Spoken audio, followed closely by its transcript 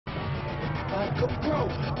like a bro,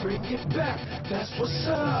 bring it back, that's what's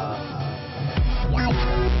up.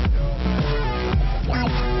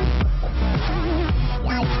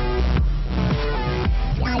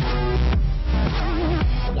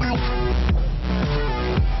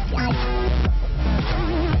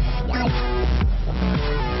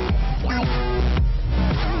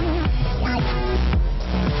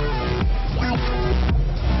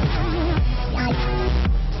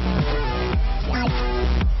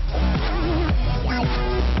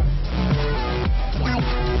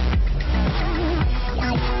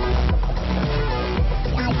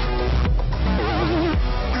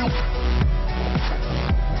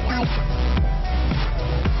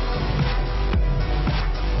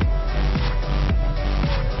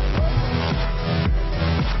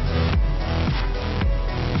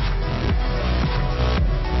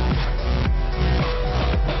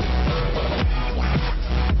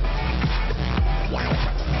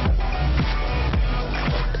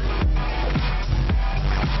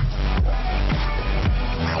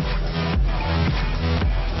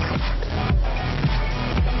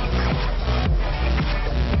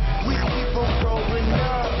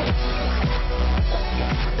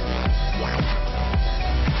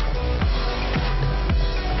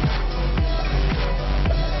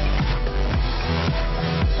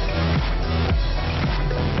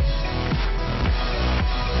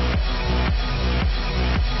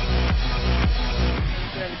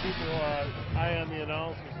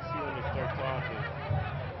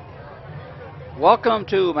 Welcome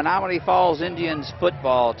to Menomonee Falls Indians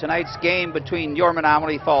football. Tonight's game between your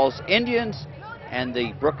Menomonee Falls Indians and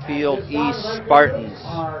the Brookfield East Spartans.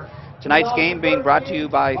 Tonight's game being brought to you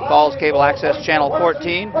by Falls Cable Access Channel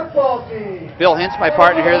 14. Bill Hintz, my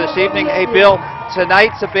partner here this evening. Hey Bill,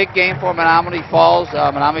 tonight's a big game for Menomonee Falls.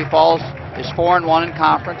 Menomonee Falls is 4-1 in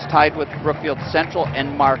conference, tied with Brookfield Central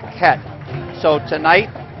and Marquette. So tonight,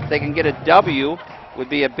 if they can get a W, would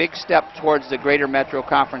be a big step towards the Greater Metro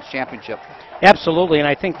Conference Championship. Absolutely, and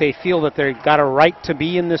I think they feel that they've got a right to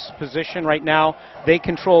be in this position right now. They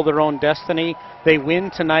control their own destiny. They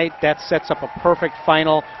win tonight. That sets up a perfect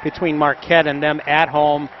final between Marquette and them at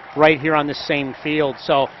home right here on the same field.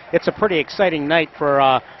 So it's a pretty exciting night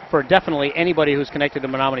for definitely anybody who's connected to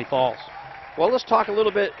Menomonee Falls. Well, let's talk a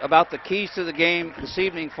little bit about the keys to the game this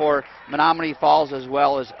evening for Menomonee Falls as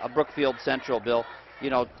well as Brookfield Central, Bill.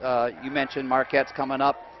 You know, you mentioned Marquette's coming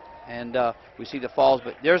up, and we see the Falls,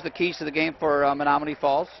 but there's the keys to the game for Menomonee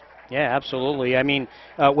Falls. Yeah, absolutely. I mean,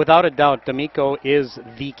 without a doubt, D'Amico is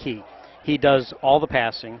the key. He does all the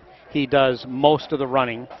passing. He does most of the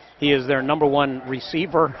running. He is their #1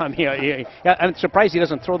 receiver. I mean, I'm surprised he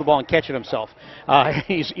doesn't throw the ball and catch it himself.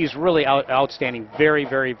 He's really outstanding. Very,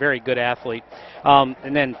 very, very good athlete.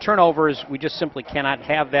 And then turnovers, we just simply cannot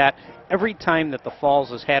have that. Every time that the Falls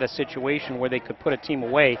has had a situation where they could put a team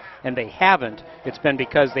away, and they haven't, it's been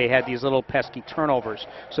because they had these little pesky turnovers.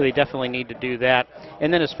 So they definitely need to do that.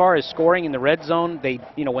 And then as far as scoring in the red zone,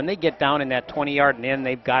 when they get down in that 20-yard and in,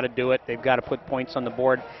 they've got to do it. They've got to put points on the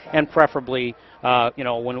board, and preferably,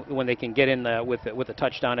 when they can get in with a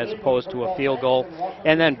touchdown as opposed to a field goal.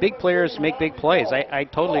 And then big players make big plays. I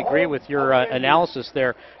totally agree with your analysis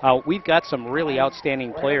there. We've got some really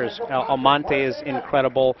outstanding players. Almonte is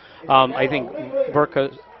incredible. I think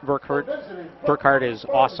Burkhardt is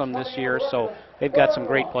awesome this year, so they've got some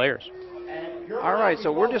great players. All right,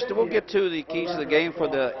 so we'll get to the keys to the game for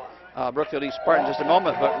the Brookfield East Spartans in just a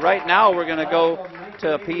moment, but right now we're going to go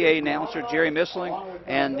to PA announcer Jerry Missling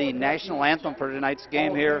and the national anthem for tonight's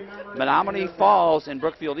game here, Menomonee Falls and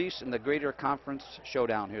Brookfield East in the Greater Conference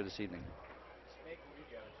Showdown here this evening.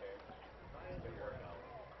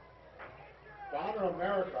 To honor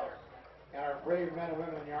America and our brave men and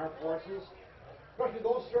women in the armed forces, especially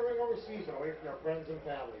those serving overseas and away from their friends and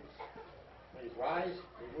families. Please rise,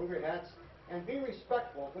 remove your hats, and be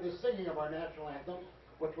respectful for the singing of our national anthem,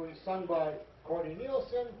 which will be sung by Courtney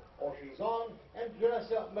Nielsen, Oshie Zong, and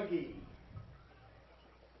Janessa McGee.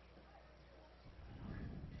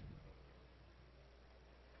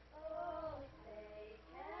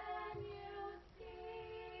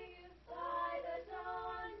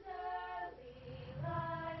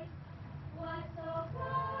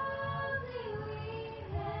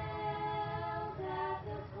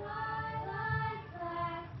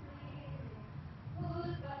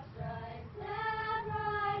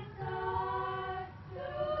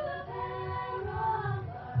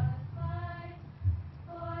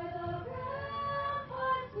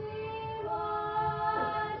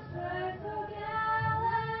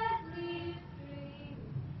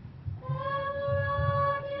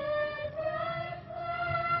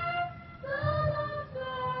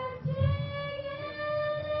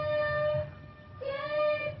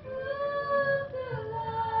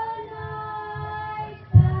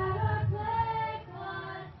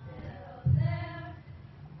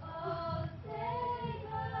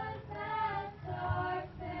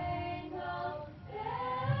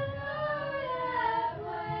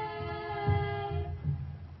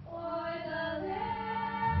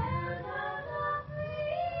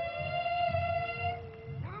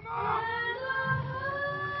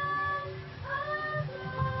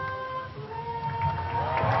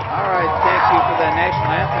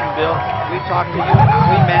 national anthem, Bill, we talked to you.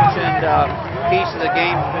 We mentioned keys to the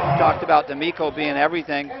game. We talked about D'Amico being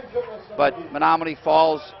everything, but Menomonee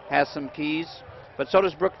Falls has some keys, but so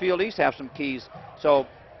does Brookfield East have some keys. So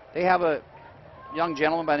they have a young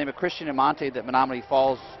gentleman by the name of Christian Amante that Menomonee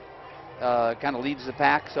Falls kind of leads the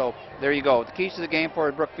pack. So there you go. The keys to the game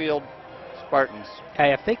for Brookfield Spartans.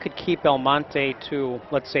 Hey, if they could keep Almonte to,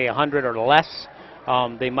 let's say, 100 or less,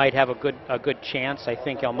 they might have a good chance. I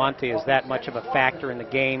think Almonte is that much of a factor in the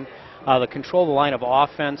game. The control of the line of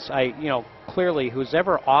offense, clearly,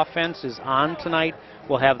 whoever offense is on tonight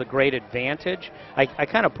will have the great advantage. I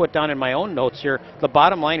kind of put down in my own notes here, the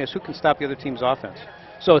bottom line is who can stop the other team's offense.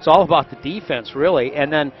 So it's all about the defense, really.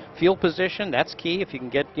 And then field position, that's key. If you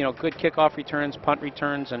can get, good kickoff returns, punt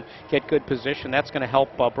returns, and get good position, that's going to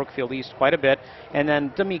help Brookfield East quite a bit. And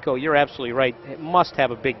then D'Amico, you're absolutely right. It must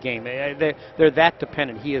have a big game. They're that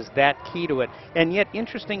dependent. He is that key to it. And yet,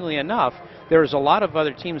 interestingly enough, there's a lot of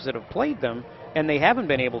other teams that have played them, and they haven't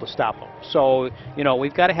been able to stop them. So,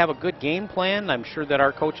 we've got to have a good game plan. I'm sure that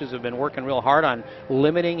our coaches have been working real hard on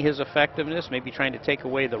limiting his effectiveness, maybe trying to take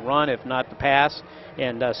away the run, if not the pass,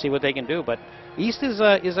 and see what they can do. But East is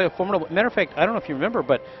a formidable. Matter of fact, I don't know if you remember,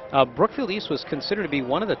 but Brookfield East was considered to be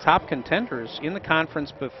one of the top contenders in the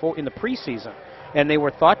conference before in the preseason. And they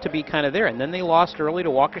were thought to be kind of there. And then they lost early to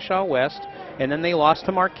Waukesha West, and then they lost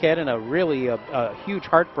to Marquette in a huge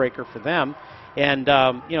heartbreaker for them. And,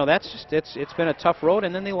 that's just, it's been a tough road,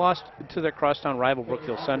 and then they lost to their crosstown rival,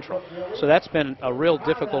 Brookfield Central. So that's been a real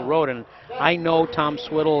difficult road, and I know Tom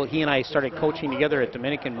Swiddle, he and I started coaching together at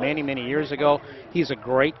Dominican many, many years ago. He's a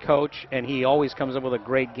great coach, and he always comes up with a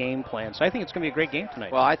great game plan. So I think it's going to be a great game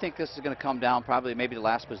tonight. Well, I think this is going to come down probably maybe the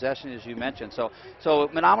last possession, as you mentioned. So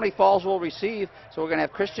Menomonee Falls will receive, so we're going to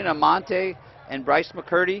have Christian Amante and Bryce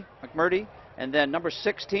McMurdy, and then number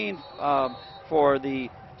 16 for the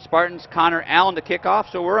Spartans, Connor Allen, to kick off.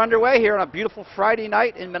 So we're underway here on a beautiful Friday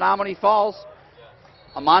night in Menomonee Falls.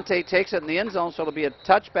 Amante takes it in the end zone, so it'll be a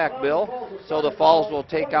touchback, Bill. So the Falls will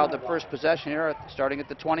take out the first possession here, starting at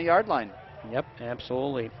the 20-yard line. Yep,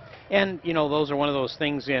 absolutely. And, those are one of those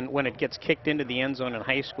things when it gets kicked into the end zone in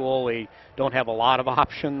high school, they don't have a lot of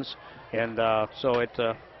options. And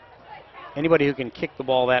anybody who can kick the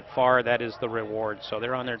ball that far, that is the reward. So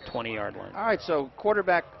they're on their 20-yard line. All right, so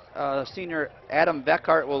quarterback senior Adam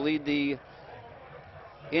Beckhart will lead the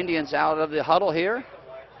Indians out of the huddle here.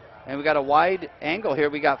 And we got a wide angle here.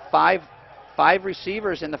 We got five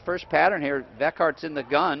receivers in the first pattern here. Beckhart's in the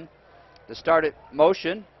gun to start it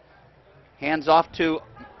motion. Hands off to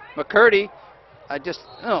McCurdy.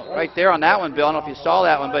 Right there on that one, Bill. I don't know if you saw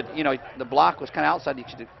that one, but, the block was kind of outside. You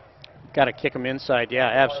should got to kick him inside, yeah,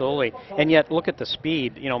 absolutely. And yet, look at the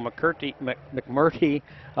speed. McMurdy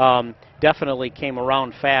definitely came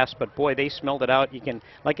around fast, but boy, they smelled it out. You can,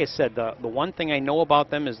 like I said, the one thing I know about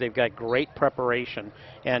them is they've got great preparation,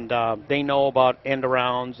 and they know about end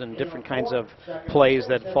arounds and different kinds of plays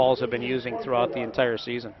that Falls have been using throughout the entire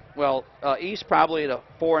season. Well, East probably at a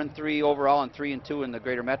 4-3 overall and 3-2 in the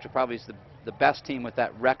Greater Metro, probably is the best team with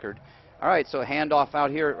that record. All right, so handoff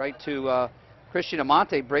out here right to Christian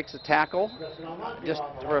Amante, breaks the tackle just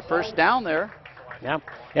for a first down there. Yeah,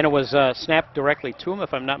 and it was snapped directly to him,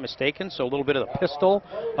 if I'm not mistaken, so a little bit of the pistol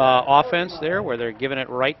offense there where they're giving it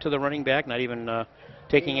right to the running back, not even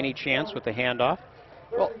taking any chance with the handoff.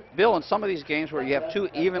 Well, Bill, in some of these games where you have two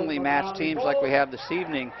evenly matched teams like we have this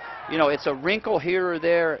evening, it's a wrinkle here or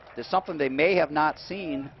there. There's something they may have not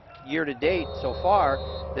seen year to date so far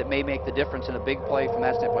that may make the difference in a big play from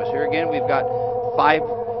that standpoint. So here again, we've got 5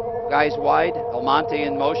 guys wide. Almonte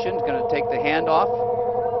in motion, going to take the handoff.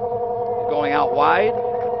 Going out wide.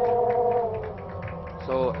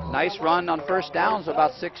 So nice run on first downs,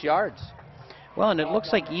 about 6 yards. Well, and it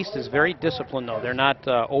looks like East is very disciplined, though. They're not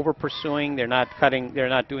over pursuing. They're not cutting. They're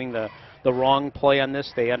not doing the wrong play on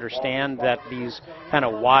this. They understand that these kind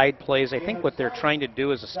of wide plays, I think what they're trying to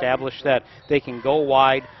do is establish that they can go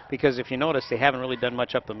wide, because if you notice, they haven't really done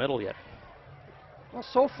much up the middle yet. Well,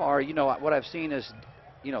 so far, what I've seen is,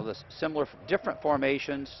 the similar, different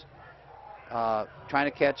formations, trying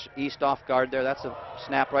to catch East off guard there. That's a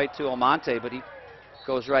snap right to Almonte, but he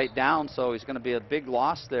goes right down, so he's going to be a big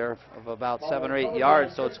loss there of about 7 or 8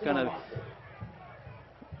 yards. So it's going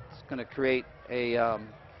to create a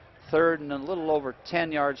third and a little over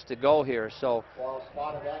 10 yards to go here. So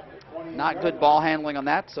not good ball handling on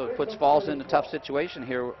that, so it puts Falls in a tough situation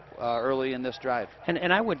here early in this drive.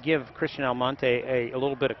 And I would give Christian Almonte a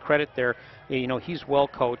little bit of credit there. He's well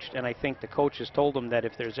coached, and I think the coach has told him that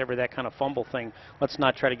if there's ever that kind of fumble thing, let's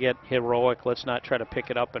not try to get heroic, let's not try to pick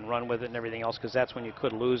it up and run with it and everything else, because that's when you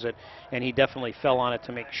could lose it. And he definitely fell on it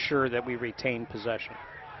to make sure that we retain possession.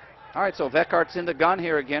 All right, so Veckhart's in the gun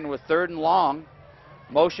here again with 3rd and long.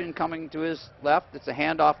 Motion coming to his left. It's a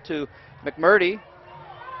handoff to McMurdy.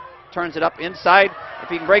 Turns it up inside. If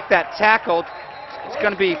he can break that tackle, it's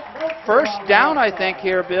going to be 1st down, I think,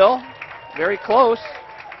 here, Bill. Very close.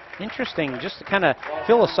 Interesting, just kind of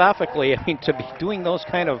philosophically, I mean, to be doing those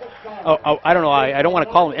kind of, I don't know, I don't want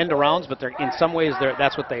to call them end arounds, but they're, in some ways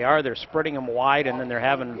that's what they are. They're spreading them wide, and then they're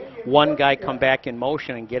having one guy come back in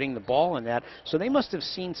motion and getting the ball in that. So they must have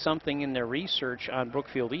seen something in their research on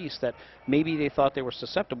Brookfield East that maybe they thought they were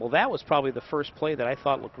susceptible. That was probably the first play that I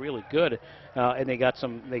thought looked really good, and they got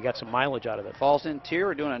some mileage out of it. Falls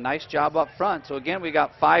interior doing a nice job up front. So again, we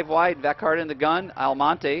got 5 wide, Veckhart in the gun,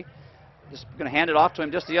 Almonte. Just going to hand it off to him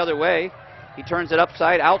just the other way. He turns it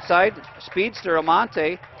outside. Speedster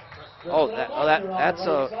Almonte.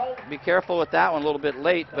 Be careful with that one a little bit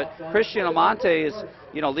late. But Christian Almonte is,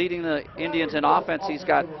 leading the Indians in offense. He's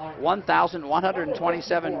got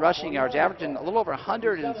 1,127 rushing yards, averaging a little over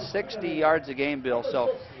 160 yards a game, Bill.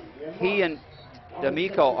 So he and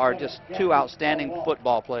D'Amico are just 2 outstanding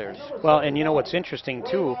football players. Well, and you know what's interesting,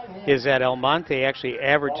 too, is that Almonte actually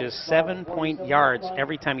averages 7-point yards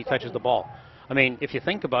every time he touches the ball. I mean, if you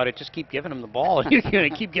think about it, just keep giving him the ball, and you're going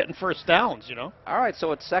to keep getting 1st downs, All right,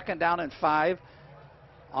 so it's 2nd down and 5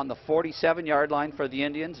 on the 47-yard line for the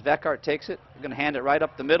Indians. Veckhart takes it. We're going to hand it right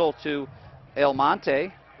up the middle to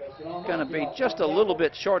Almonte. Going to be just a little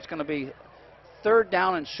bit short. It's going to be 3rd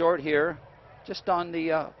down and short here, just on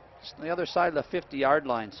the other side of the 50-yard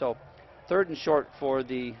line. So 3rd and short for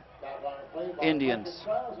the Indians.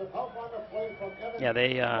 Yeah,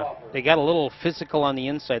 they got a little physical on the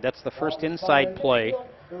inside. That's the first inside play.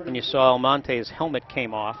 And you saw Almonte's helmet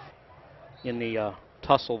came off in the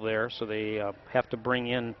tussle there, so they have to bring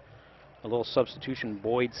in a little substitution,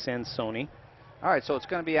 Boyd Sansoni. All right, so it's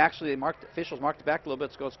going to be actually, officials marked it back a little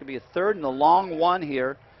bit, so it's going to be a 3rd and a long one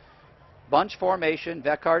here. Bunch formation,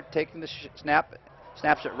 Veckhart taking the snap.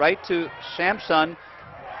 Snaps it right to Samson,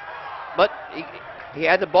 but he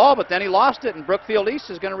had the ball, but then he lost it, and Brookfield East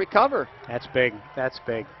is going to recover. That's big. That's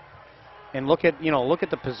big. And look at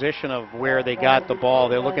the position of where they got the ball.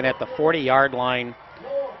 They're looking at the 40-yard line.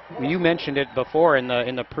 You mentioned it before in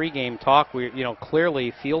the pregame talk.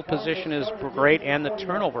 Clearly field position is great, and the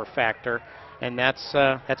turnover factor, and that's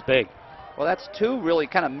big. Well, that's 2 really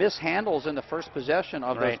kind of mishandles in the first possession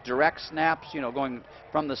of those direct snaps, going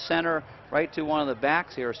from the center right to one of the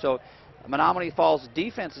backs here. So Menomonee Falls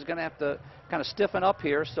defense is going to have to kind of stiffen up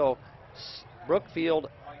here. So Brookfield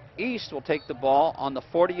East will take the ball on the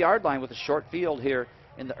 40-yard line with a short field here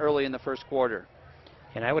early in the first quarter.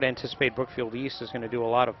 And I would anticipate Brookfield East is going to do a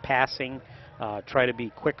lot of passing, try to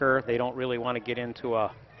be quicker. They don't really want to get into a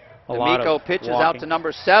lot of D'Amico pitches walking. out to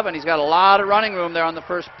number 7. He's got a lot of running room there on the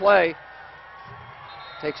first play.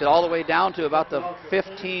 Takes it all the way down to about the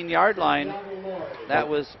 15-yard line. That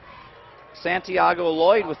was Santiago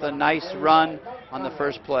Lloyd with a nice run on the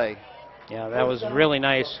first play. Yeah, that was really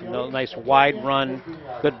nice. Nice wide run,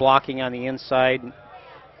 good blocking on the inside,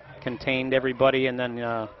 contained everybody, and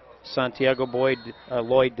then Santiago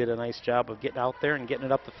Lloyd did a nice job of getting out there and getting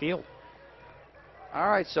it up the field. All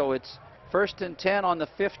right, so it's 1st and 10 on the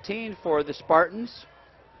 15 for the Spartans.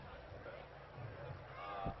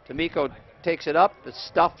 D'Amico takes it up. It's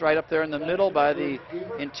stuffed right up there in the middle by the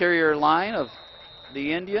interior line of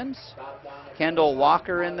the Indians. Kendall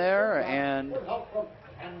Walker in there, and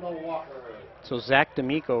so Zach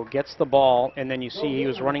D'Amico gets the ball, and then you see he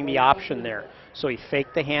was running the option there. So he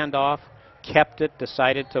faked the handoff, kept it,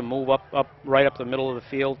 decided to move right up the middle of the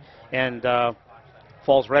field, and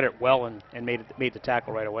Falls read it well and made the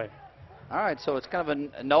tackle right away. All right, so it's kind of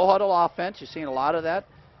a no-huddle offense. You're seeing a lot of that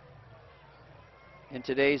in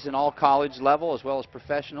today's all-college level as well as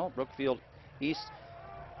professional. Brookfield East.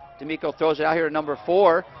 D'Amico throws it out here to number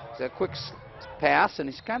 4. It's a quick pass, and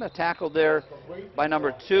he's kind of tackled there by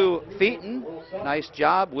number 2, Featon. Nice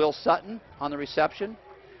job. Will Sutton on the reception.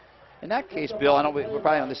 In that case, Bill, I know we're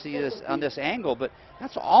probably going to see this on this angle, but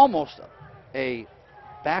that's almost a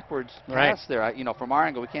backwards pass there. From our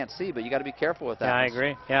angle we can't see, but you got to be careful with that. Yeah, I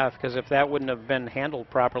agree. Yeah, because if that wouldn't have been handled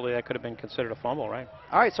properly, that could have been considered a fumble, right?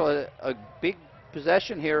 All right, so a big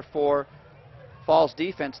possession here for Falls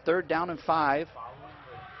defense. 3rd down and 5.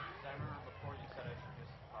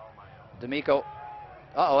 D'Amico.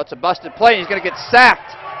 It's a busted play. He's going to get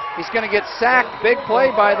sacked. He's going to get sacked. Big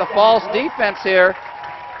play by the Falls defense here.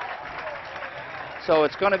 So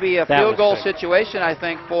it's going to be a field goal situation, I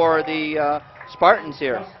think, for the Spartans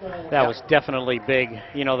here. That was definitely big.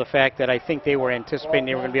 The fact that I think they were anticipating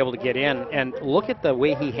they were going to be able to get in. And look at the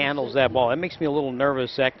way he handles that ball. That makes me a little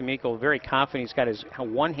nervous. Zach D'Amico, very confident. He's got his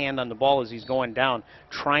one hand on the ball as he's going down,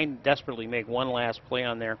 trying to desperately make one last play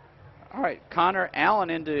on there. All right, Connor Allen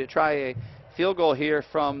in to try a field goal here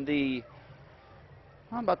from the,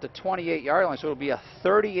 about the 28-yard line, so it'll be a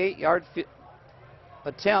 38-yard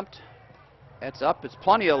attempt. It's up. It's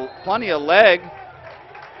plenty of leg,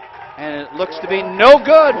 and it looks to be no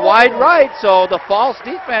good. Wide right. So the Falls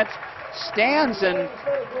defense stands and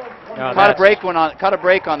cut a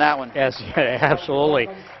break on that one. Yes, yeah, absolutely.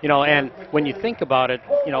 You know, and when you think about it,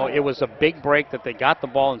 you know, it was a big break that they got the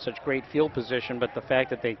ball in such great field position, but the fact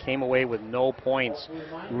that they came away with no points,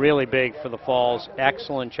 really big for the Falls.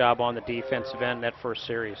 Excellent job on the defensive end that first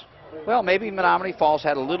series. Well, maybe Menomonee Falls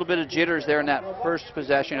had a little bit of jitters there in that first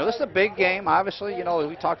possession. You know, this is a big game, obviously. You know,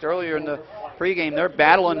 we talked earlier in the pregame, they're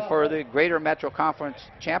battling for the Greater Metro Conference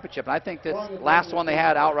Championship. And I think the last one they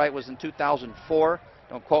had outright was in 2004.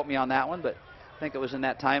 Don't quote me on that one, but I think it was in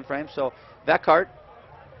that time frame. So Veckhart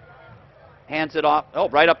hands it off. Oh,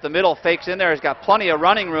 right up the middle, fakes in there. He's got plenty of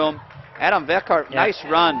running room. Adam Veckhart, nice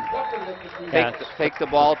run. Faked the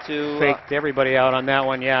ball to... Faked everybody out on that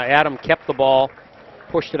one, yeah. Adam kept the ball.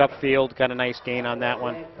 Pushed it upfield, got a nice gain on that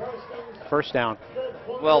one. First down.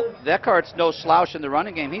 Well, Veckhart's no slouch in the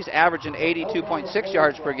running game. He's averaging 82.6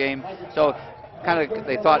 yards per game. So kind of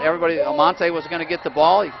they thought Almonte was going to get the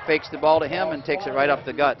ball. He fakes the ball to him and takes it right up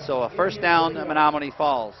the gut. So a first down, Menomonee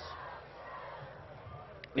Falls.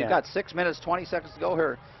 We've got 6 minutes, 20 seconds to go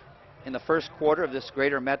here in the first quarter of this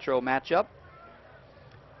Greater Metro matchup.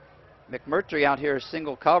 McMurtry out here,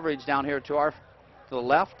 single coverage down here to the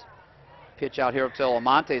left. Pitch out here to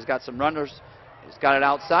Almonte. He's got some runners. He's got it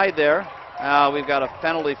outside there. We've got a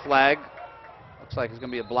penalty flag. Looks like it's going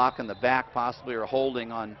to be a block in the back, possibly, or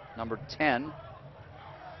holding on number 10.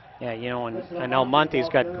 Yeah, you know, and Almonte's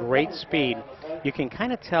got great speed. You can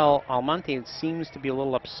kind of tell Almonte seems to be a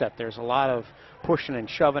little upset. There's a lot of pushing and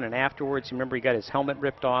shoving, and afterwards, remember, he got his helmet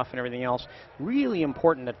ripped off and everything else. Really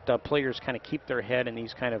important that players kind of keep their head in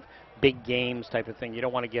these kind of big games type of thing. You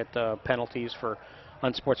don't want to get penalties for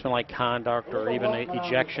unsportsmanlike conduct or even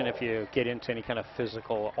ejection if you get into any kind of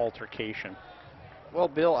physical altercation. Well,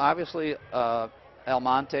 Bill, obviously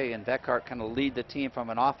Almonte and Veckhart kind of lead the team from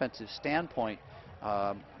an offensive standpoint.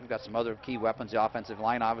 We've got some other key weapons. The offensive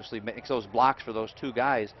line obviously makes those blocks for those two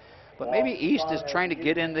guys. But maybe East is trying to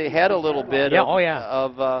get in the head a little bit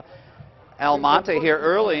of Almonte here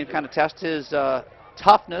early and kind of test his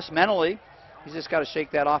toughness mentally. He's just got to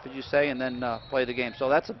shake that off, as you say, and then play the game. So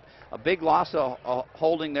that's a big loss of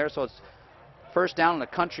holding there. So it's first down and a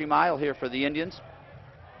country mile here for the Indians.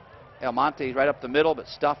 Almonte right up the middle, but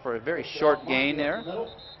stuffed for a very short gain there.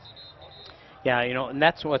 Yeah, you know, and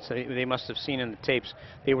that's what they must have seen in the tapes.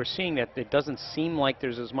 They were seeing that it doesn't seem like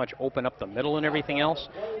there's as much open up the middle and everything else,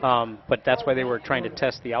 but that's why they were trying to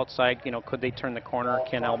test the outside. You know, could they turn the corner?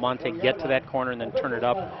 Can Almonte get to that corner and then turn it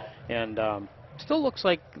up? And still looks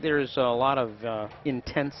like there's a lot of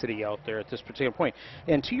intensity out there at this particular point.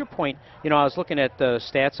 And to your point, you know, I was looking at the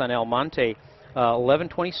stats on Almonte.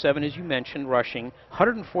 1127, as you mentioned, rushing,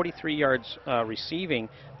 143 yards receiving.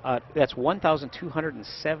 That's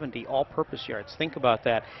 1,270 all-purpose yards. Think about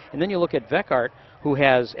that. And then you look at Veckhart, who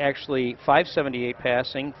has actually 578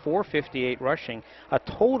 passing, 458 rushing, a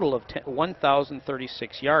total of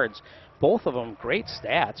 1,036 yards. Both of them great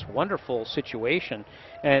stats, wonderful situation.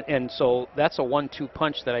 And so that's a 1-2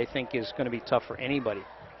 punch that I think is going to be tough for anybody.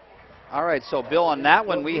 All right, so Bill, on that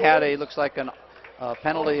one, we had looks like a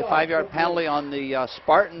penalty, a 5-yard penalty on the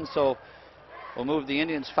Spartans, so we'll move the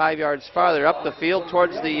Indians 5 yards farther up the field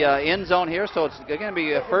towards the end zone here. So it's going to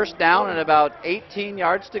be a first down and about 18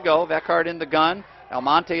 yards to go. Veckhart in the gun,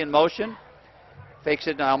 Almonte in motion. Fakes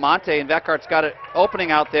it to Almonte, and Veckhart's got it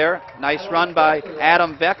opening out there. Nice run by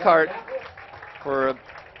Adam Veckhart for a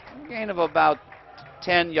gain of about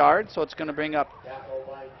 10 yards, so it's going to bring up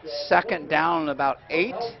second down and about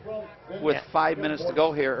 8 with 5 minutes to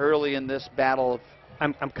go here early in this battle.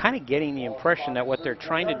 I'm kind of getting the impression that what they're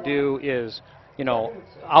trying to do is, you know,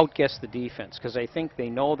 outguess the defense, because I think they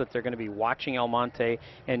know that they're going to be watching Almonte,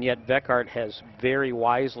 and yet Veckhart has very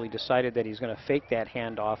wisely decided that he's going to fake that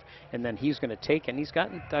handoff, and then he's going to take it, and he's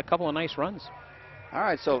gotten a couple of nice runs. All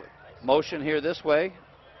right, so motion here this way.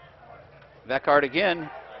 Veckhart again,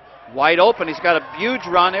 wide open. He's got a huge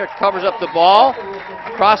run there, covers up the ball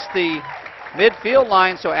across the midfield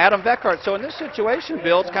line, so Adam Veckhart. So in this situation,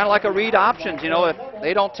 Bill, it's kind of like a read options. You know, if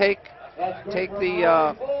they don't take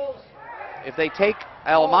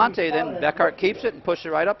Almonte, then Veckhart keeps it and pushes it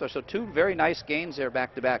right up there. So two very nice gains there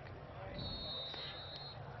back to back.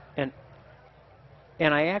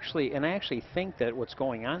 And I actually think that what's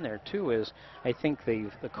going on there too is I think the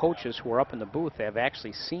coaches who are up in the booth have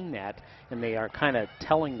actually seen that, and they are kind of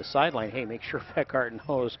telling the sideline, hey, make sure Veckhart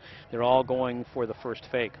knows they're all going for the first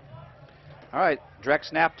fake. All right, direct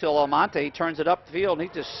snap to Almonte. He turns it up the field, and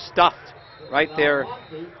he just stuffed right there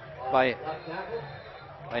by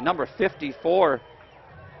number 54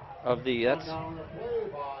 of the, that's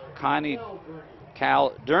Connie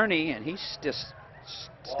Cal Durney, and he just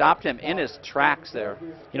stopped him in his tracks there.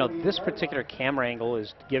 You know, this particular camera angle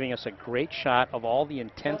is giving us a great shot of all the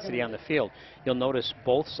intensity on the field. You'll notice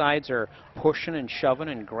both sides are pushing and shoving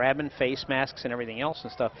and grabbing face masks and everything else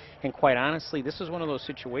and stuff. And quite honestly, this is one of those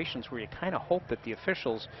situations where you kind of hope that the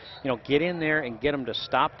officials, you know, get in there and get them to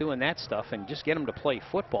stop doing that stuff and just get them to play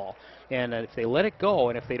football. And if they let it go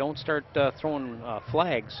and if they don't start throwing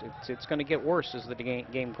flags, it's going to get worse as the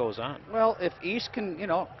game goes on. Well, if East can, you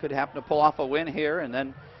know, could happen to pull off a win here and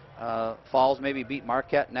then Falls maybe beat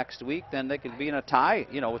Marquette next week, then they could be in a tie,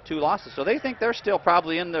 you know, with 2 losses. So they think they're still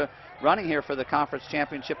probably in the running here for the conference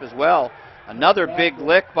championship as well. Another big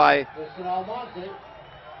lick by...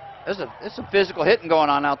 There's some physical hitting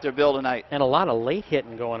going on out there, Bill, tonight. And a lot of late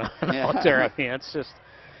hitting going on out there. I mean, it's just...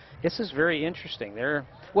 This is very interesting.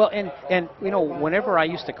 Well, and you know, whenever I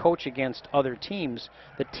used to coach against other teams,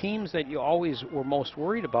 the teams that you always were most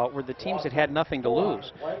worried about were the teams that had nothing to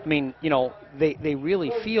lose. I mean, you know, they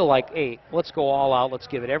really feel like, hey, let's go all out, let's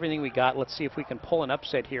give it everything we got, let's see if we can pull an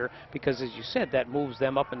upset here, because as you said, that moves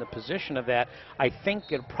them up in the position of that. I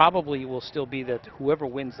think it probably will still be that whoever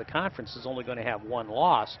wins the conference is only going to have 1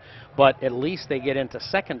 loss, but at least they get into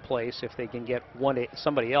second place if they can get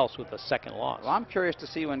somebody else with a second loss. Well, I'm curious to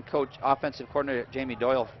see when offensive coordinator Jamie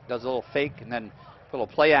Doyle does a little fake and then a little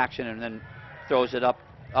play action and then throws it up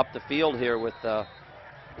the field here with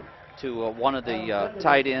to one of the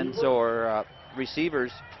tight ends or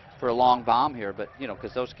receivers for a long bomb here. But you know,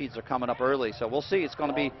 because those kids are coming up early, so we'll see. It's going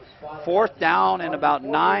to be 4th down and about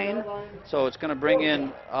 9, so it's going to bring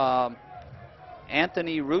in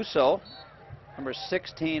Anthony Russo, number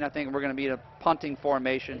 16. I think we're going to be in a punting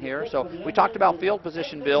formation here. So we talked about field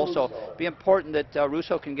position, Bill, so it'd be important that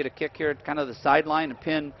Russo can get a kick here at kind of the sideline and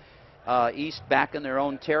pin East back in their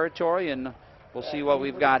own territory, and we'll see what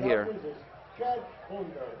we've got here.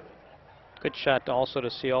 Good shot also to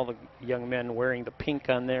see all the young men wearing the pink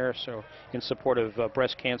on there, so in support of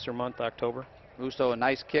Breast Cancer Month, October. Russo, a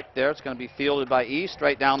nice kick there. It's going to be fielded by East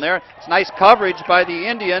right down there. It's nice coverage by the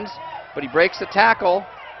Indians, but he breaks the tackle.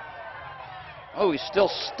 Oh, he's still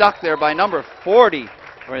stuck there by number 40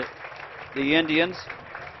 for the Indians.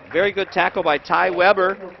 Very good tackle by Ty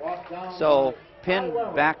Weber. So pinned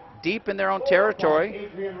back deep in their own territory.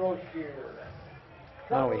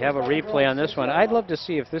 Oh, we have a replay on this one. I'd love to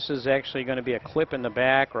see if this is actually going to be a clip in the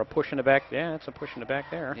back or a push in the back. Yeah, it's a push in the back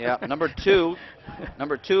there. Yeah, number 2,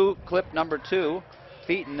 clip number 2,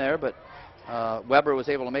 feet in there, but Weber was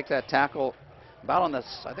able to make that tackle about on the,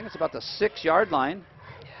 I think it's about the 6-yard line.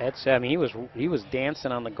 That's, I mean, he was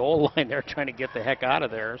dancing on the goal line there trying to get the heck out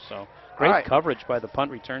of there. So great coverage by the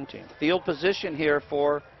punt return team. Field position here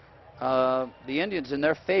for the Indians in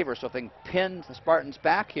their favor. So if they can pin the Spartans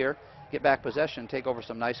back here, get back possession, take over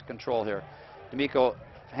some nice control here. D'Amico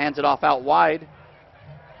hands it off out wide.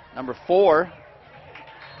 Number 4.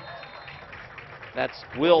 That's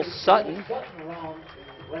Will Sutton.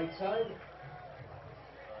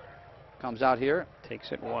 Comes out here.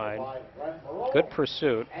 Takes it wide. Good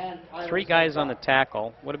pursuit. 3 guys on the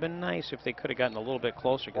tackle. Would have been nice if they could have gotten a little bit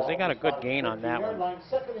closer because they got a good gain on that one.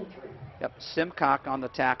 Yep, Simcock on the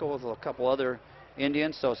tackle with a couple other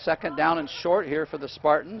Indians. So 2nd down and short here for the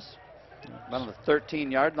Spartans. About on the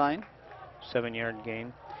 13-yard line. 7-yard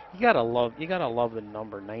gain. You gotta love the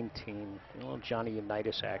number 19. A little Johnny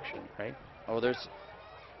Unitas action, right? Oh, there's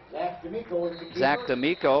Zach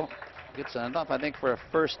D'Amico. Gets enough, I think, for a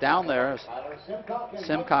 1st down there.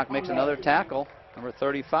 Simcock makes another tackle, number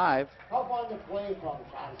 35.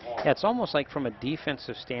 Yeah, it's almost like from a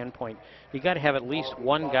defensive standpoint, you got to have at least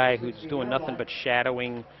one guy who's doing nothing but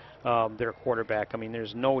shadowing their quarterback. I mean,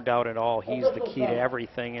 there's no doubt at all he's the key to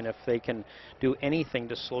everything, and if they can do anything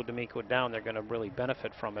to slow D'Amico down, they're going to really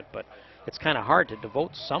benefit from it. But it's kind of hard to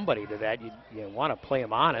devote somebody to that. You want to play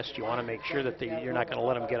them honest. You want to make sure that you're not going to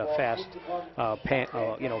let them get a fast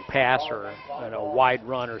pass or a wide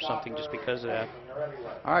run or something just because of that.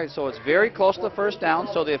 All right, so it's very close to the 1st down,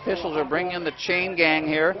 so the officials are bringing in the chain gang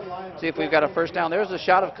here. See if we've got a 1st down. There's a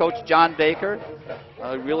shot of Coach John Baker,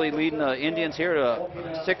 really leading the Indians here to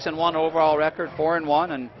a 6-1 overall record,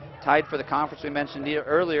 4-1, and tied for the conference we mentioned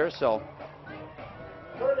earlier. So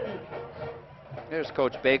there's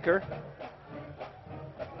Coach Baker.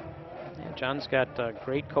 Yeah, John's got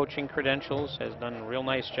great coaching credentials, has done a real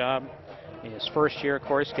nice job. In his 1st year, of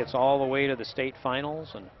course, gets all the way to the state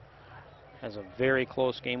finals and has a very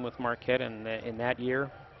close game with Marquette in that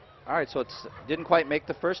year. All right, so it didn't quite make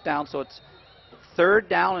the 1st down, so it's third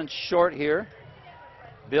down and short here.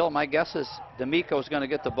 Bill, my guess is D'Amico's going to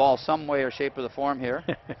get the ball some way or shape or the form here.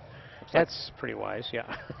 That's pretty wise,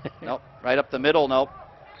 yeah. Nope, right up the middle, nope.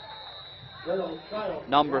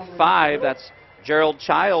 Number 5, that's Gerald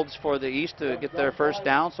Childs for the East to get their first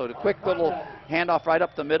down. So the quick little handoff right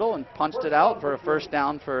up the middle and punched it out for a first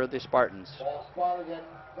down for the Spartans. So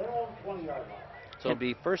it'll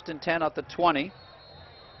be 1st and 10 at the 20.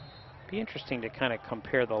 Be interesting to kind of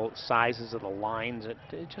compare the sizes of the lines. It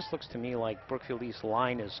just looks to me like Brookfield East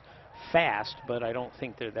line is fast, but I don't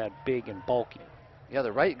think they're that big and bulky. Yeah,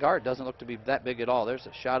 the right guard doesn't look to be that big at all. There's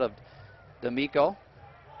a shot of D'Amico.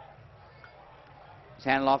 He's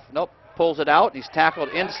handed off, nope, pulls it out. He's tackled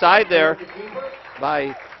inside there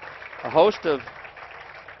by a host of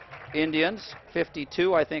Indians.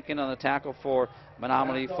 52, I think, in on the tackle for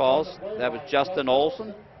Menomonee Falls. That was Justin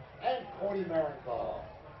Olson. And Cody Marienthal.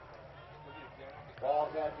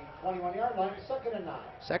 Ball's at the 21-yard line, 2nd and 9.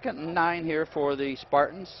 2nd and 9 here for the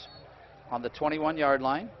Spartans on the 21-yard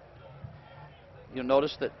line. You'll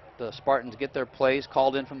notice that the Spartans get their plays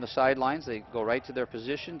called in from the sidelines. They go right to their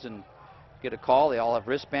positions and get a call. They all have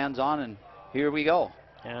wristbands on, and here we go.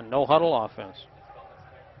 And no huddle offense.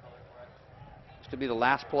 This could be the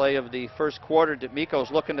last play of the first quarter.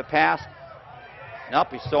 D'Amico's looking to pass. Nope,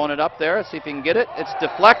 he's throwing it up there. Let's see if he can get it. It's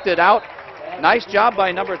deflected out. Nice job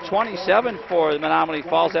by number 27 for the Menomonee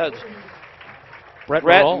Falls. That's Brett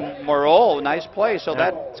Moreau. Nice play. So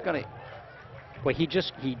that's going to... Well, he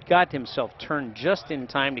got himself turned just in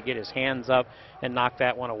time to get his hands up and knock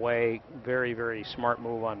that one away. Very, very smart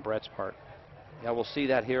move on Brett's part. Yeah, we'll see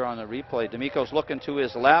that here on the replay. D'Amico's looking to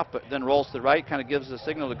his left, but then rolls to the right, kind of gives the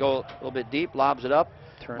signal to go a little bit deep, lobs it up.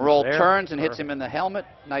 Moreau turns and hits him in the helmet.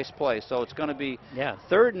 Nice play. So it's going to be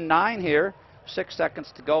 3rd and 9 here. 6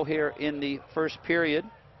 seconds to go here in the first period.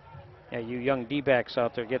 Yeah, you young D-backs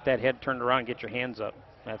out there, get that head turned around, get your hands up.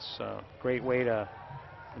 That's a great way to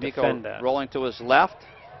defend that. Rolling to his left,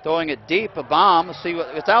 throwing it deep, a bomb. Let's see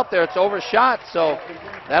what it's out there. It's overshot, so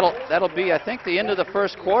that'll be, I think, the end of the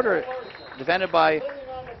first quarter. Defended by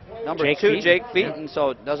number 2, Jake Featon.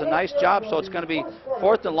 So does a nice job. So it's going to be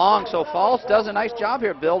 4th and long. So Falls does a nice job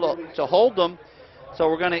here, Bill, to hold them. So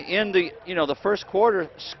we're going to end the first quarter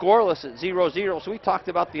scoreless at 0-0. So we talked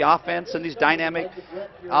about the offense and these dynamic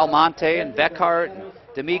Almonte and Beckhart and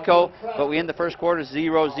D'Amico, but we end the first quarter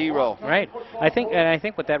 0-0. Right. I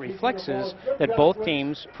think what that reflects is that both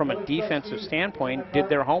teams, from a defensive standpoint, did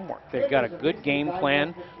their homework. They've got a good game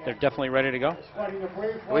plan. They're definitely ready to go.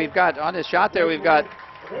 We've got on this shot there. We've got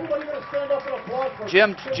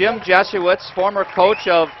Jim Jeskewitz, former coach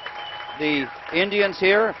of the Indians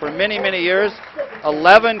here for many, many years.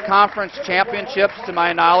 11 conference championships to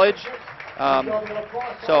my knowledge.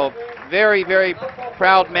 So very, very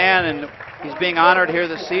proud man, and he's being honored here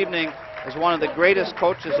this evening as one of the greatest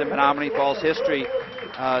coaches in Menomonee Falls history,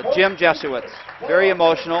 Jim Jeskewitz. Very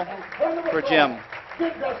emotional for Jim.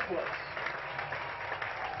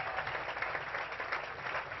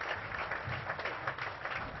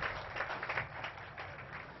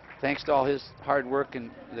 Thanks to all his hard work,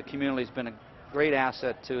 and the community has been a great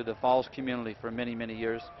asset to the Falls community for many, many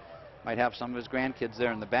years. Might have some of his grandkids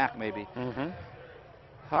there in the back, maybe.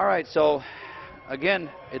 All right, so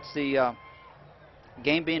again, it's the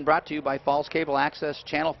game being brought to you by Falls Cable Access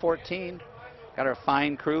Channel 14. Got our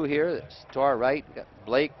fine crew here. It's to our right. We've got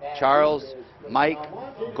Blake, Charles, Mike,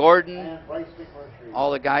 Gordon,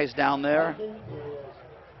 all the guys down there.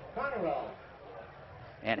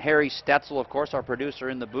 And Harry Stetzel, of course, our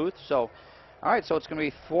producer in the booth. So, all right, so it's going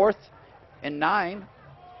to be 4th and 9.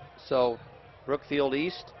 So, Brookfield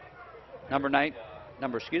East, number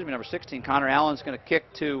 16, Connor Allen's going to kick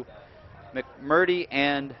to McMurdy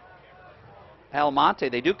and Almonte.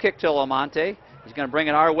 They do kick to Almonte. He's going to bring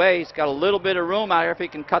it our way. He's got a little bit of room out here if he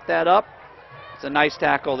can cut that up. It's a nice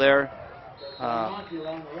tackle there.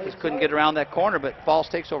 Just couldn't get around that corner, but Falls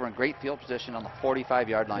takes over in great field position on the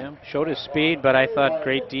 45-yard line. Yeah, showed his speed, but I thought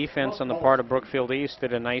great defense on the part of Brookfield East.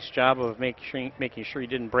 Did a nice job of making sure he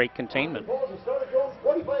didn't break containment.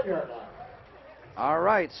 All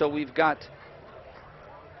right, so we've got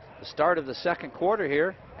the start of the second quarter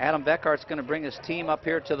here. Adam Beckhart's going to bring his team up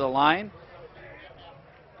here to the line.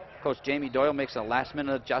 Coach Jamie Doyle makes a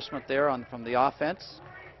last-minute adjustment there from the offense.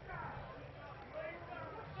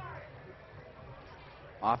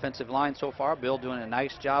 Offensive line so far, Bill doing a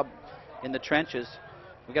nice job in the trenches.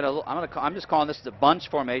 We got I'm just calling this the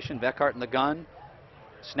bunch formation. Beckhart in the gun,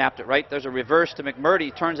 snapped it right. There's a reverse to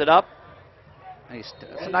McMurdy, turns it up. And it's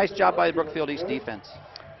a nice job by the Brookfield East defense.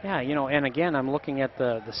 Yeah, and again, I'm looking at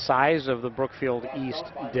the size of the Brookfield East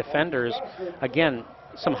defenders. Again,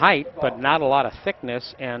 some height, but not a lot of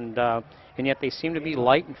thickness, and yet they seem to be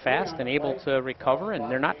light and fast and able to recover, and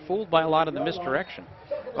they're not fooled by a lot of the misdirection.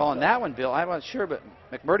 Well, on that one, Bill, I wasn't sure, but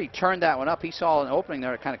McMurdy turned that one up. He saw an opening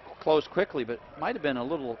there. It kind of closed quickly, but might have been a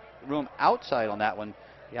little room outside on that one.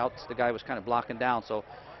 The guy was kind of blocking down. So,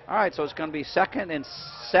 all right, so it's going to be 2nd and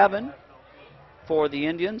 7 for the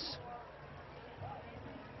Indians.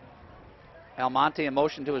 Almonte in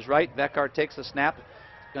motion to his right. Vekart takes the snap.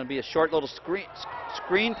 It's going to be a short little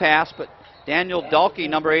screen pass, but Daniel Dalkey,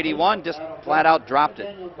 number 81, just flat out dropped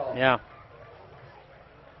it. Yeah.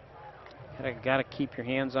 Got to keep your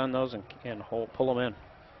hands on those and pull them in.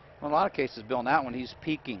 Well, in a lot of cases, Bill, in that one, he's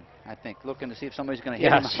peeking, I think, looking to see if somebody's going to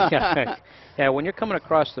hit him. Yeah, when you're coming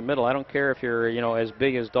across the middle, I don't care if you're, as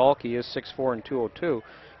big as Dalkey is, 6'4" and 202.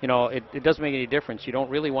 It doesn't make any difference. You don't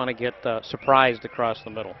really want to get surprised across the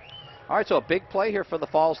middle. All right, so a big play here for the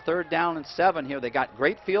Falls, 3rd down and 7 here. They got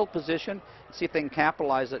great field position. Let's see if they can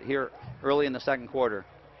capitalize it here early in the 2nd quarter.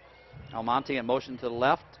 Almonte in motion to the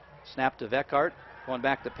left. Snap to Vekart. Going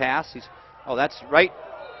back to pass. That's right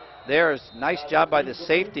there. Is nice job by the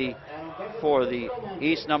safety for the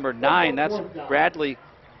East, number 9. That's Bradley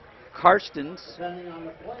Karstens.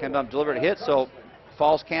 Came up, delivered a hit, so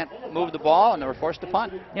Falls can't move the ball, and they were forced to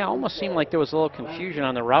punt. Yeah, almost seemed like there was a little confusion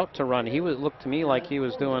on the route to run. Looked to me like he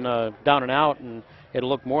was doing a down and out, and it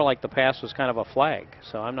looked more like the pass was kind of a flag.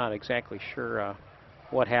 So I'm not exactly sure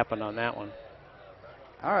what happened on that one.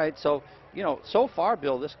 All right, so, so far,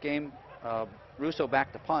 Bill, this game, Russo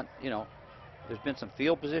back to punt, there's been some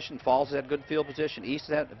field position. Falls has had good field position. East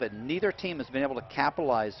has had, but neither team has been able to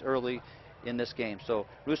capitalize early in this game. So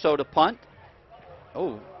Russo to punt.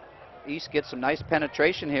 East gets some nice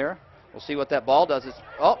penetration here. We'll see what that ball does.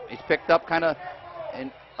 He's picked up kind of,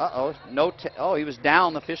 and he was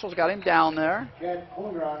down. The officials got him down there.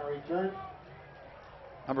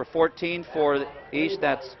 Number 14 for the East,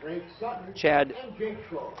 that's Chad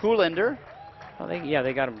Kulinder.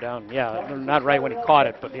 They got him down. Yeah, not right when he caught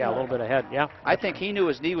it, but yeah, a little bit ahead. Yeah. I think he knew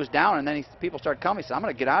his knee was down, and then people started coming. He said, "I'm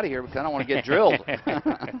going to get out of here because I don't want to get drilled."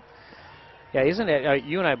 Yeah, isn't it?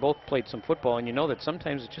 You and I both played some football, and you know that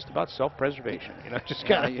sometimes it's just about self-preservation. Just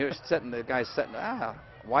kind of. You're the guy's setting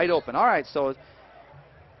wide open. All right, so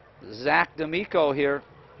Zach D'Amico here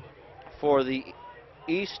for the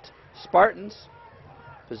East Spartans.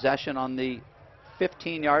 Possession on the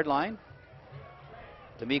 15-yard line.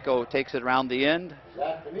 D'Amico takes it around the end.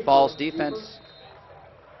 Falls defense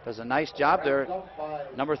does a nice job there.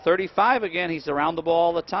 Number 35 again. He's around the ball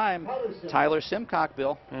all the time. Tyler Simcock,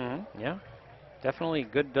 Bill. Yeah, definitely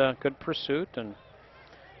good pursuit,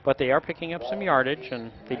 but they are picking up some yardage,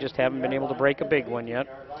 and they just haven't been able to break a big one yet.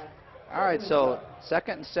 All right, so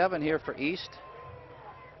 2nd and 7 here for East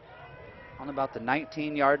on about the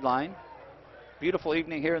 19-yard line. Beautiful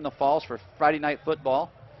evening here in the Falls for Friday night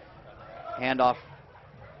football. Handoff.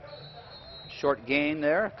 Short gain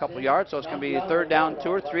there, a couple yards, so it's going to be a 3rd down, 2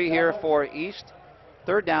 or 3 here for East.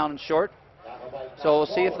 3rd down and short. So we'll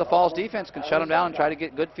see if the Falls defense can shut them down and try to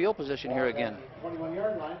get good field position here again.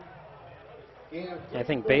 I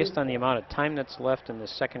think based on the amount of time that's left in the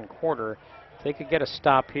 2nd quarter, if they could get a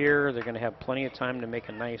stop here, they're going to have plenty of time to make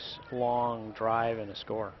a nice long drive and a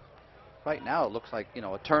score. Right now it looks like,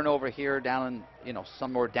 a turnover here down in,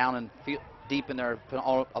 somewhere down in deep in their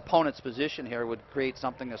opponent's position here would create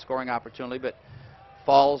a scoring opportunity, but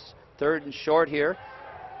Falls 3rd and short here.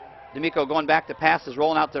 D'Amico going back to pass, is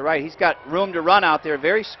rolling out to the right. He's got room to run out there,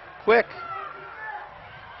 very quick.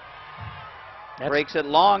 Breaks it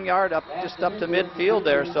long yard just up to midfield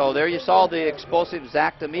there. So there you saw the explosive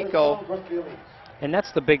Zach D'Amico. And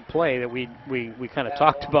that's the big play that we kind of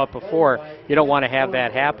talked about before. You don't want to have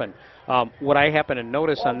that happen. What I happen to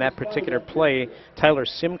notice on that particular play, Tyler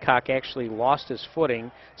Simcock actually lost his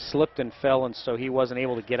footing, slipped and fell, and so he wasn't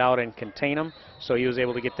able to get out and contain him. So he was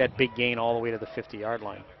able to get that big gain all the way to the 50-yard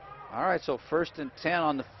line. All right, so 1st and 10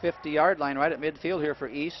 on the 50-yard line, right at midfield here for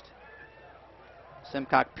East.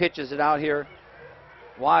 Simcock pitches it out here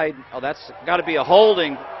wide. That's got to be a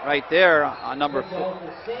holding right there on number 4.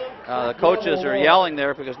 The coaches are yelling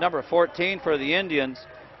there because number 14 for the Indians,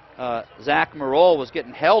 Zach Merole, was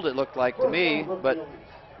getting held, it looked like to me, but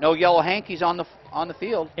no yellow hankies on the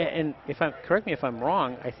field. And correct me if I'm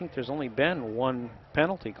wrong, I think there's only been one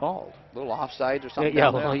penalty called. A little offsides or something.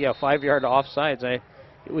 Yeah, 5-yard offsides.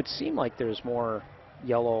 It would seem like there's more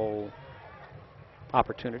yellow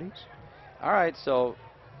opportunities. All right, so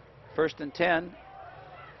 1st and 10.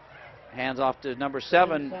 Hands off to number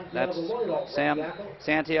 7. That's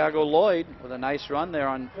Santiago Lloyd with a nice run there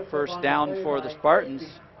on 1st down for the Spartans.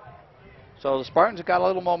 So the Spartans have got a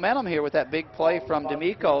little momentum here with that big play from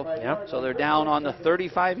D'Amico. Yep. So they're down on the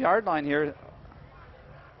 35-yard line here.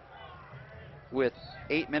 with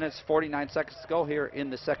 8 minutes, 49 seconds to go here in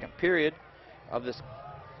the second period of this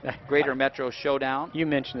Greater Metro Showdown. You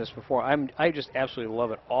mentioned this before. I just absolutely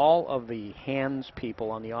love it. All of the hands people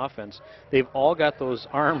on the offense, they've all got those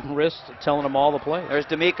arm wrists telling them all the plays. There's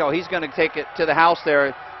D'Amico. He's going to take it to the house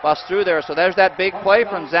there, bust through there. So there's that big play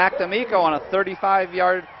from Zach D'Amico on a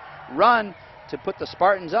 35-yard run to put the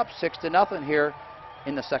Spartans up 6-0 here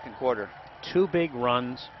in the second quarter. 2 big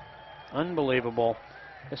runs. Unbelievable.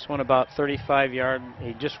 This one about 35-yard.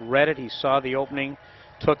 He just read it. He saw the opening,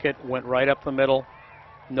 took it, went right up the middle.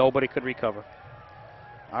 Nobody could recover.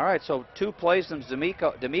 All right, so 2 plays from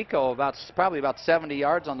D'Amico probably about 70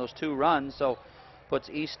 yards on those 2 runs. So puts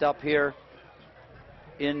East up here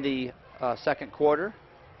in the second quarter.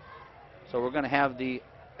 So we're going to have the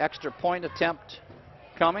extra point attempt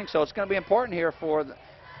coming. So it's going to be important here for the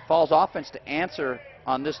Falls offense to answer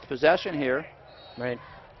on this possession here. Right.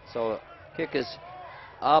 So kick is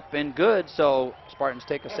up and good. So Spartans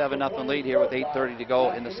take a 7-0 lead here with 8:30 to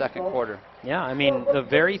go in the second quarter. Yeah, I mean, the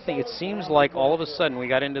very thing, it seems like all of a sudden we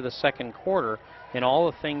got into the second quarter, and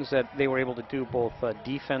all the things that they were able to do both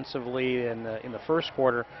defensively and in the first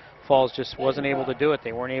quarter, Falls just wasn't able to do it.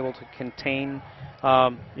 They weren't able to contain,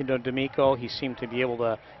 D'Amico. He seemed to be able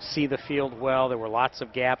to see the field well. There were lots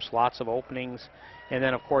of gaps, lots of openings. And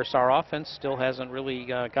then, of course, our offense still hasn't really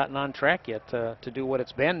gotten on track yet to do what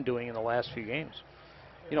it's been doing in the last few games.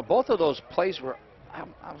 You know, both of those plays were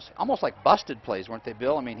almost like busted plays, weren't they,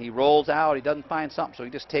 Bill? I mean, he rolls out, he doesn't find something, so he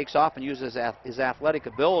just takes off and uses his athletic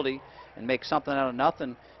ability and makes something out of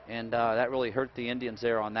nothing, and that really hurt the Indians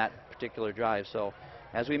there on that particular drive. So,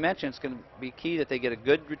 as we mentioned, it's going to be key that they get a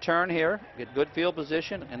good return here, get good field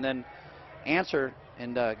position, and then answer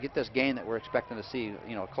and get this game that we're expecting to see.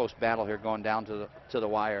 You know, a close battle here going down to the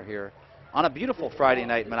wire here on a beautiful Friday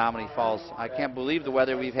night in Menomonee Falls. I can't believe the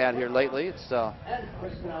weather we've had here lately. It's a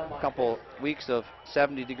couple weeks of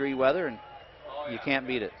 70-degree weather, and you can't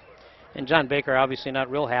beat it. And John Baker obviously not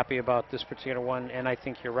real happy about this particular one, and I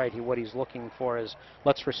think you're right. What he's looking for is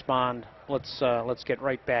let's respond, let's get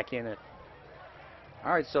right back in it.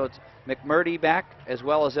 All right, so it's McMurdy back as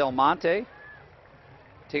well as El Monte.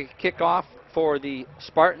 To kick off for the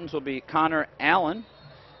Spartans will be Connor Allen.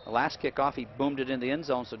 The last kickoff, he boomed it in the end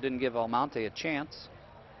zone, so didn't give El Monte a chance.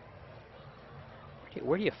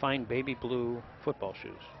 Where do you find baby blue football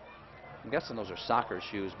shoes? I'm guessing those are soccer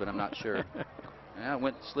shoes, but I'm not sure. Yeah,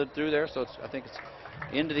 slid through there, so I think it's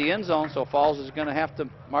into the end zone, so Falls is going to have to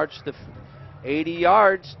march the 80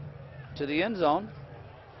 yards to the end zone.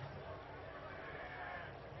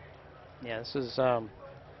 Yeah,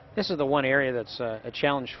 this is the one area that's a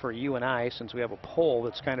challenge for you and I, since we have a pole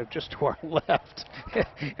that's kind of just to our left,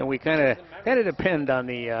 and we kind of depend on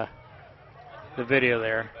the video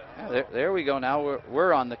there. Yeah, there we go. Now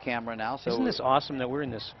we're on the camera now. So isn't this awesome that we're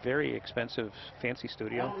in this very expensive, fancy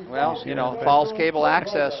studio? Well, you know, Falls Cable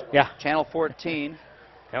Access, yeah, Channel 14.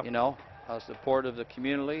 Yep. You know, support of the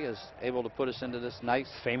community is able to put us into this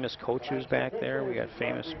nice. Famous coaches back there. We got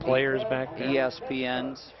famous players back there.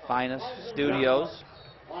 ESPN's finest studios.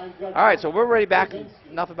 All right, so we're ready back.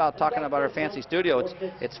 Enough about talking about our fancy studio.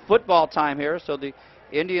 It's football time here. So the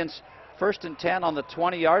Indians 1st and 10 on the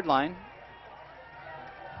 20-yard line.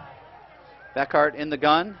 Beckhart in the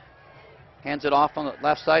gun. Hands it off on the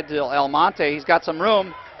left side to El Monte. He's got some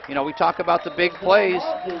room. You know, we talk about the big plays.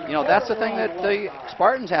 You know, that's the thing that the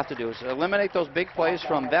Spartans have to do is eliminate those big plays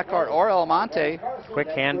from Beckhart or El Monte. Quick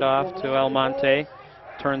handoff to El Monte.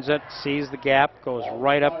 Turns it, sees the gap, goes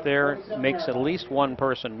right up there, makes at least one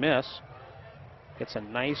person miss. Gets a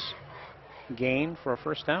nice gain for a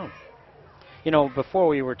first down. You know, before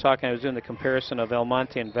we were talking, I was doing the comparison of El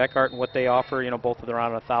Monte and Beckhart and what they offer. You know, both of them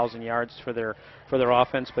around 1,000 yards for their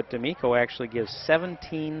offense, but D'Amico actually gives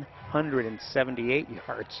 1,778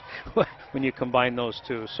 yards when you combine those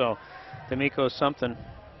two. So D'Amico's something.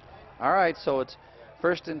 All right, so it's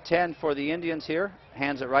 1st and 10 for the Indians here.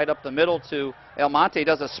 Hands it right up the middle to El Monte.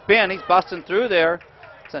 Does a spin. He's busting through there.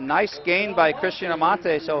 It's a nice gain by Christian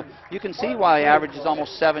Almonte, so you can see why he averages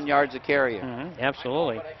almost 7 yards a carry.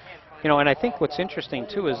 Absolutely. You know, and I think what's interesting,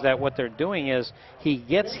 too, is that what they're doing is he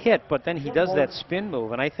gets hit, but then he does that spin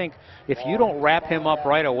move. And I think if you don't wrap him up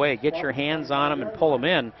right away, get your hands on him and pull him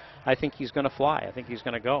in, I think he's going to fly. I think he's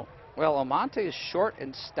going to go. Well, Almonte is short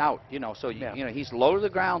and stout, you know, so you know he's low to the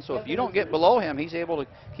ground. So if you don't get below him, he's able to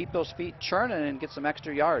keep those feet churning and get some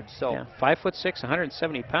extra yards. So 5'6",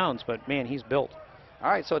 170 pounds, but man, he's built. All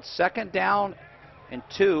right, so it's 2nd down and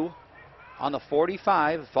 2 on the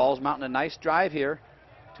 45. Falls mounting a nice drive here.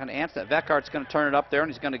 Trying to answer that. Veckhart's going to turn it up there, and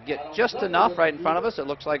he's going to get just enough right in front of us. It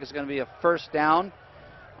looks like it's going to be a first down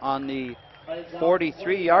on the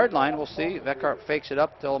 43-yard line. We'll see. Veckhart fakes it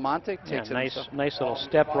up to Almonte. Yeah, Takes nice little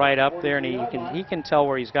step right up there, and he can tell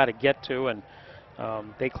where he's got to get to, and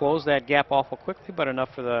they close that gap awful quickly, but enough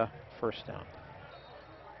for the first down.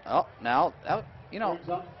 Oh, now, you know,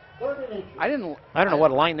 I don't know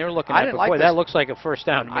what line they're looking at, but like boy, that looks like a first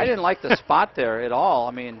down to me. I didn't like the spot there at all.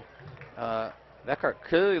 I mean, Veckhart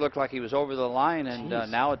clearly looked like he was over the line, and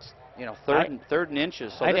now it's, you know, third and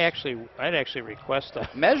inches. So I'd actually request a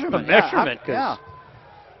measurement. Yeah.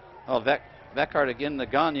 Oh, Veckhart again, the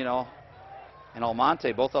gun, you know, and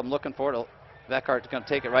Almonte, both of them looking for it. Veckhart's going to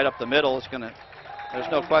take it right up the middle.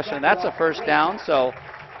 There's no question. That's a first down. So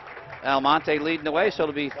Almonte leading the way. So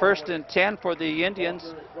it'll be 1st and 10 for the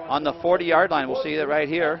Indians on the 40-yard line. We'll see that right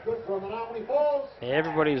here.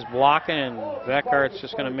 Everybody's blocking, and Veckhart's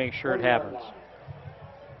just going to make sure it happens.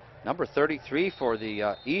 Number 33 for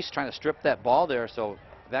the East, trying to strip that ball there. So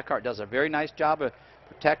Veckhart does a very nice job of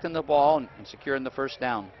protecting the ball and securing the first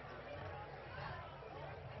down.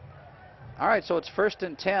 All right, so it's 1st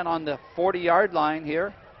and 10 on the 40-yard line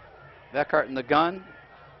here. Veckhart in the gun.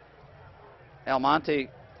 Almonte,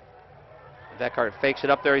 Veckhart fakes it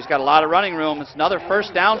up there. He's got a lot of running room. It's another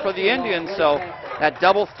first down for the Indians. So that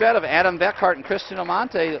double threat of Adam Veckhart and Christian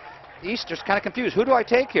Almonte, East is kind of confused. Who do I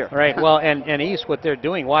take here? Right. Well, and East, what they're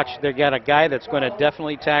doing, watch, they've got a guy that's going to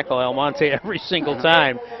definitely tackle Almonte every single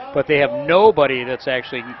time, but they have nobody that's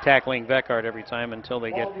actually tackling Veckhart every time until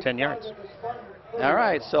they get 10 yards. All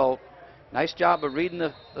right, so nice job of reading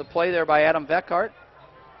the play there by Adam Veckhart.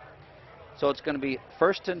 So it's going to be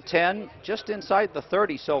 1st and 10, just inside the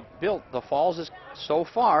 30. So, Bill, the Falls is so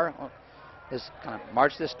far has kind of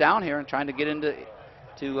marched this down here and trying to get into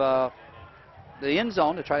the end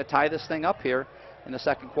zone to try to tie this thing up here in the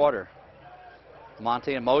second quarter.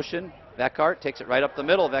 Monte in motion. Veckhart takes it right up the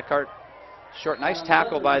middle. Veckhart, nice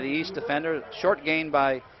tackle by the East defender. Short gain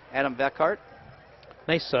by Adam Veckhart.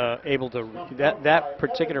 Nice, able to that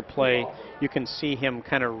particular play. You can see him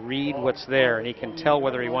kind of read what's there, and he can tell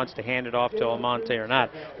whether he wants to hand it off to Almonte or not.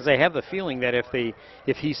 Because I have the feeling that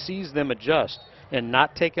if he sees them adjust and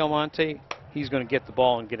not take Almonte, he's going to get the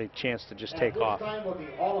ball and get a chance to just take off.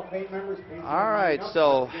 All right,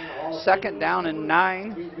 so 2nd down and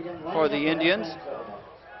 9 for the Indians.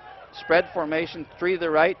 Spread formation, 3 to the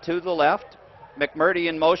right, 2 to the left. McMurdy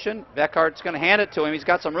in motion. Veckhart's going to hand it to him. He's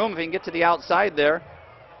got some room if he can get to the outside there.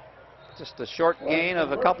 Just a short gain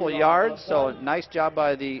of a couple of yards, so nice job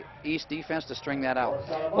by the East defense to string that out.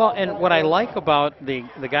 Well, and what I like about the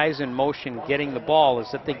guys in motion getting the ball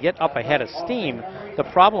is that they get up ahead of steam. The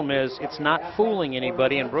problem is it's not fooling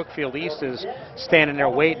anybody, and Brookfield East is standing there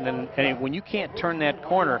waiting, and when you can't turn that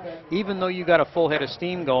corner, even though you got a full head of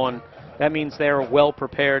steam going, that means they're well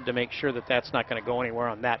prepared to make sure that that's not going to go anywhere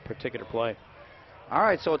on that particular play. All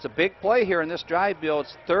right, so it's a big play here in this drive, Bill.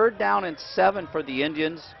 It's 3rd down and 7 for the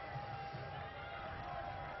Indians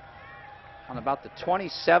on about the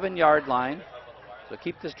 27-yard line. So to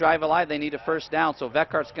keep this drive alive, they need a first down. So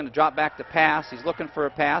Veckhart's going to drop back to pass. He's looking for a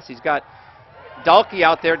pass. He's got Dulke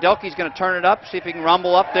out there. Dulke's going to turn it up, see if he can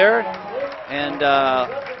rumble up there. And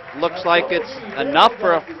looks like it's enough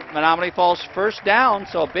for a Menomonee Falls first down.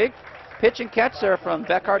 So a big pitch and catch there from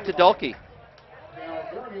Veckhart to Dulke.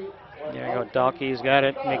 There you go. Dulke's got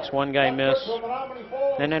it. Makes one guy miss.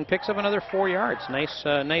 And then picks up another 4 yards. Nice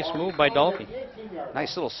move by Dulke.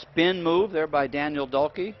 Nice little spin move there by Daniel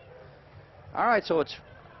Dulke. All right, so it's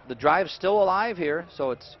the drive's still alive here.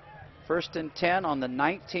 So it's 1st and 10 on the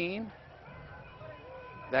 19.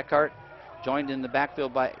 Veckhart joined in the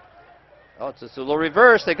backfield by, it's a little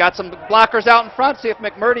reverse. They got some blockers out in front. See if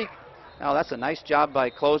McMurdy. Oh, that's a nice job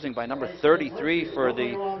by closing by number 33 for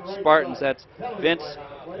the Spartans. That's Vince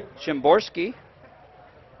Shimborski.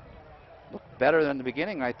 Looked better than the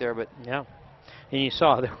beginning right there, but yeah. And you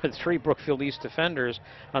saw there were 3 Brookfield East defenders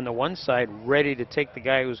on the one side ready to take the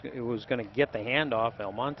guy who was going to get the handoff,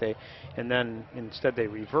 Almonte, and then instead they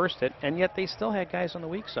reversed it, and yet they still had guys on the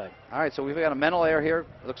weak side. All right, so we've got a mental error here.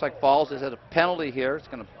 It looks like Falls has had a penalty here. It's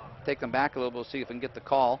going to take them back a little bit. We'll see if we can get the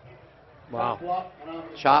call. Wow.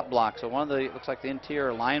 Chop block. So one of the, looks like the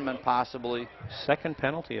interior lineman possibly. Second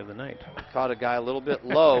penalty of the night. Caught a guy a little bit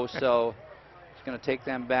low, so it's going to take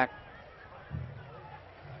them back.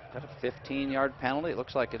 Is that a 15-yard penalty? It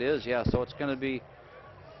looks like it is, yeah. So it's going to be,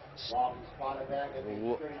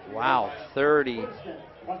 wow,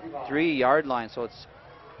 33-yard line. So it's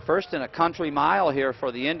 1st and a country mile here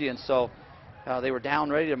for the Indians. So they were down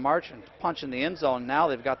ready to march and punch in the end zone. Now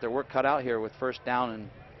they've got their work cut out here with first down and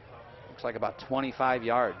looks like about 25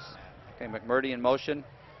 yards. Okay, McMurdy in motion.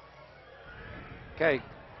 Okay,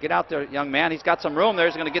 get out there, young man. He's got some room there.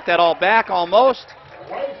 He's going to get that all back almost.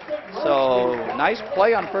 So nice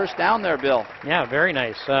play on first down there, Bill. Yeah, very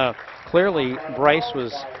nice. Clearly,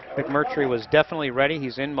 McMurtry was definitely ready.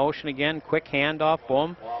 He's in motion again. Quick handoff,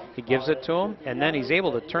 boom. He gives it to him, and then he's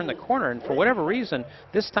able to turn the corner. And for whatever reason,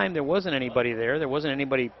 this time there wasn't anybody there. There wasn't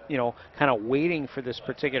anybody, you know, kind of waiting for this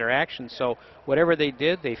particular action. So whatever they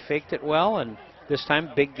did, they faked it well, and this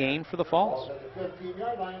time big gain for the Falls.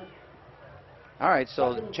 All right,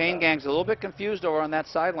 so the chain gang's a little bit confused over on that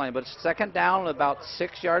sideline, but it's second down, about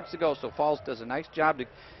 6 yards to go. So Falls does a nice job to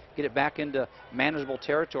get it back into manageable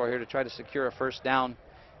territory here to try to secure a first down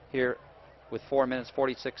here with 4 minutes,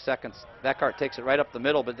 46 seconds. Vekart takes it right up the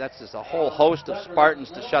middle, but that's just a whole host of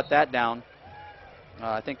Spartans to shut that down.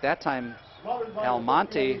 I think that time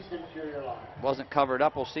Almonte wasn't covered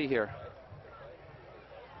up. We'll see here.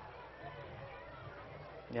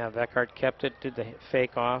 Yeah, Vekart kept it, did the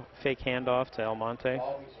fake handoff to Almonte.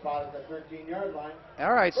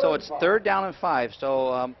 All right, so it's third down and 5.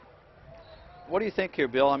 So what do you think here,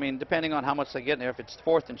 Bill? I mean, depending on how much they get in there, if it's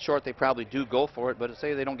fourth and short, they probably do go for it. But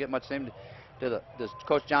say they don't get much time, does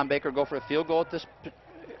Coach John Baker go for a field goal at this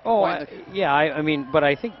point? Yeah, I mean, but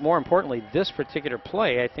I think more importantly, this particular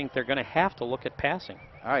play, I think they're going to have to look at passing.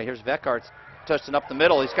 All right, here's Vekart touching up the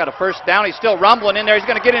middle. He's got a first down. He's still rumbling in there. He's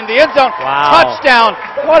going to get into the end zone. Wow. Touchdown.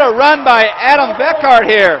 What a run by Adam Vekart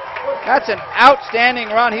here. That's an outstanding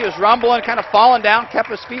run. He was rumbling, kind of falling down, kept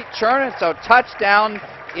his feet churning. So touchdown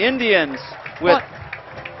Indians.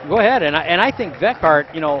 Go ahead, and I think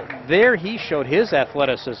Vekart, you know, there he showed his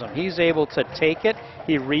athleticism. He's able to take it,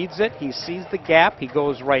 he reads it, he sees the gap, he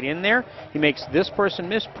goes right in there, he makes this person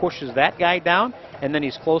miss, pushes that guy down, and then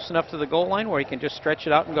he's close enough to the goal line where he can just stretch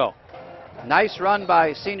it out and go. Nice run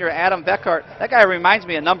by senior Adam Vekart. That guy reminds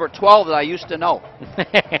me of number 12 that I used to know.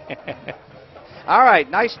 All right,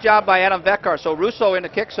 nice job by Adam Vekart. So Russo in the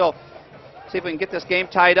kick, so see if we can get this game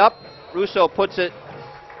tied up. Russo puts it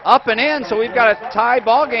up and in, so we've got a tied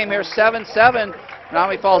ball game here, 7-7.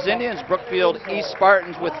 Menomonee Falls Indians, Brookfield East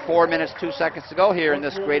Spartans with 4 minutes, 2 seconds to go here in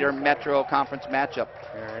this Greater Metro Conference matchup.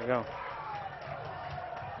 There you go.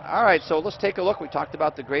 All right, so let's take a look. We talked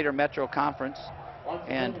about the Greater Metro Conference,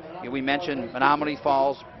 and we mentioned Menomonee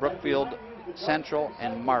Falls, Brookfield Central,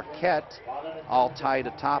 and Marquette all tied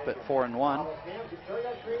atop at 4-1.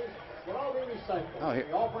 Oh,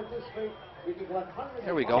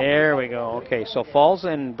 here we go. There we go. Okay, so Falls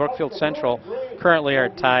and Brookfield Central currently are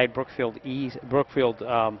tied.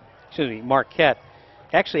 Marquette.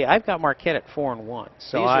 Actually, I've got Marquette at 4-1.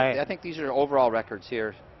 So I think these are overall records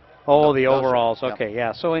here. Oh, the overalls. Yep. Okay,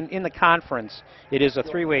 yeah. So in the conference, it is a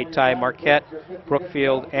three-way tie. Marquette,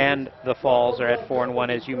 Brookfield, and the Falls are at 4-1,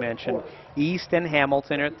 as you mentioned. East and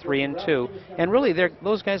Hamilton are at 3-2. And really,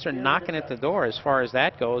 those guys are knocking at the door as far as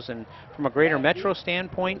that goes. And from a Greater Metro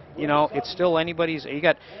standpoint, you know, it's still anybody's.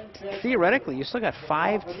 Theoretically, you still got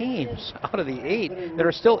 5 teams out of the 8 that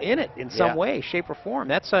are still in it in some way, shape, or form.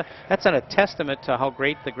 That's a testament to how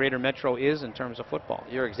great the Greater Metro is in terms of football.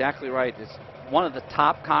 You're exactly right. It's one of the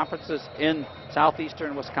top conferences in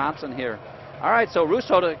southeastern Wisconsin here. All right, so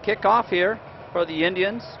Russo to kick off here for the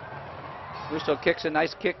Indians. Russo kicks a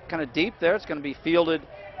nice kick kind of deep there. It's going to be fielded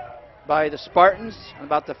by the Spartans on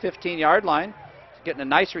about the 15-yard line. He's getting a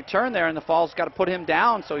nice return there, and the Falls got to put him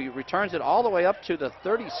down, so he returns it all the way up to the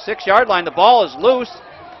 36-yard line. The ball is loose.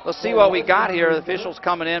 Let's see what we got here. The official's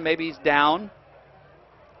coming in. Maybe he's down.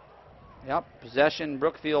 Yep, possession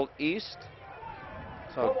Brookfield East.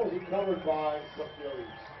 So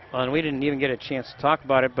and we didn't even get a chance to talk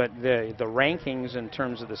about it, but the rankings in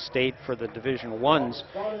terms of the state for the Division 1s,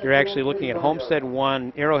 you're actually looking at Homestead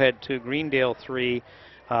 1, Arrowhead 2, Greendale 3,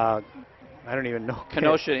 I don't even know.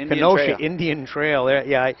 Kenosha Indian Trail.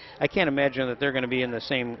 Yeah, I can't imagine that they're going to be in the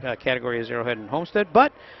same category as Arrowhead and Homestead,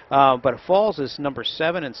 but Falls is number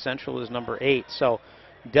 7 and Central is number 8. So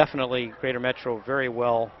definitely Greater Metro very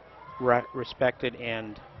well respected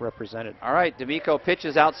and represented. All right, D'Amico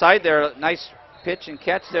pitches outside there. Nice pitch and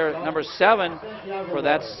catch there, number 7 for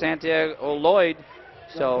that Santiago Lloyd.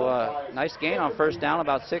 So nice gain on first down,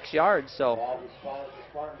 about 6 yards. So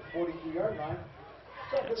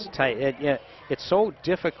it's tight. It's so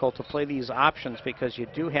difficult to play these options because you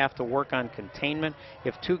do have to work on containment.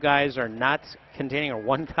 If 2 guys are not containing or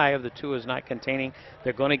 1 guy of the 2 is not containing,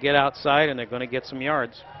 they're going to get outside and they're going to get some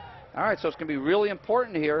yards. All right, so it's going to be really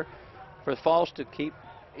important here for the Falls to keep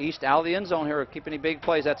East out of the end zone here, or keep any big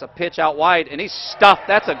plays. That's a pitch out wide, and he's stuffed.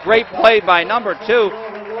 That's a great play by number 2.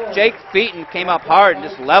 Jake Featon came up hard and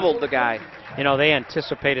just leveled the guy. You know, they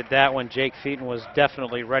anticipated that when Jake Featon was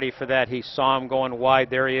definitely ready for that. He saw him going wide.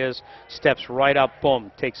 There he is. Steps right up,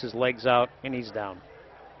 boom, takes his legs out, and he's down.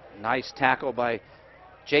 Nice tackle by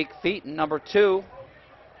Jake Featon, number 2.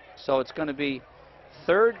 So it's going to be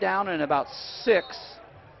 3rd down and about 6.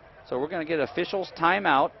 So we're going to get officials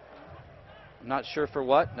timeout. I'm not sure for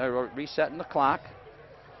what. They're resetting the clock.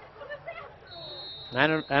 I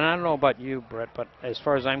don't know about you, Brett, but as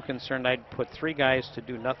far as I'm concerned, I'd put 3 guys to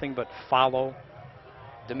do nothing but follow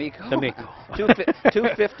D'Amico.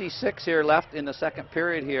 2:56 here left in the 2nd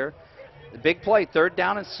period here. The big play, 3rd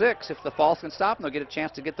down and 6. If the Falls can stop them, they'll get a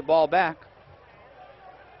chance to get the ball back.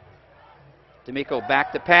 D'Amico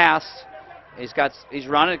back to pass. He's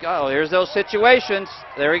running. Oh, here's those situations.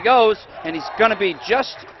 There he goes, and he's going to be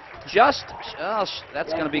just. Oh,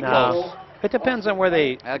 that's going to be close. It depends on where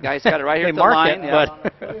they. That guy's got it right here at the mark line. It, yeah.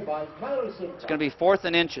 but It's going to be 4th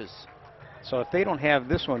and inches. So if they don't have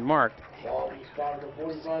this one marked.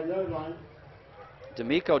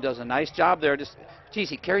 D'Amico does a nice job there. Geez,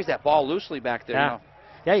 he carries that ball loosely back there. Yeah. You know.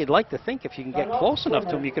 Yeah, you'd like to think if you can get close enough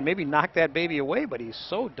to him, you can maybe knock that baby away, but he's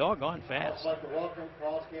so doggone fast.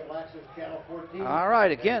 All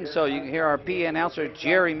right, again, so you can hear our PA announcer,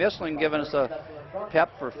 Jerry Missling, giving us a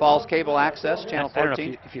pep for Falls Cable Access, Channel 14. I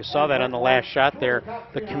don't know if you saw that on the last shot there.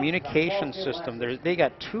 The communication system, they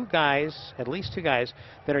got 2 guys, at least 2 guys,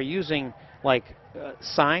 that are using, like,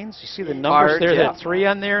 signs. You see the numbers there, yeah. that 3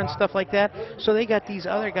 on there and stuff like that. So they got these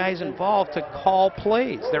other guys involved to call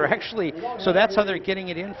plays. They're actually, so that's how they're getting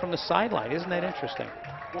it in from the sideline. Isn't that interesting?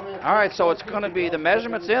 All right, so it's going to be the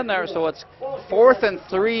measurements in there, so it's 4th and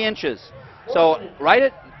 3 inches. So right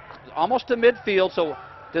at almost to midfield. So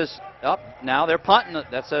now they're punting.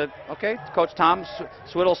 That's okay. Coach Tom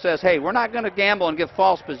Swiddle says, hey, we're not going to gamble and give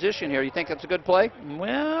false position here. You think that's a good play?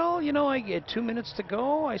 Well, you know, I get 2 minutes to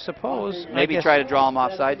go, I suppose. Maybe try to draw them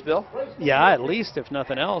off sides, Bill? Yeah, at least, if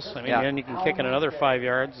nothing else. I mean, yeah. Then you can kick it another 5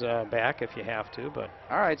 yards back if you have to. But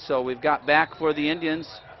all right, so we've got back for the Indians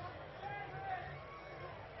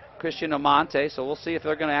Christian Amante. So we'll see if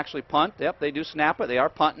they're going to actually punt. Yep, they do snap it. They are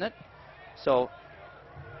punting it. So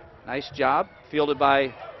nice job. Fielded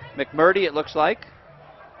by McMurdy, it looks like.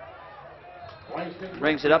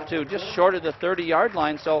 Brings it up to just short of the 30-yard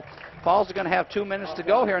line. So Falls are going to have 2 minutes to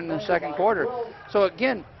go here in the 2nd quarter. So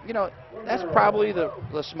again, you know, that's probably the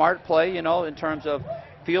smart play, you know, in terms of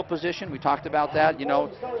field position. We talked about that, you know.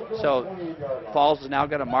 So Falls has now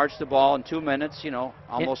got to march the ball in 2 minutes, you know,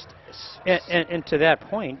 almost. And to that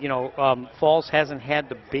point, you know, Falls hasn't had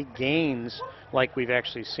the big gains like we've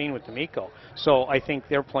actually seen with D'Amico. So I think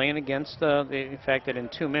they're playing against the fact that in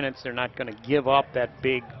 2 minutes they're not going to give up that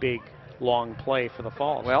big, long play for the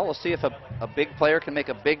Falls. Well, we'll see if a big player can make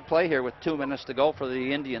a big play here with 2 minutes to go for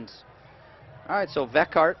the Indians. All right, so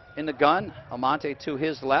Veckhart in the gun, Amante to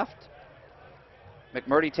his left.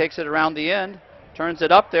 McMurdy takes it around the end, turns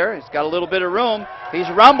it up there. He's got a little bit of room. He's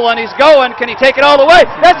rumbling, he's going. Can he take it all the way?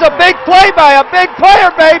 That's a big play by a big player,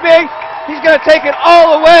 baby. He's going to take it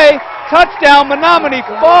all the way. Touchdown, Menomonee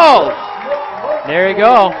Falls. There you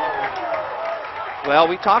go. Well,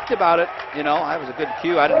 we talked about it. You know, that was a good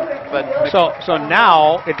cue. I didn't, but so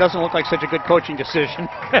now it doesn't look like such a good coaching decision.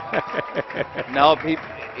 No, he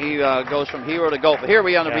goes from hero to goal. But here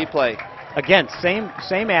we are on the replay. Again,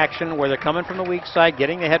 same action where they're coming from the weak side,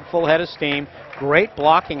 getting the full head of steam. Great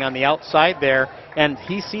blocking on the outside there, and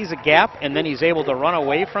he sees a gap, and then he's able to run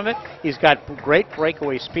away from it. He's got great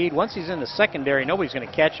breakaway speed. Once he's in the secondary, nobody's going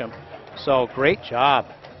to catch him. So great job.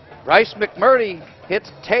 Bryce McMurdy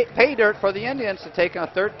hits pay dirt for the Indians to take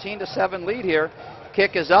a 13-7 lead here.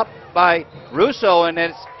 Kick is up by Russo, and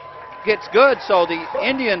it gets good. So the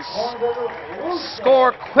Indians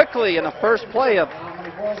score quickly in the first play of,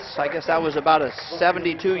 I guess that was about a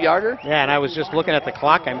 72-yarder. Yeah, and I was just looking at the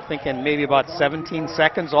clock. I'm thinking maybe about 17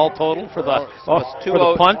 seconds all total for the, for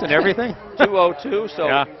the punt and everything. 2:02. So,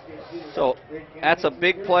 yeah. So that's a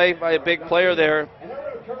big play by a big player there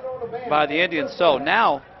by the Indians. So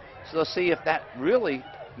now, let's see if that really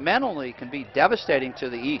mentally can be devastating to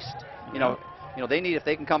the East. You know, they need, if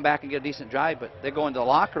they can come back and get a decent drive, but they go into the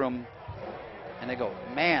locker room and they go,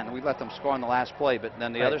 man, we let them score on the last play. But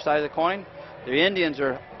then the other side of the coin, the Indians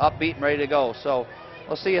are upbeat and ready to go. So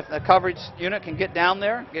we'll see if the coverage unit can get down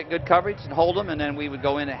there, get good coverage, and hold them, and then we would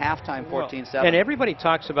go in at halftime 14-7. And everybody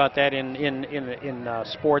talks about that in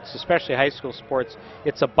sports, especially high school sports.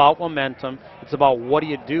 It's about momentum. It's about what do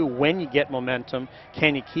you do when you get momentum.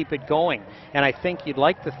 Can you keep it going? And I think you'd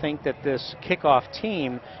like to think that this kickoff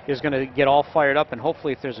team is going to get all fired up, and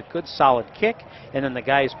hopefully if there's a good solid kick, and then the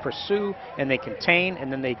guys pursue, and they contain,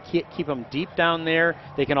 and then they keep them deep down there,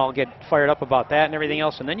 they can all get fired up about that and everything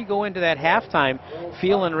else. And then you go into that halftime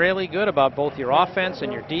feeling really good about both your offense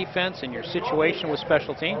and your defense and your situation with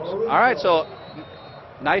special teams. All right, so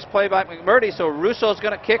nice play by McMurdy. So Russo's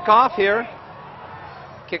going to kick off here.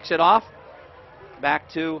 Kicks it off back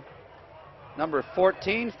to number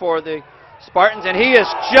 14 for the Spartans, and he is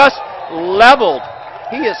just leveled.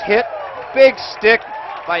 He is hit big stick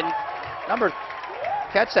by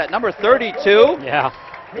catch that, number 32. Yeah.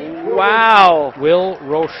 Wow. Will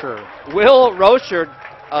Rocher. Will Rocher,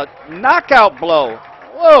 a knockout blow.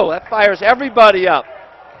 Whoa, that fires everybody up.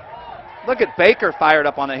 Look at Baker fired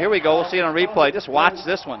up on it. Here we go. We'll see it on replay. Just watch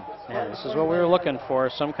this one. Yeah, this is what we were looking for,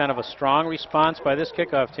 some kind of a strong response by this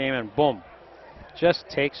kickoff team, and boom, just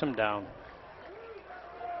takes him down.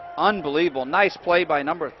 Unbelievable. Nice play by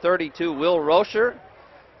number 32, Will Rocher.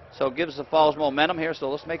 So it gives the Falls momentum here. So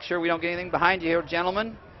let's make sure we don't get anything behind you here,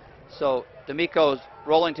 gentlemen. So D'Amico's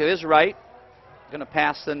rolling to his right. Going to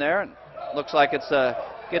pass in there. And looks like it's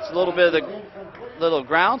gets a little bit of the little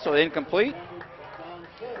ground, so incomplete.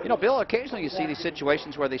 You know, Bill, occasionally you see these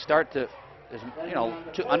situations where they start to, you know,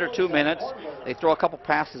 under 2 minutes, they throw a couple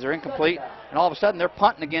passes, they're incomplete, and all of a sudden they're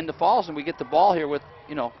punting again to Falls, and we get the ball here with,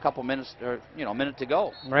 you know, a couple minutes, or, you know, a minute to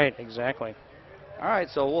go. Right, exactly. All right,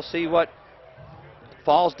 so we'll see what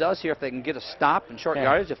Falls does here, if they can get a stop in short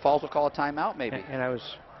yardage. If Falls will call a timeout, maybe. And I was...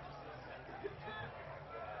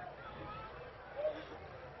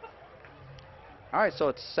 All right, so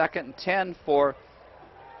it's 2nd and 10 for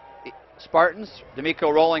Spartans. D'Amico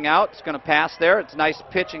rolling out. It's going to pass there. It's a nice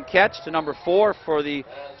pitch and catch to number 4 for the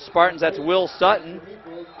Spartans. That's Will Sutton.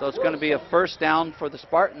 So it's going to be a first down for the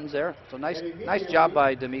Spartans there. So nice job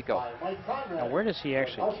by D'Amico. Now, where does he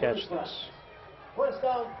actually catch this?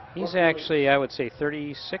 He's actually, I would say,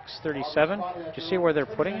 36, 37. Do you see where they're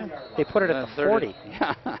putting him? They put it at the 40.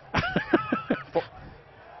 Yeah.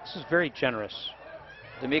 This is very generous.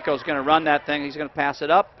 D'Amico's going to run that thing. He's going to pass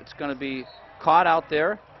it up. It's going to be caught out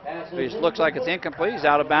there. It looks like it's incomplete. He's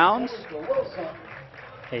out of bounds.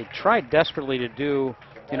 He tried desperately to do,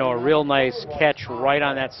 you know, a real nice catch right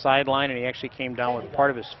on that sideline, and he actually came down with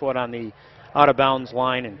part of his foot on the out-of-bounds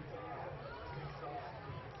line. And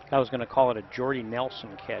I was going to call it a Jordy Nelson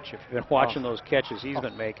catch if you've been watching those catches he's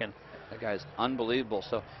been making. That guy's unbelievable.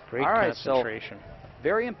 So great all right, concentration. So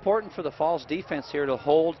very important for the Falls defense here to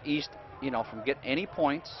hold East, you know, from getting any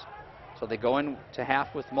points. So they go into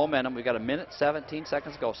half with momentum. We've got 1:17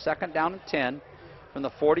 seconds to go. 2nd down and 10 from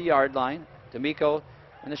the 40-yard line. D'Amico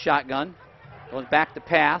in the shotgun. Going back to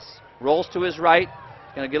pass. Rolls to his right.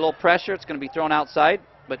 Going to get a little pressure. It's going to be thrown outside,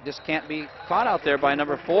 but just can't be caught out there by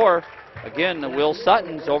number 4. Again, Will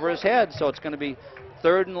Sutton's over his head, so it's going to be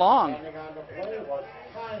 3rd and long.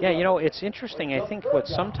 Yeah, you know, it's interesting. I think what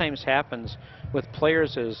sometimes happens with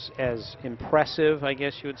players as impressive, I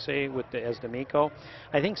guess you would say, as D'Amico,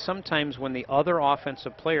 I think sometimes when the other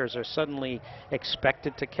offensive players are suddenly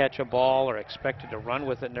expected to catch a ball or expected to run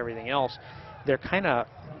with it and everything else, they're kind of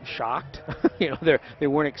shocked. You know, they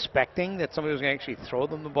weren't expecting that somebody was going to actually throw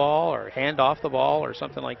them the ball or hand off the ball or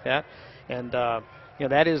something like that. And you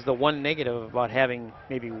know, that is the one negative about having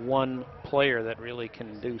maybe one player that really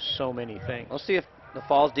can do so many things. We'll see if the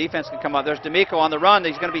Falls defense can come out. There's D'Amico on the run.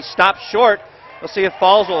 He's going to be stopped short. We'll see if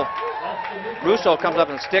Falls will. Russo comes up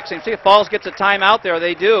and sticks him. See if Falls gets a timeout there.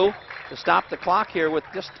 They do, to stop the clock here with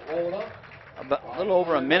just a little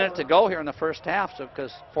over a minute to go here in the first half. So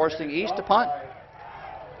because forcing East to punt.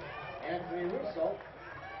 Anthony Russo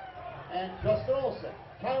and Justin Olson.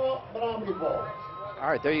 Timeout, Menomonee Falls. All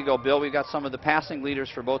right, there you go, Bill. We've got some of the passing leaders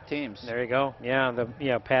for both teams. There you go.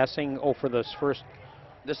 Yeah, passing. Oh, for this first.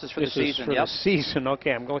 This is for the season. For the season.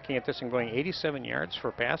 Okay, I'm looking at this and going 87 yards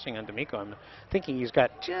for passing on D'Amico. I'm thinking he's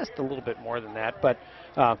got just a little bit more than that, but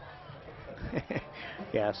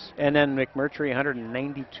yes. And then McMurtry,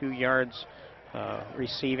 192 yards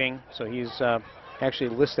receiving. So he's actually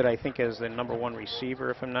listed, I think, as the #1 receiver,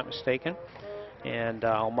 if I'm not mistaken. And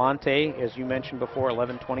Almonte, as you mentioned before,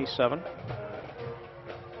 1127.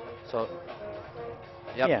 So,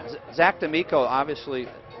 yep. Yeah. Zach D'Amico obviously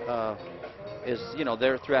is, you know,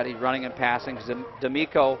 their threat. He's running and passing.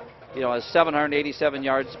 D'Amico, you know, has 787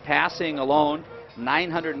 yards passing alone,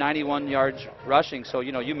 991 yards rushing. So,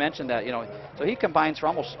 you know, you mentioned that, you know, so he combines for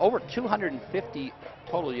almost over 250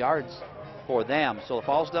 total yards for them. So the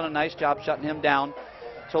Falls done a nice job shutting him down.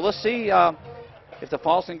 So let's see if the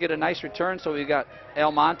Falls can get a nice return. So we got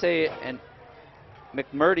Almonte and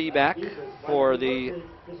McMurtry back for the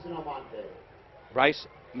Rice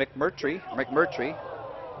McMurtry.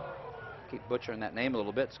 Keep butchering that name a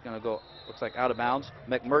little bit. It's going to go, looks like out of bounds.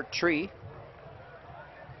 McMurtry.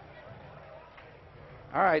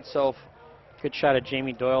 All right, so. Good shot of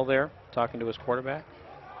Jamie Doyle there, talking to his quarterback,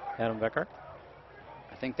 Adam Becker.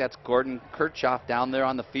 I think that's Gordon Kirchhoff down there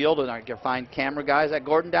on the field. And I can find camera guys. Is that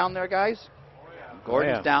Gordon down there, guys?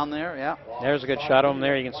 Gordon's down there, yeah. There's a good shot of him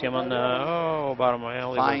there. You can see him on the bottom of my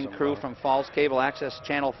alley. Fine crew from Falls Cable Access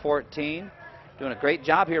Channel 14. doing a great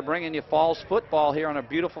job here bringing you Falls football here on a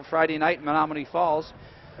beautiful Friday night in Menomonee Falls.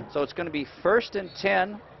 So it's going to be 1st and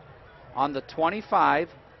 10 on the 25.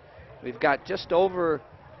 We've got just over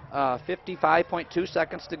 55.2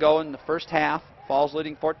 seconds to go in the first half. Falls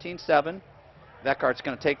leading 14-7. Veckhart's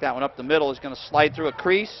going to take that one up the middle. He's going to slide through a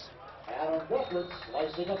crease. Adam Wilford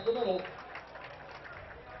slicing up the middle.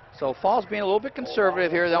 So Falls being a little bit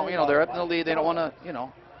conservative here. They're up in the lead. They don't want to,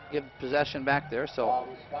 give possession back there. So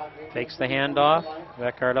takes the handoff.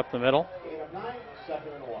 Veckhart up the middle. 8 of 9,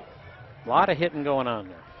 2nd and 1. A lot of hitting going on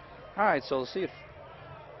there. all right, so let's see if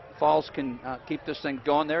Falls can keep this thing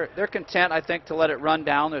going. They're content, I think, to let it run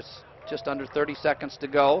down. There's just under 30 seconds to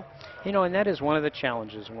go. And that is one of the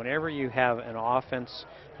challenges. Whenever you have an offense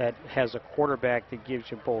that has a quarterback that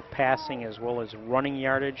gives you both passing as well as running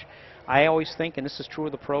yardage, I always think, and this is true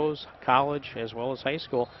of the pros, college as well as high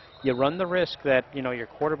school, you run the risk that your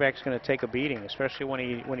quarterback's going to take a beating, especially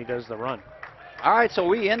when he does the run. All right, so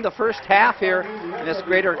we end the first half here in this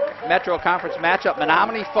Greater Metro Conference matchup.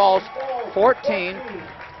 Menomonee Falls 14,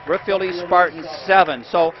 Brookfield East Spartans 7.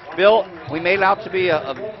 So, Bill, we made it out to be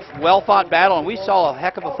a well-fought battle, and we saw a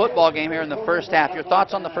heck of a football game here in the first half. Your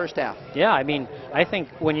thoughts on the first half? Yeah, I think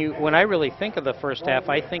when I really think of the first half,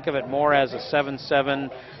 I think of it more as a 7-7,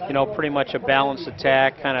 pretty much a balanced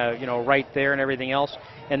attack, kind of, right there and everything else.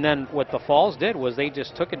 And then what the Falls did was they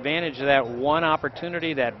just took advantage of that one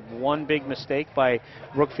opportunity, that one big mistake by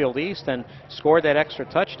Brookfield East, and scored that extra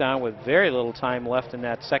touchdown with very little time left in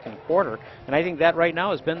that second quarter. And I think that right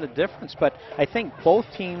now has been the difference. But I think both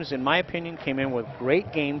teams, in my opinion, came in with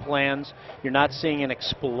great game plans. You're not seeing an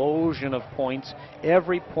explosion of points.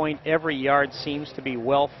 Every point, every yard seems to be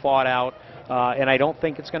well thought out. And I don't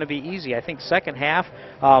think it's going to be easy. I think second half,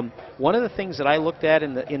 one of the things that I looked at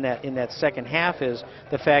in that second half is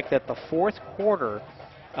the fact that the fourth quarter,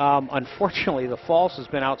 unfortunately, the Falls has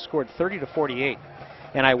been outscored 30-48,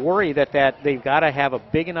 and I worry that they've got to have a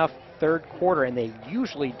big enough third quarter, and they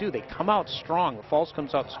usually do. They come out strong. The Falls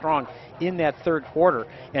comes out strong in that third quarter,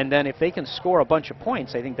 and then if they can score a bunch of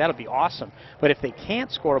points, I think that'll be awesome. But if they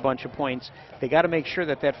can't score a bunch of points, they got to make sure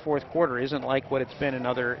that fourth quarter isn't like what it's been in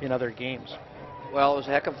other games. Well, it was a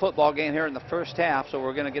heck of a football game here in the first half, so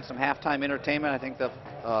we're going to get some halftime entertainment. I think the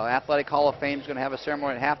Athletic Hall of Fame is going to have a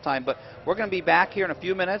ceremony at halftime, but we're going to be back here in a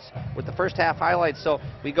few minutes with the first half highlights. So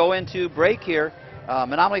we go into break here.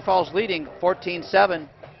 Menomonee Falls leading 14-7,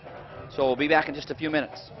 so we'll be back in just a few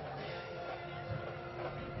minutes.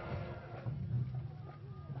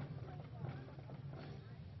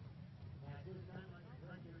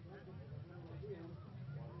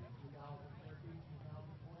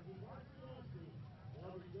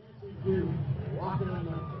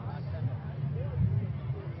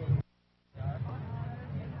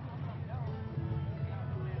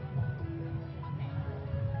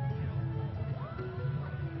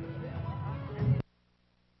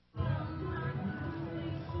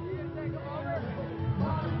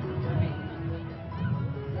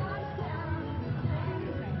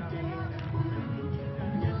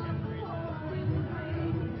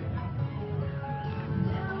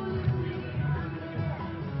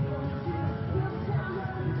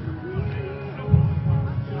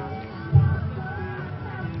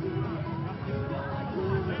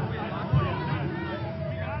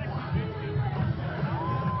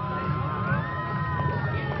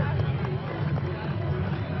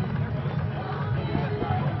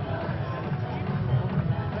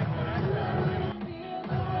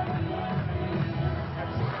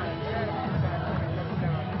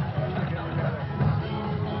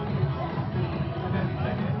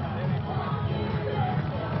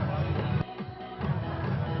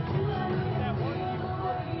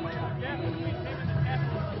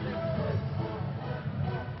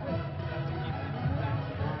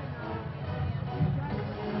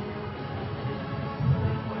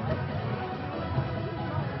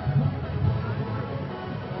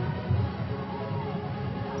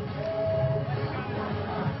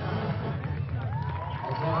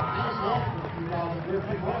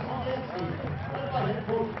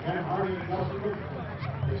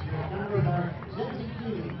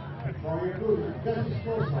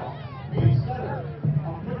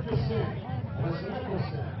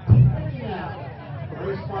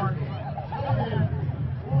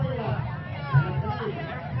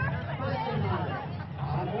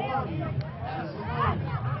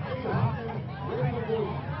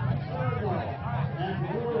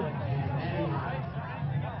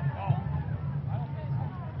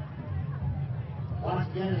 Once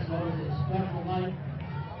again, it's always a special night.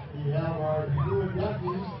 We have our new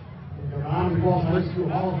inductees in the Menomonee Falls High School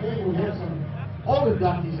Hall of Fame. We have some old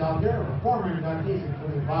inductees out there, or former inductees,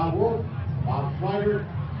 including Bob Wolf, Bob Schreider,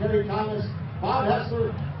 Terry Thomas, Bob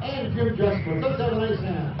Hessler, and Jim Jeskewitz. Let's have a nice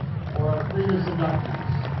hand for our previous inductees.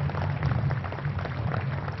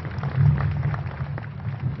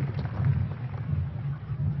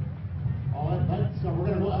 All right, so we're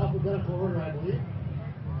going to go alphabetical order, I believe.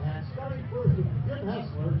 And starting first with Jim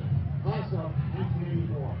Hessler, class of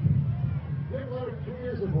 1984. Jim led 2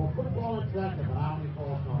 years ago football and track at Menomonee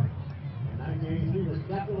Falls North. In 1983, he was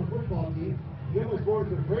captain of the football team. Jim was voted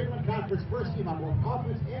to the Braveland Conference first team on both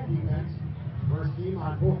offense and defense, first team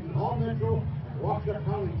on both the All-Metro and Waukesha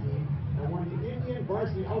County team, and won the Indian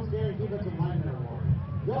Varsity Outstanding Defensive Lineman Award.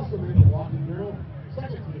 He also made the Walking Journal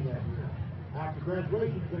second team that year. After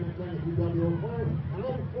graduation, Jim attended UW Eau Claire and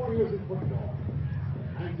lived 4 years in football.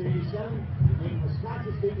 In 1987, he made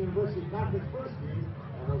Wisconsin State University Conference first team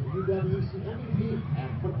and was the UWEC MVP and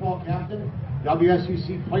football captain,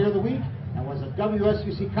 WSUC Player of the Week, and was a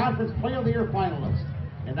WSUC Conference Player of the Year finalist.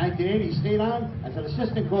 In 1980, he stayed on as an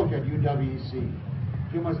assistant coach at UWEC.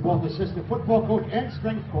 Jim was both assistant football coach and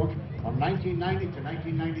strength coach from 1990 to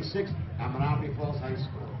 1996 at Menomonee Falls High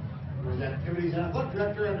School. He was activities and athletic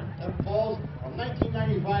director at Falls from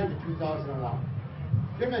 1995 to 2001.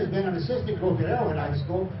 Jim has been an assistant coach at Arrowhead High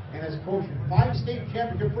School and has coached 5 state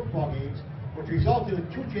championship football games, which resulted in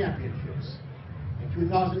 2 championships. In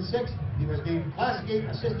 2006, he was named Class 8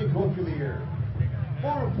 Assistant Coach of the Year.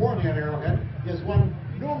 More importantly at Arrowhead, he has won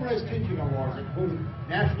numerous teaching awards, including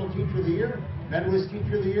National Teacher of the Year, Medalist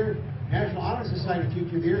Teacher of the Year, National Honor Society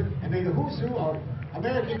Teacher of the Year, and made a who's who of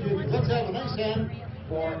American teachers. Let's have a nice hand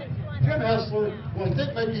for Jim Hessler, who I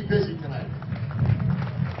think might be busy tonight.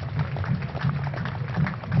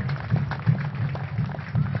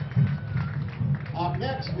 Up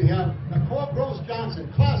next, we have Nicole Gross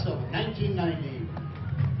Johnson, class of 1990.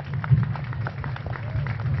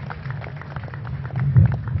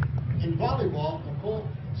 In volleyball, Nicole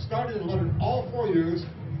started and led all 4 years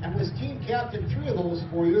and was team captain 3 of those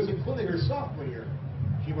 4 years, including her sophomore year.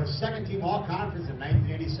 She was second team all-conference in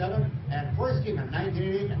 1987 and first team in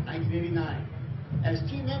 1988 and 1989. As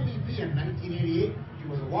team MVP in 1988, she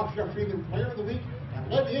was a Waukesha Freeman Player of the Week and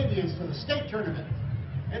led the Indians to the state tournament.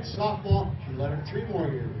 In softball, she led her 3 more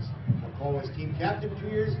years. Nicole was team captain 2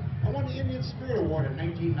 years and won the Indian Spirit Award in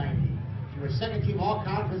 1990. She was second team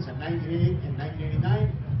all-conference in 1988 and 1989.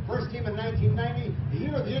 First team in 1990, the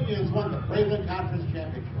year the Indians won the Braveland Conference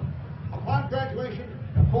Championship. Upon graduation,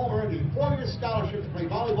 Nicole earned a 4-year scholarship to play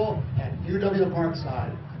volleyball at UW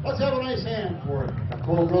Parkside. Let's have a nice hand for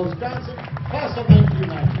Nicole Rose Johnson, class of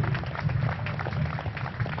 1990.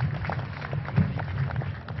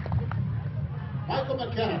 Michael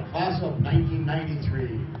McKenna, class of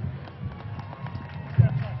 1993.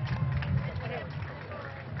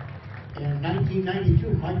 In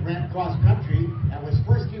 1992, Mike ran cross country and was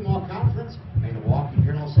first team all-conference, made the Walking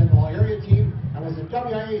Journal Central area team, and was a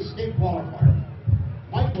WIA state qualifier.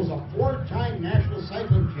 Mike was a 4-time national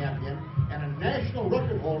cycling champion and a national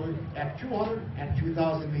record holder at 200 and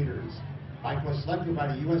 2,000 meters. Mike was selected by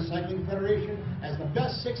the U.S. Cycling Federation as the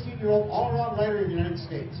best 16-year-old all-around rider in the United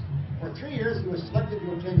States. For 3 years, he was selected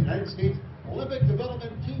to attend the United States Olympic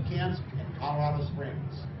Development Team Camps in Colorado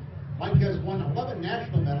Springs. Mike has won 11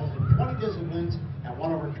 national medals in 20 disciplines and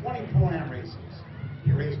won over 20 Pro-Am races.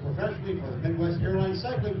 He raced professionally for the Midwest Airlines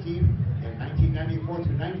Cycling Team in 1994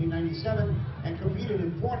 through 1997 and competed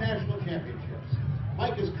in 4 national championships.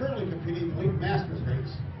 Mike is currently competing in the Elite Masters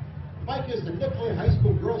race. Mike is the Nicolay High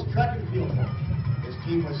School girls track and field coach. His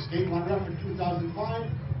team was state runner-up in 2005,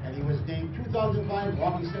 and he was named 2005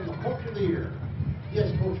 Walking Central Coach of the Year. He has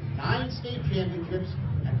coached 9 state championships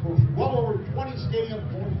and coached well over 20 stadium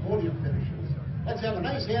podium finishes. Let's have a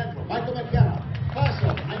nice hand for Michael McKenna, class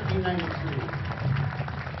of 1993.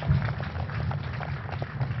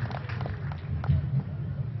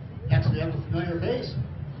 Next, we have a familiar face,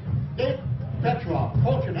 Dave Petrov,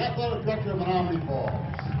 coach and athletic director of Menomonee Falls.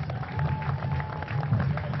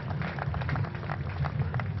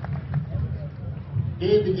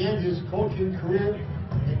 Dave began his coaching career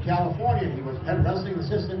in California. He was head wrestling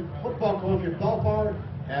assistant football coach at Belfar,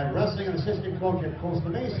 head wrestling and assistant coach at Costa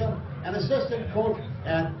Mesa, and assistant coach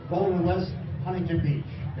at Golden West Huntington Beach.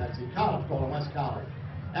 That's the college, Golden West College.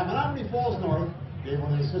 At Menomonee Falls North, Dave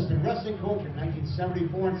was an assistant wrestling coach in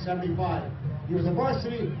 1974 and 75. He was a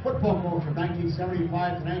varsity football coach from 1975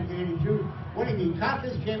 to 1982, winning the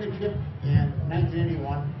conference championship in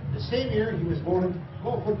 1981. The same year, he was voted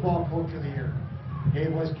co-football coach of the year.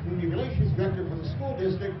 Dave was community relations director for the school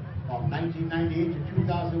district from 1998 to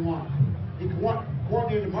 2001. He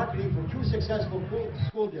coordinated marketing for 2 successful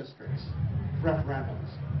school districts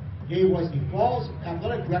referendums. Dave was the Falls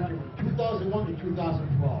athletic director from 2001 to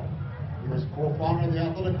 2012. He was co-founder of the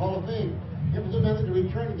Athletic Hall of Fame, implemented the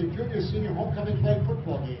return of the junior senior homecoming flag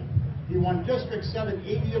football game. He won District 7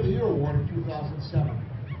 AD of the Year Award in 2007.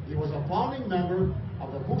 He was a founding member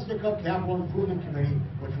of the Booster Cup Capital Improvement Committee,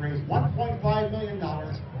 which raised $1.5 million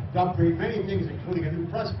to upgrade many things, including a new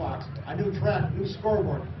press box, a new track, new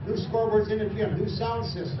scoreboards in the gym, new sound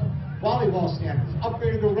system, volleyball standards,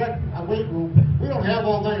 upgraded the weight room. We don't have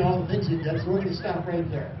all night all the things he did, so we're going to stop right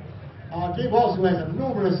there. Dave also has a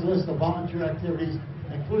numerous list of volunteer activities,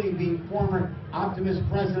 including being former Optimist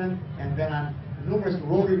president and been on numerous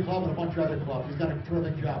Rotary Club and a bunch of other clubs. He's done a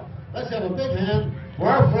terrific job. Let's have a big hand for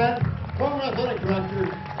our friend, former athletic director,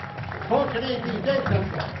 coach and AD, Dave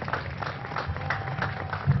Petrel.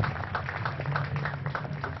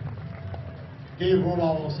 Dave wrote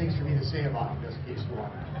all those things for me to say about him, just in case you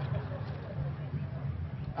want.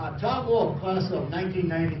 Tom Wolf, class of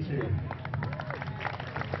 1992.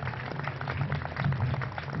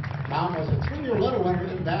 Tom was a 3-year letter winner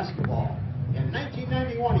in basketball. In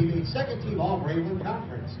 1991, he made second team All-Braveland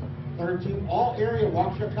Conference, third team All-Area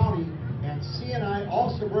Waukesha County, and CNI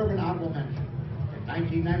All-Suburban Honorable Mention. In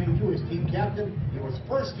 1992, as team captain, he was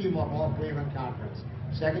first team of All-Braveland Conference,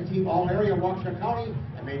 second team All-Area Waukesha County,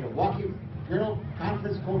 and made the Waukesha Journal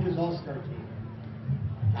Conference Coaches All-Star Team.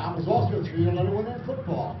 Tom was also a 3-year letter winner in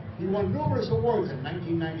football. He won numerous awards in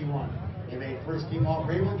 1991. He made first team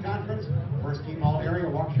All-Braveland Conference, first team All-Area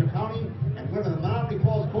Waukesha County, and winner of the Menomonee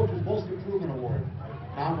Falls Coaches Most Improvement Award.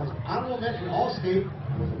 Tom was honorable mention All-State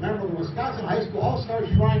and was a member of the Wisconsin High School All-Star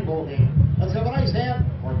Shrine Bowl game. Let's have a nice hand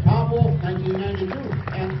for Tom Wolf, 1992,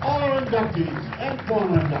 and all our inductees and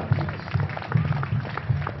former inductees.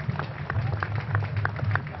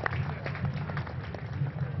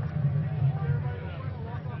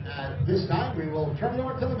 At this time, we will turn it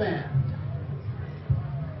over to the band.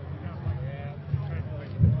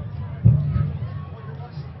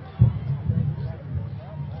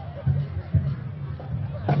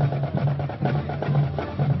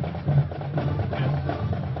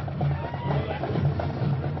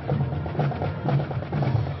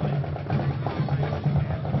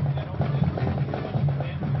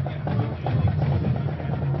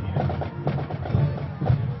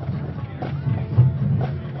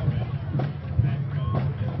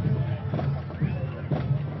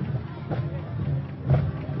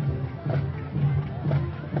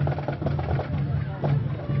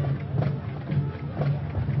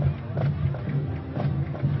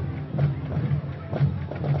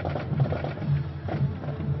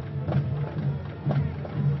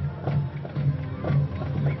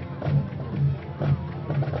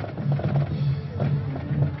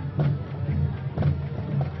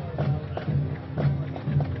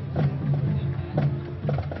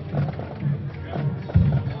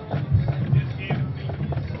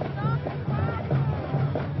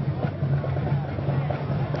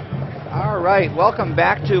 All right, welcome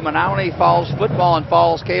back to Menomonee Falls football and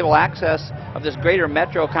Falls cable access of this Greater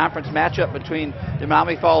Metro Conference matchup between the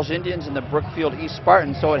Menomonee Falls Indians and the Brookfield East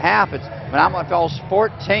Spartans. So at half, it's Menomonee Falls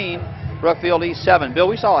 14, Brookfield East 7. Bill,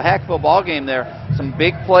 we saw a heck of a ball game there. Some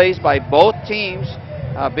big plays by both teams,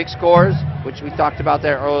 big scores, which we talked about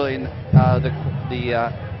there early in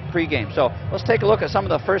the pregame. So let's take a look at some of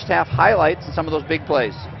the first half highlights and some of those big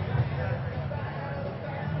plays.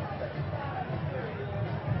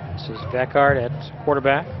 This is Veckard at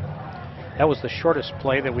quarterback. That was the shortest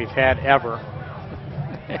play that we've had ever.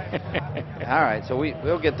 All right, so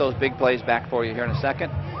we'll get those big plays back for you here in a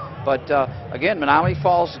second. But again, Menomonee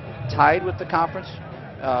Falls tied with the conference,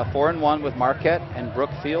 4-1 with Marquette and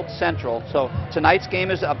Brookfield Central. So tonight's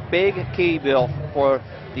game is a big key, Bill, for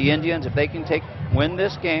the Indians. If they can win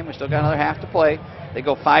this game, we still got another half to play. They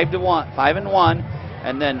go 5-1,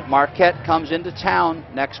 and then Marquette comes into town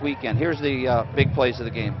next weekend. Here's the big plays of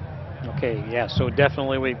the game. Okay, yeah, so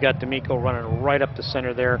definitely we've got D'Amico running right up the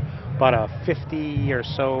center there. About a 50 or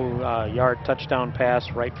so yard touchdown pass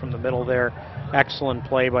right from the middle there. Excellent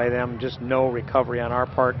play by them, just no recovery on our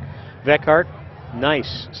part. Veckard,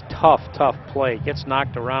 nice, tough play. Gets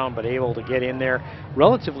knocked around but able to get in there.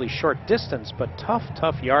 Relatively short distance, but tough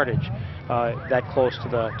yardage that close to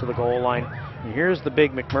the goal line. And here's the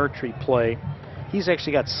big McMurtry play. He's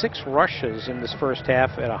actually got 6 rushes in this first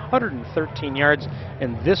half at 113 yards,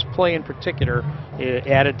 and this play in particular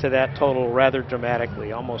added to that total rather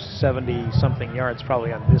dramatically, almost 70-something yards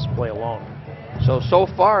probably on this play alone. So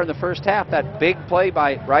far in the first half, that big play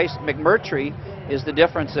by Bryce McMurtry is the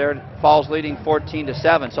difference there. Falls leading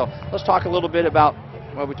 14-7. So let's talk a little bit about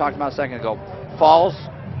what we talked about a second ago. Falls,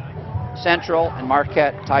 Central, and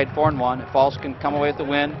Marquette tied 4-1. If Falls can come away with the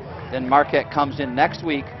win, then Marquette comes in next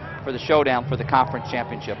week for the showdown for the conference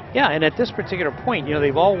championship. Yeah, and at this particular point, you know,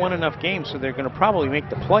 they've all won enough games, so they're going to probably make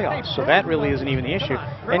the playoffs. So that really isn't even the issue.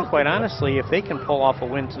 And quite honestly, if they can pull off a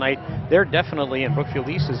win tonight, they're definitely in. Brookfield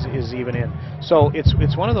East is even in. So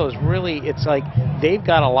it's one of those really, it's like they've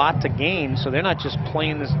got a lot to gain, so they're not just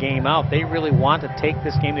playing this game out. They really want to take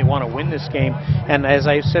this game. They want to win this game. And as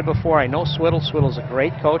I said before, I know Swiddle. Swiddle's a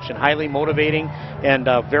great coach and highly motivating and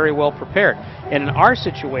very well prepared. And in our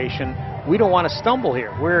situation, we don't want to stumble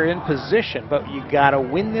here. We're in position, but you got to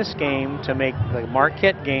win this game to make the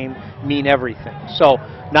Marquette game mean everything. So,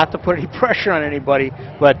 not to put any pressure on anybody,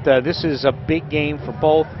 but this is a big game for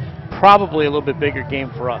both. Probably a little bit bigger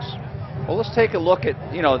game for us. Well, let's take a look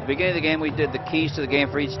at, you know, at the beginning of the game we did the keys to the game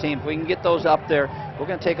for each team. If we can get those up there, we're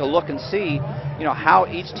going to take a look and see, you know, how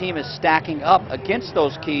each team is stacking up against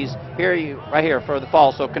those keys here, right here for the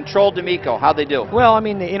Falls. So control D'Amico, how'd they do? Well, I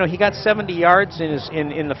mean, you know, he got 70 yards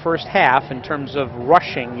in the first half in terms of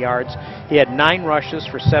rushing yards. He had 9 rushes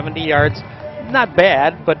for 70 yards. Not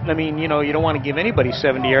bad, but I mean, you know, you don't want to give anybody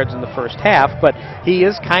 70 yards in the first half, but he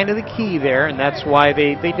is kind of the key there, and that's why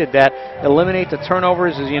they did that. Eliminate the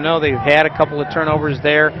turnovers. As you know, they've had a couple of turnovers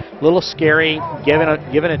there. A little scary, giving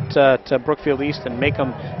it to Brookfield East and make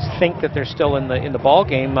them think that they're still in the ball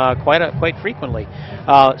game quite frequently.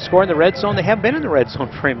 Scoring the red zone, they haven't been in the red zone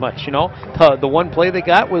very much. You know, the one play they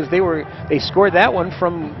got was they scored that one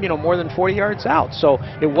from, you know, more than 40 yards out. So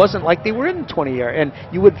it wasn't like they were in 20 yards,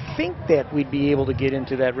 and you would think that we'd be able to get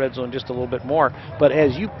into that red zone just a little bit more. But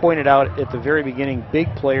as you pointed out at the very beginning, big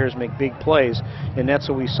players make big plays, and that's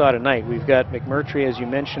what we saw tonight. We've got McMurtry, as you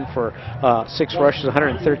mentioned, for 6 rushes,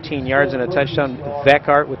 113 yards and a touchdown.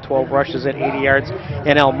 Vecart with 12 rushes at 80 yards.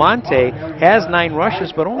 And Almonte has 9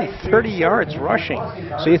 rushes, but only 30 yards rushing.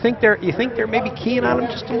 So you think they're maybe keying on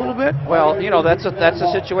him just a little bit? Well, you know, that's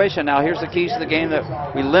a situation. Now, here's the keys to the game,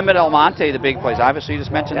 that we limit Almonte the big plays. Obviously, you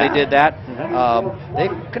just mentioned they did that. They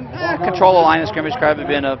control the line of scrimmage. Have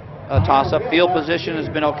been a toss-up. Field position has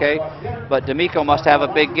been okay, but D'Amico must have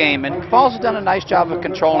a big game. And Falls has done a nice job of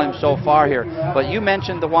controlling him so far here. But you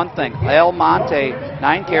mentioned the one thing. Almonte,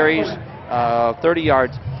 9 carries, 30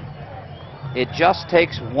 yards. It just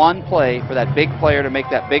takes one play for that big player to make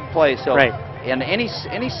that big play. So, right. And any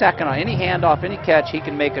second on any handoff, any catch, he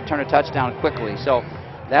can make a turn a touchdown quickly. So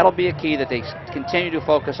that'll be a key, that they continue to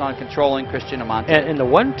focus on controlling Christian Almonte. And the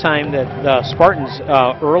one time that the Spartans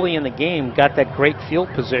early in the game got that great field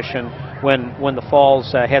position when the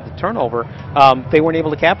Falls had the turnover, they weren't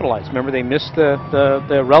able to capitalize. Remember, they missed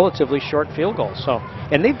the relatively short field goal. So,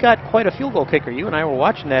 and they've got quite a field goal kicker. You and I were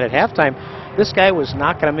watching that at halftime. This guy was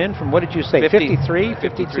knocking them in from, what did you say, 53,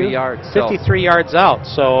 52 yards. 53 yards out.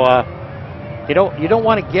 So you don't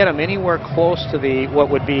want to get them anywhere close to what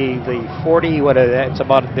would be the 40. It's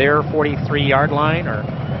about their 43-yard line, or.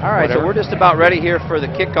 All right, whatever. so we're just about ready here for the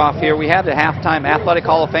kickoff here. We have the halftime Athletic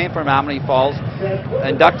Hall of Fame for Menomonee Falls.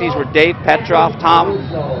 Inductees were Dave Petroff,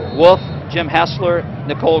 Tom Wolf, Jim Hessler,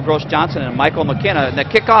 Nicole Gross-Johnson, and Michael McKenna. And the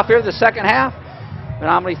kickoff here, the second half,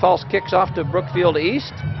 Menomonee Falls kicks off to Brookfield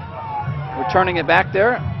East. Returning it back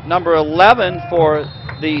there, number 11 for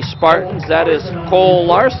the Spartans, that is Cole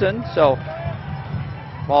Larson. So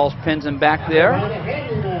Falls pins him back there,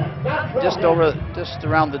 just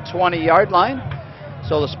around the 20-yard line.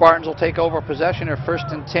 So the Spartans will take over possession, or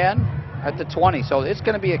 1st and 10 at the 20. So it's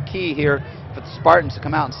going to be a key here for the Spartans to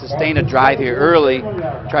come out and sustain a drive here early,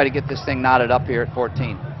 try to get this thing knotted up here at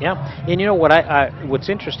 14. Yeah, and you know what? What's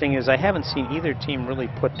interesting is I haven't seen either team really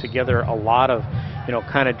put together a lot of, you know,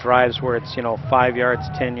 kind of drives where it's, you know, 5 yards,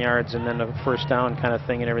 10 yards, and then a first down kind of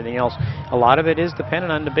thing and everything else. A lot of it is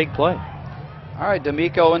dependent on the big play. All right,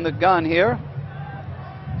 D'Amico in the gun here.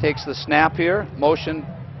 Takes the snap here, motion,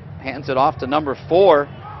 hands it off to number 4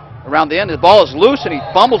 around the end. The ball is loose and he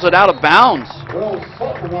fumbles it out of bounds.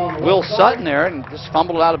 Will Sutton there, and just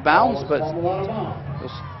fumbled it out of bounds, but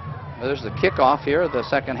there's the kickoff here, the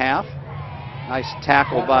second half. Nice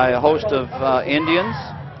tackle by a host of Indians.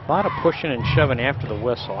 A lot of pushing and shoving after the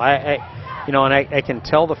whistle. You know, and I can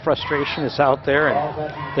tell the frustration is out there,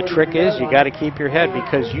 and the trick is you got to keep your head,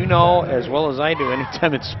 because you know as well as I do,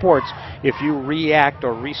 anytime in sports, if you react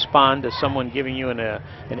or respond to someone giving you an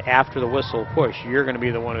after the whistle push, you're going to be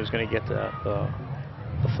the one who's going to get the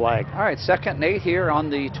flag. All right, 2nd and 8 here on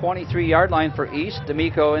the 23-yard line for East.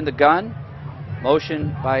 D'Amico in the gun.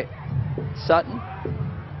 Motion by Sutton.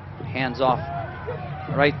 Hands off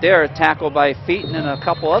right there. Tackled by Featon and a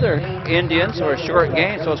couple other Indians for a short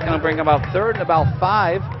gain. So it's going to bring about 3rd and about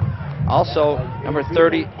 5. Also, number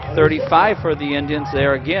 35 for the Indians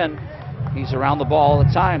there again. He's around the ball all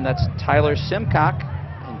the time. That's Tyler Simcock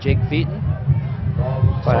and Jake Featon.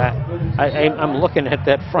 But I'm looking at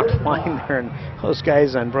that front line there, and those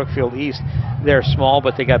guys on Brookfield East, they're small,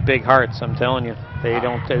 but they got big hearts. I'm telling you,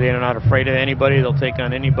 they're not afraid of anybody. They'll take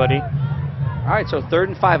on anybody. All right, so 3rd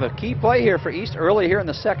and 5, a key play here for East early here in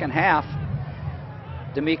the second half.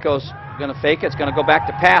 D'Amico's going to fake it. It's going to go back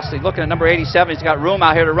to pass. He's looking at number 87. He's got room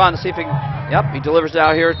out here to run. Let's see if he can. Yep, he delivers it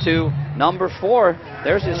out here to number 4.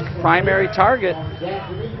 There's his primary target.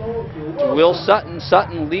 Will Sutton.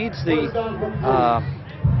 Sutton leads the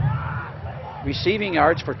receiving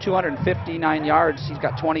yards for 259 yards. He's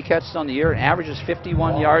got 20 catches on the year and averages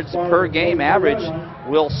 51 yards per game average.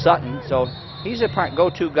 Will Sutton. So he's a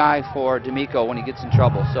go-to guy for D'Amico when he gets in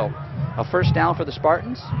trouble. So a first down for the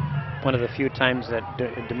Spartans. One of the few times that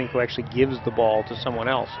D'Amico actually gives the ball to someone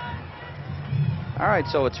else. All right,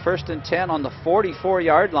 so it's 1st and 10 on the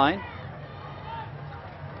 44-yard line.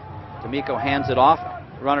 D'Amico hands it off.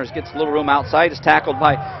 Runners gets a little room outside. Is tackled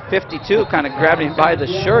by 52, kind of grabbing him by the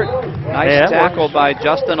shirt. Nice tackle by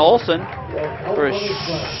Justin Olson for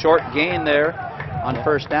a short gain there on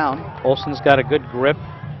 1st down. Olson's got a good grip.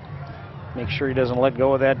 Make sure he doesn't let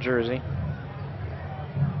go of that jersey.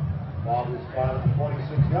 All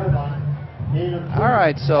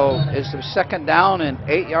right, so it's the 2nd down and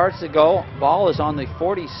 8 yards to go. Ball is on the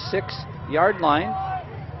 46-yard line.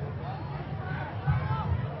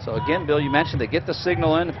 So again, Bill, you mentioned they get the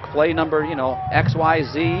signal in, play number,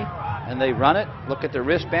 XYZ, and they run it, look at their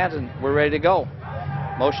wristbands, and we're ready to go.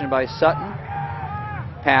 Motion by Sutton.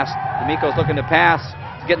 Pass. D'Amico's looking to pass.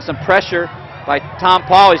 He's getting some pressure by Tom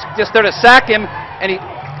Paul. He's just there to sack him, and he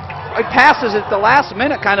passes at the last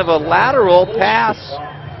minute, kind of a lateral pass,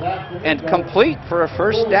 and complete for a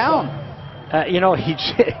first down.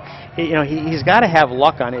 He's got to have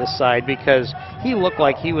luck on his side because he looked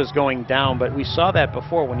like he was going down, but we saw that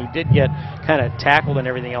before when he did get kind of tackled and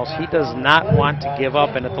everything else. He does not want to give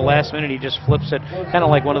up, and at the last minute he just flips it, kind of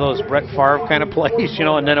like one of those Brett Favre kind of plays,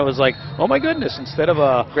 and then it was like, oh my goodness, instead of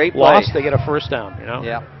a great loss, play, they get a first down,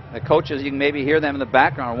 Yeah, the coaches, you can maybe hear them in the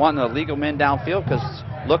background wanting the legal men downfield because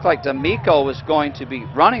it looked like D'Amico was going to be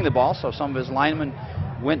running the ball, so some of his linemen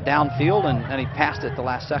went downfield, and then he passed it the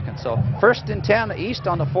last second. So 1st and 10, East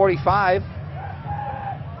on the 45.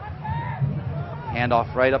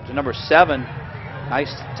 Handoff right up to number 7.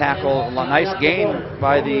 Nice tackle, nice gain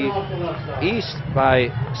by the East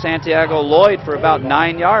by Santiago Lloyd for about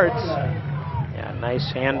 9 yards. Yeah,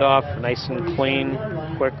 nice handoff, nice and clean,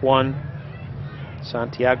 quick one.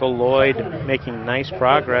 Santiago Lloyd making nice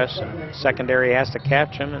progress, and secondary has to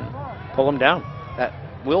catch him and pull him down. That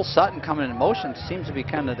Will Sutton coming in motion seems to be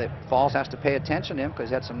kind of that Falls has to pay attention to him because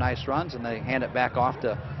he had some nice runs, and they hand it back off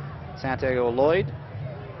to Santiago Lloyd.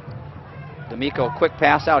 D'Amico, quick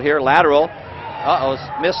pass out here, lateral.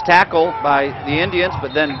 Missed tackle by the Indians,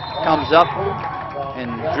 but then comes up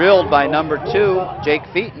and drilled by number 2, Jake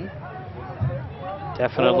Featon.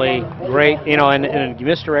 Definitely great, and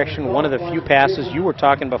misdirection, one of the few passes. You were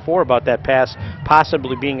talking before about that pass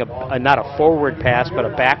possibly being not a forward pass, but a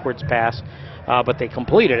backwards pass. But they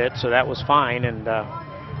completed it, so that was fine, and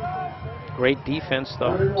great defense,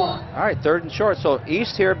 though. All right, 3rd and short. So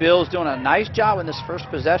East here, Bill, is doing a nice job in this first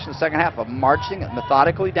possession, second half, of marching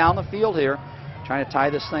methodically down the field here, trying to tie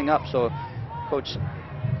this thing up. So Coach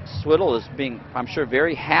Swiddle is being, I'm sure,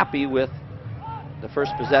 very happy with the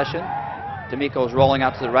first possession. D'Amico's rolling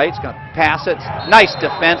out to the right. He's going to pass it. Nice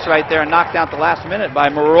defense right there, and knocked out the last minute by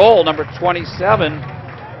Marole, number 27.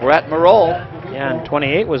 We're at Marole. Yeah, and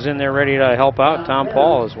 28 was in there ready to help out Tom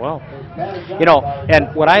Paul as well.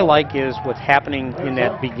 And what I like is what's happening in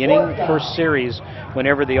that beginning first series,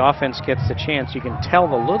 whenever the offense gets the chance, you can tell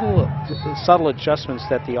the little subtle adjustments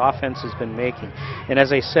that the offense has been making. And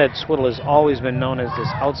as I said, Swiddle has always been known as this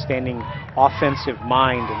outstanding offensive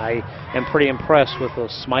mind, and I am pretty impressed with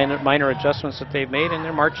those minor adjustments that they've made, and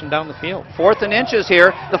they're marching down the field. 4th and inches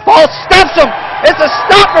here. The Falls stops them. It's a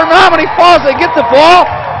stop for Menomonee Falls. They get the ball.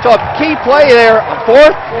 So a key play there,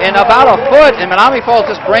 4th and about a foot, and Menomonee Falls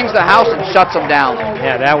just brings the house and shuts them down.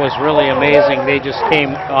 Yeah, that was really amazing. They just came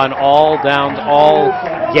on all downs, all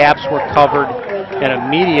gaps were covered, and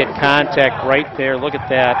immediate contact right there. Look at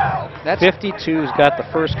that. 52's got the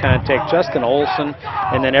first contact, Justin Olson,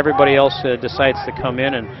 and then everybody else decides to come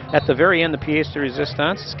in. And at the very end, the pièce de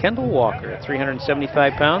résistance is Kendall Walker at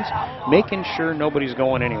 375 pounds, making sure nobody's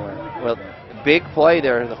going anywhere. Well, big play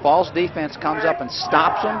there. The Falls defense comes up and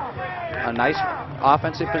stops them. A nice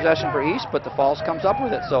offensive possession for East, but the Falls comes up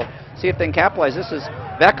with it. So see if they can capitalize. This is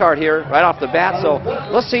Beckhardt here right off the bat. So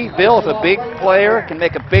let's see, Bill, if a big player can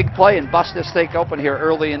make a big play and bust this thing open here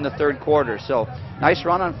early in the third quarter. So nice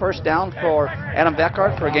run on first down for Adam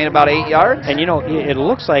Beckhardt for a gain of about 8 yards. And, you know, it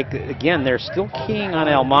looks like, again, they're still keying on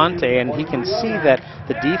Almonte, and he can see that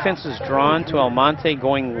the defense is drawn to Almonte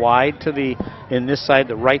going wide to the, in this side,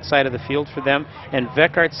 the right side of the field for them. And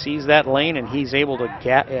Beckhardt sees that lane, and he's able to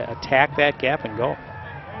attack that gap and go.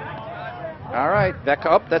 All right,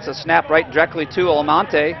 Beckhardt, that's a snap right directly to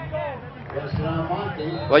Almonte.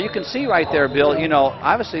 Well, you can see right there, Bill, you know,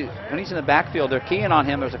 obviously when he's in the backfield, they're keying on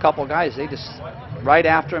him. There's a couple of guys, they just right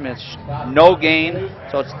after him. It's no gain.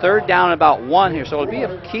 So it's third down and about 1 here. So it'll be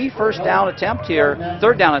a key first down attempt here,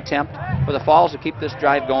 third down attempt for the Falls to keep this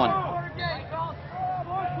drive going.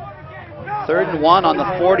 3rd and 1 on the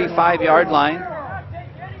 45-yard line.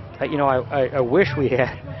 You know, I wish we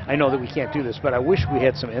had, I know that we can't do this, but I wish we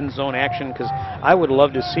had some end zone action, because I would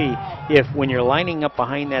love to see if when you're lining up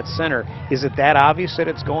behind that center, is it that obvious that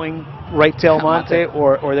it's going right to Almonte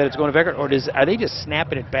or that it's going to Beckhardt, or are they just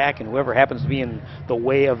snapping it back and whoever happens to be in the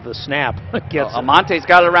way of the snap gets Almonte's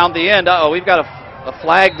got it around the end. Uh-oh, we've got a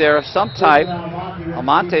flag there of some type.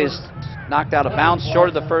 Almonte's knocked out of bounds short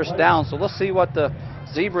of the first down, so let's see what the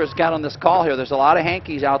Zebras got on this call here. There's a lot of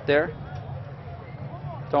hankies out there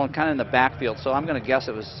throwing kind of in the backfield, so I'm going to guess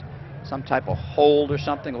it was some type of hold or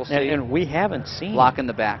something. We'll see. And we haven't seen block in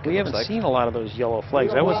the back. We haven't seen a lot of those yellow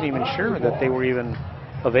flags. I wasn't even sure that they were even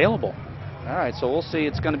available. All right, so we'll see.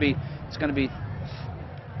 It's going to be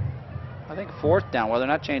I think 4th down. Well, they're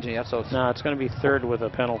not changing yet, so it's no, it's going to be 3rd with a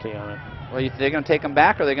penalty on it. Well, they're going to take them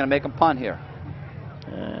back, or they're going to make them punt here.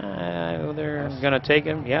 They're going to take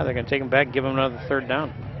him. Yeah, they're going to take him back, give him another 3rd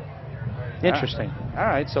down. Interesting. All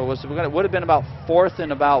right, so it would have been about 4th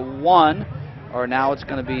and about 1, or now it's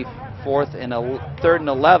going to be 4th and 3rd and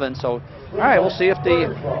 11. So, all right, we'll see if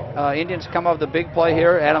the Indians come up with a big play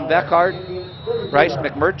here. Adam Beckhardt, Bryce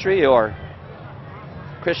McMurtry, or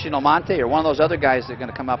Christian Almonte, or one of those other guys that are going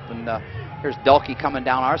to come up. And here's Delkey coming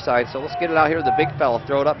down our side. So let's get it out here. The big fella,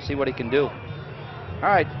 throw it up and see what he can do. All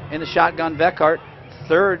right, in the shotgun, Beckhardt,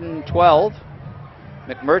 3rd and 12.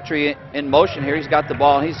 McMurtry in motion here. He's got the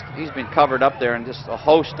ball, and he's been covered up there, and just a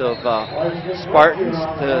host of Spartans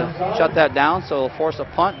to shut that down, so it'll force a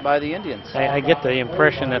punt by the Indians. I get the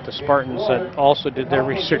impression that the Spartans also did their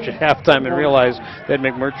research at halftime and realized that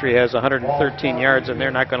McMurtry has 113 yards, and they're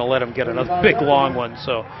not going to let him get another big long one,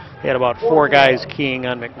 so they had about 4 guys keying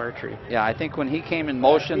on McMurtry. Yeah, I think when he came in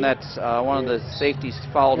motion, that's one of the safeties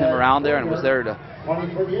followed him around there and was there to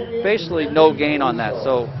basically no gain on that.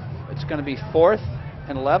 So it's going to be 4th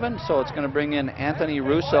and 11, so it's going to bring in Anthony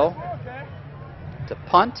Russo to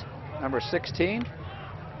punt, number 16.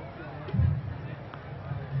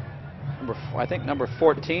 I think number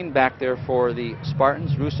 14 back there for the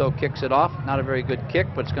Spartans. Russo kicks it off. Not a very good kick,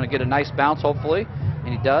 but it's going to get a nice bounce, hopefully, and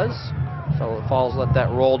he does. So the Falls let that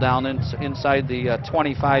roll down inside the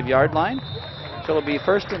 25-yard line. So it'll be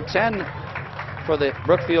 1st and 10 for the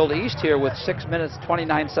Brookfield East here with 6 minutes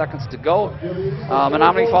 29 seconds to go.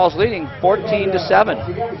 Menomonee Falls leading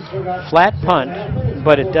 14-7. Flat punt,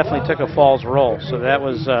 but it definitely took a Falls roll, so that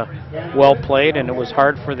was well played, and it was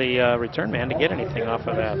hard for the return man to get anything off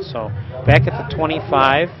of that. So back at the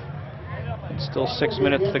 25, and still 6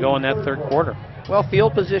 minutes to go in that 3rd quarter. Well,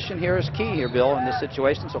 field position here is key here, Bill, in this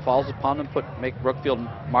situation. So Falls upon them, make Brookfield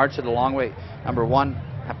march it a long way. Number 1,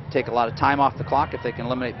 have to take a lot of time off the clock if they can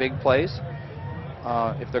eliminate big plays.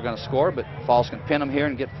 If they're going to score, but Falls can pin them here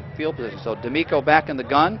and get field position. So D'Amico back in the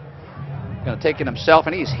gun, going to take it himself,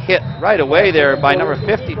 and he's hit right away there by number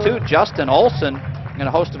 52, Justin Olson, and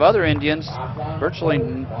a host of other Indians, virtually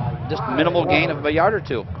just minimal gain of a yard or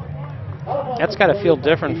 2. That's got to feel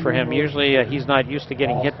different for him. Usually he's not used to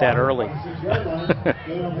getting hit that early.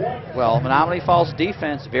 Well, Menomonee Falls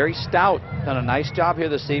defense, very stout. Done a nice job here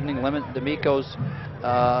this evening, limit D'Amico's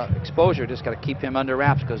exposure. Just got to keep him under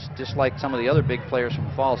wraps, because just like some of the other big players from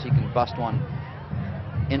Falls, he can bust one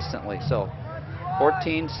instantly. So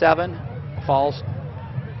 14-7, Falls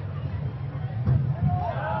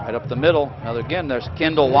right up the middle. Now again, there's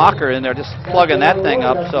Kendall Walker in there just plugging that thing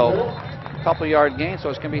up. So a couple yard gain. So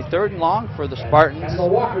it's going to be 3rd and long for the Spartans. All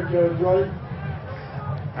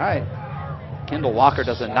right. Kendall Walker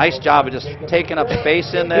does a nice job of just taking up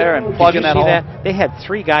space in there and plugging that hole. That? They had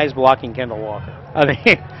 3 guys blocking Kendall Walker. I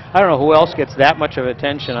mean, I don't know who else gets that much of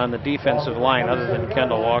attention on the defensive line other than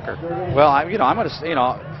Kendall Walker. Well, I'm going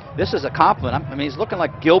to, this is a compliment. I mean, he's looking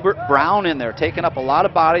like Gilbert Brown in there, taking up a lot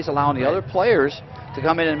of bodies, allowing the other players to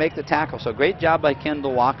come in and make the tackle. So great job by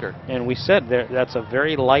Kendall Walker. And we said that's a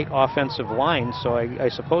very light offensive line, so I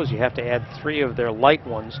suppose you have to add 3 of their light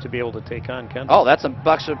ones to be able to take on Kendall. Oh, that's a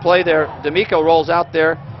busted play there. D'Amico rolls out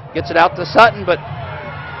there, gets it out to Sutton, but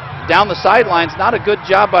down the sidelines. Not a good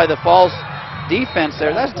job by the Falls defense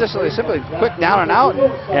there. That's just simply quick down and out.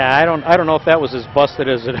 Yeah, I don't know if that was as busted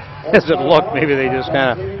as it as it looked. Maybe they just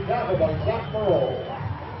kind of.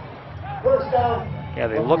 Yeah,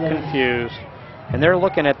 they look confused. And they're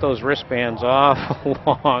looking at those wristbands awful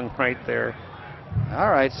long right there.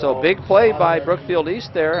 All right, so big play by Brookfield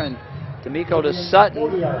East there, and D'Amico to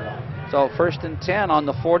Sutton. So 1st and 10 on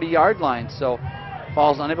the 40-yard line. So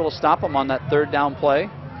Falls unable to stop him on that 3rd down play.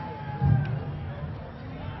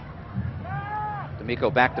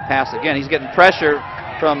 D'Amico back to pass again. He's getting pressure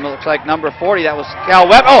from, looks like, number 40. That was Cal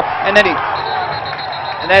Webb. Oh, and then he's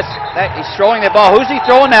throwing the ball. Who's he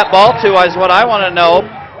throwing that ball to is what I want to know.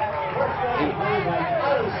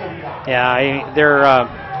 Yeah,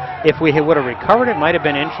 if we would have recovered it, might have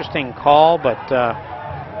been an interesting call, but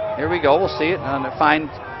here we go. We'll see it. And a fine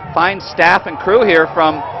staff and crew here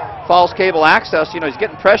from Falls Cable Access. You know, he's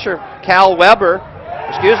getting pressure. Tyler Weber.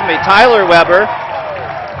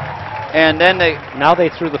 And then now they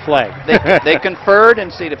threw the flag. they conferred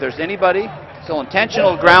and see if there's anybody. So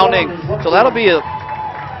intentional grounding. So that'll be a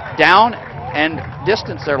down and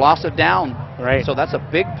distance there, loss of down. Right. So that's a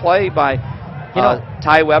big play by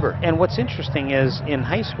Ty Weber. And what's interesting is in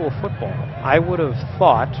high school football, I would have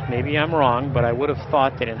thought, maybe I'm wrong, but I would have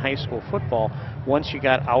thought that in high school football, once you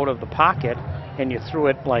got out of the pocket and you threw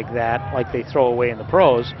it like that, like they throw away in the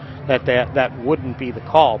pros, that wouldn't be the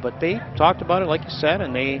call. But they talked about it, like you said,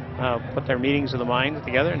 and they put their meetings of the mind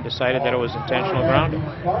together and decided that it was intentional grounding.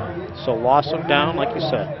 So loss of down, like you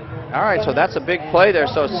said. All right, so that's a big play there.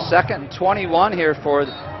 So 2nd and 21 here for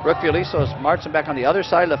Brookfield East. So it's marching back on the other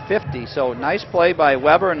side of the 50. So nice play by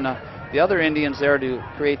Weber and the other Indians there to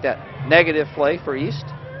create that negative play for East.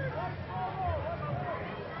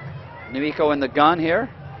 D'Amico in the gun here.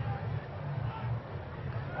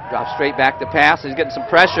 Drops straight back to pass. He's getting some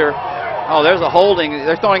pressure. Oh, there's a holding.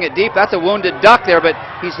 They're throwing it deep. That's a wounded duck there, but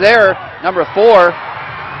he's there, number 4.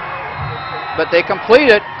 But they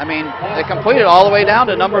complete it. I mean, they complete it all the way down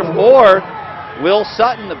to number 4, Will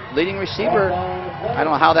Sutton, the leading receiver. I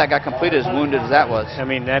don't know how that got completed, as wounded as that was. I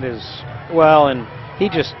mean, that is, well, and he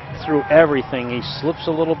just threw everything. He slips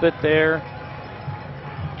a little bit there,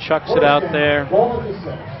 chucks it out there.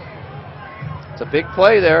 It's a big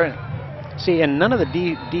play there. See, and none of the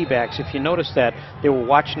D-backs, if you notice that, they were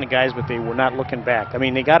watching the guys, but they were not looking back. I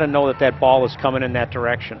mean, they got to know that that ball is coming in that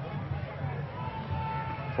direction.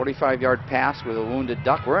 45-yard pass with a wounded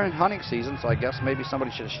duck. We're in hunting season, so I guess maybe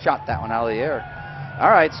somebody should have shot that one out of the air. All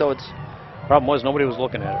right, so it's... Problem was nobody was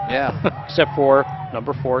looking at it. Yeah. Except for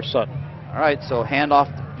number 4, Sutton. All right, so handoff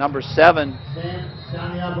number 7.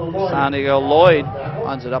 Santiago Lloyd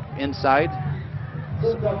runs it up inside.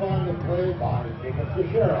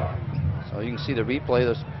 So you can see the replay.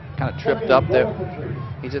 There's kind of tripped up there.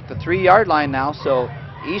 He's at the 3-yard line now, so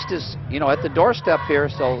East is, at the doorstep here.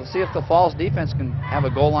 So let's see if the Falls defense can have a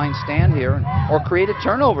goal line stand here or create a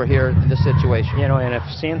turnover here in this situation. And if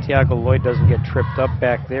Santiago Lloyd doesn't get tripped up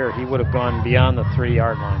back there, he would have gone beyond the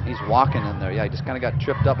 3-yard line. He's walking in there. Yeah, he just kind of got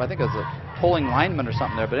tripped up. I think it was a pulling lineman or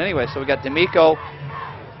something there. But anyway, so we got D'Amico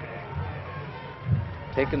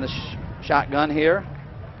taking the shotgun here.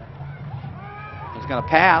 He's going to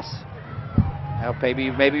pass.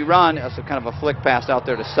 Maybe run. That's a kind of a flick pass out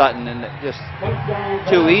there to Sutton, and just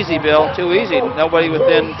too easy, Bill. Too easy. Nobody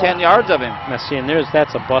within 10 yards of him. Now, see, and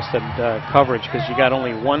that's a busted coverage because you got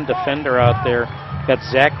only one defender out there. You got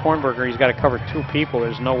Zach Kornberger. He's got to cover 2 people.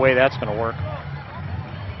 There's no way that's going to work.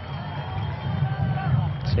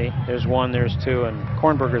 See, there's 1, there's 2, and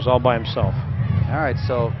Kornberger's all by himself. All right,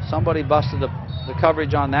 so somebody busted the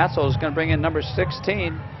coverage on that, so it's going to bring in number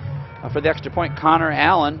 16 for the extra point, Connor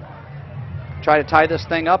Allen. Try to tie this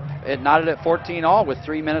thing up. It knotted at 14-all with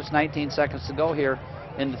 3 minutes, 19 seconds to go here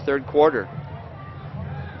in the 3rd quarter.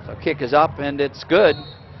 So kick is up, and it's good.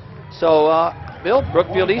 So, Bill,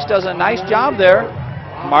 Brookfield East does a nice job there,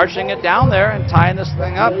 marching it down there and tying this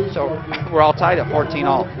thing up. So we're all tied at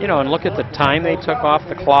 14-all. And look at the time they took off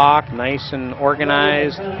the clock, nice and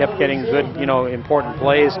organized, kept getting good, important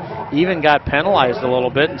plays, even got penalized a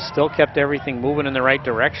little bit and still kept everything moving in the right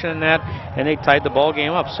direction in that, and they tied the ball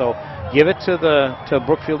game up. So give it to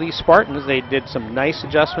Brookfield East Spartans. They did some nice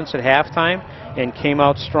adjustments at halftime and came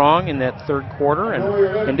out strong in that 3rd quarter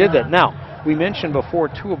and did that. Now, we mentioned before,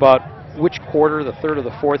 too, about which quarter, the third or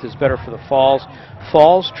the fourth, is better for the Falls.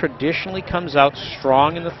 Falls traditionally comes out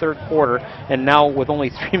strong in the third quarter, and now with only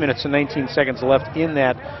 3 minutes and 19 seconds left in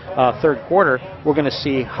that third quarter, we're going to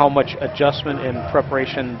see how much adjustment and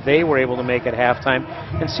preparation they were able to make at halftime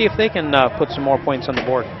and see if they can put some more points on the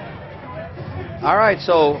board. All right,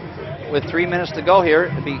 so with 3 minutes to go here,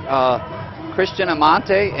 it'll be Christian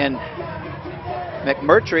Amante and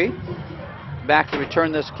McMurtry back to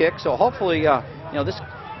return this kick. So hopefully,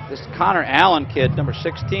 this Connor Allen kid, number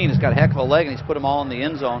 16, has got a heck of a leg, and he's put them all in the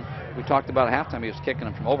end zone. We talked about at halftime he was kicking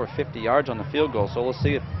them from over 50 yards on the field goal. So we'll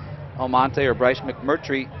see if Almonte or Bryce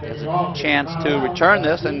McMurtry has a chance to return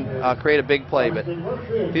this and create a big play. But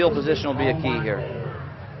field position will be a key here.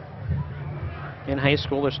 In high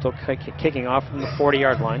school, they're still kicking off from the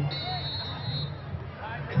 40-yard line.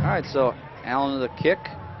 All right, so Allen with the kick.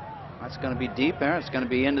 That's going to be deep there. It's going to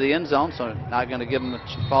be into the end zone, so not going to give them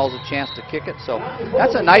Falls a chance to kick it. So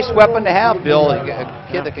that's a nice weapon to have, Bill, a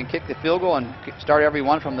kid that can kick the field goal and start every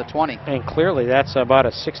one from the 20. And clearly that's about a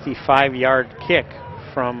 65-yard kick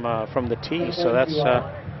from the tee, so that's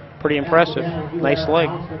pretty impressive. Nice leg.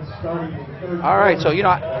 All right, so,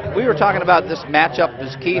 we were talking about this matchup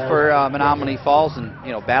is key for Menomonee Falls and,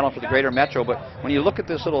 battling for the greater metro, but when you look at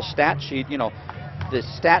this little stat sheet, the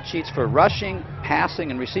stat sheets for rushing,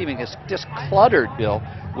 passing, and receiving is just cluttered, Bill,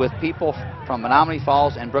 with people from Menomonee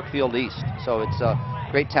Falls and Brookfield East. So it's a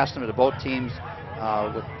great testament to both teams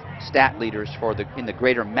with stat leaders in the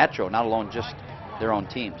greater metro, not alone just their own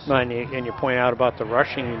teams. And you point out about the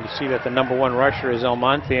rushing, and you see that the number one rusher is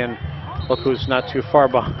Almonte, and look who's not too far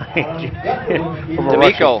behind. From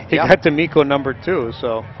D'Amico. He got D'Amico number 2,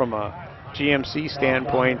 so from a GMC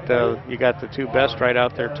standpoint, you got the two best right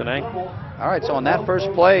out there tonight. All right, so on that first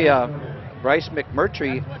play, Bryce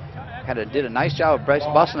McMurtry did a nice job of Bryce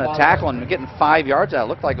busting a tackle and getting 5 yards out. It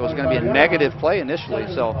looked like it was going to be a negative play initially.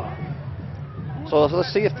 So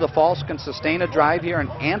let's see if the Falls can sustain a drive here and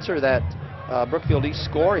answer that Brookfield East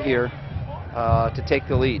score here to take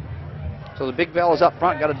the lead. So the big fellas up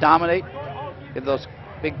front got to dominate, give those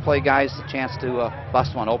big play guys the chance to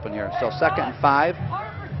bust one open here. So 2nd and 5.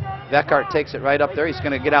 Veckart takes it right up there. He's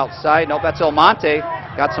going to get outside. Nope, that's Almonte.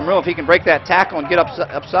 Got some room. If he can break that tackle and get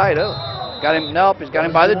upside. Oh, got him. Nope, he's got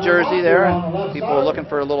him by the jersey there. People were looking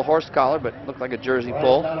for a little horse collar, but it looked like a jersey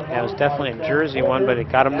pull. Yeah, it was definitely a jersey one, but it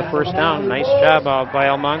got him the first down. Nice job by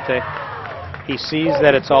Almonte. He sees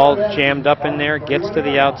that it's all jammed up in there, gets to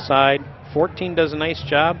the outside. 14 does a nice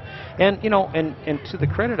job. And, and to the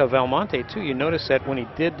credit of Almonte, too, you notice that when he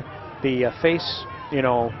did the face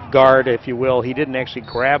guard, if you will, he didn't actually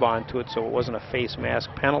grab onto it, so it wasn't a face mask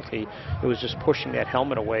penalty. It was just pushing that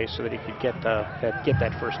helmet away so that he could get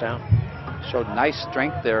that first down. Showed nice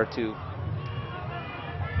strength there to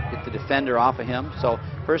get the defender off of him. So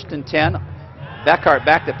 1st and 10. Veckart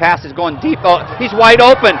back to pass. Is going deep. Oh, he's wide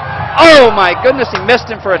open. Oh my goodness, he missed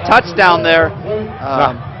him for a touchdown there.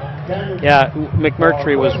 Yeah,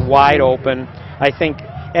 McMurtry was wide open, I think.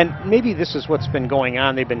 And maybe this is what's been going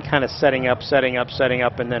on. They've been kind of setting up,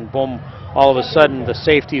 and then boom, all of a sudden the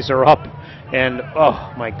safeties are up, and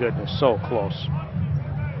oh my goodness, so close.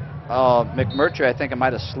 McMurtry, I think it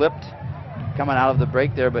might have slipped coming out of the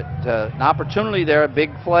break there, but an opportunity there, a big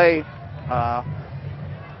play.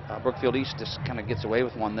 Brookfield East just kind of gets away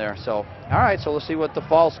with one there. So, all right, so let's see what the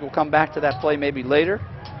Falls will come back to that play maybe later.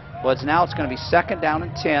 But it's going to be 2nd down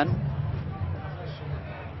and 10.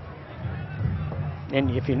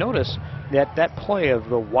 And if you notice that play of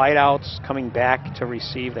the wideouts coming back to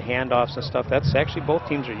receive the handoffs and stuff, that's actually both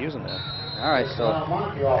teams are using that. All right, so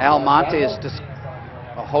Almonte is just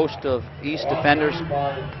a host of East defenders,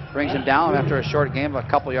 brings him down after a short game of a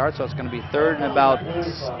couple yards, so it's going to be 3rd and about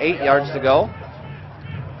 8 yards to go.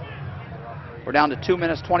 We're down to 2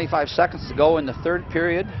 minutes, 25 seconds to go in the third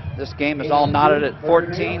period. This game is all knotted at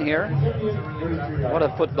 14 here. What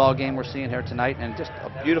a football game we're seeing here tonight, and just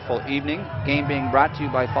a beautiful evening. Game being brought to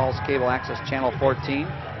you by Falls Cable Access Channel 14.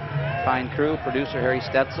 Fine crew, producer Harry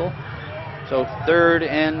Stetzel. So 3rd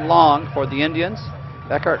and long for the Indians.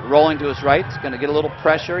 Veckart rolling to his right. He's going to get a little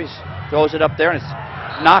pressure. He throws it up there, and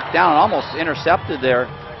it's knocked down and almost intercepted there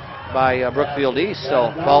by Brookfield East,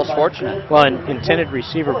 so Falls fortunate. Well, intended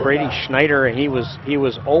receiver Brady Schneider, and he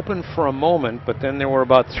was open for a moment, but then there were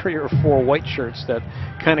about 3 or 4 white shirts that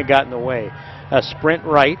kind of got in the way. A sprint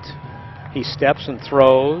right, he steps and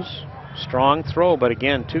throws, strong throw, but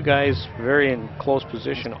again, 2 guys very in close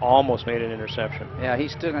position, almost made an interception. Yeah, he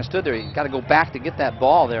stood there. He got to go back to get that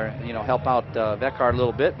ball there, help out Veckart a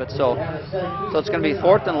little bit. But so it's going to be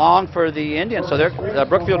 4th and long for the Indians. So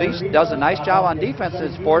Brookfield East does a nice job on defense,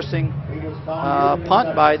 is forcing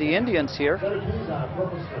punt by the Indians here.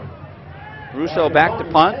 Russo back to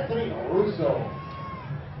punt.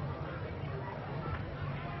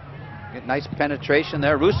 Get nice penetration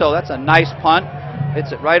there. Russo, that's a nice punt.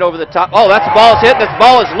 Hits it right over the top. Oh, that's the ball's hit. This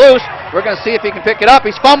ball is loose. We're going to see if he can pick it up.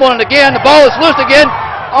 He's fumbling it again. The ball is loose again.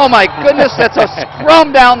 Oh my goodness, that's a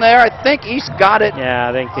scrum down there. I think East got it. Yeah,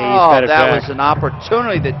 I think the East got it that back. was an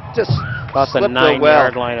opportunity that just about the slipped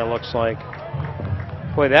 9-yard line, it looks like.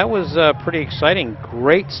 Boy, that was pretty exciting.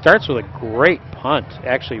 Great, starts with a great punt.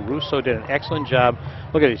 Actually, Russo did an excellent job.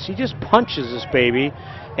 Look at this. He just punches this baby,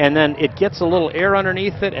 and then it gets a little air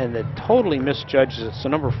underneath it, and it totally misjudges it. So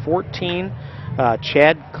number 14,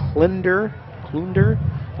 Chad Klunder,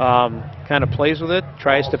 kind of plays with it,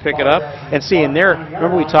 tries to pick it up. And see, in there,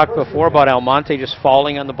 remember we talked before about Almonte just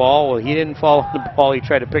falling on the ball? Well, he didn't fall on the ball. He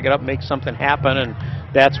tried to pick it up, make something happen, and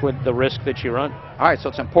that's what the risk that you run. All right, so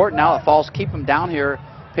it's important now that Falls keep him down here,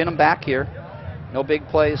 pin him back here. No big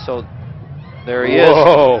plays, so there he is.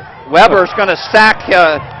 Weber's going to sack.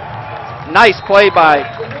 Nice play by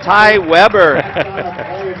Ty Weber.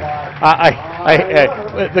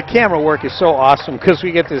 The camera work is so awesome because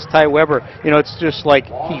we get this Ty Weber. You know, it's just like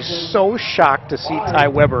he's so shocked to see Ty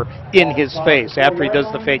Weber in his face after he does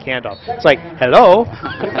the fake handoff. It's like, hello.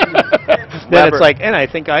 Then it's like, and I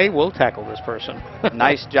think I will tackle this person.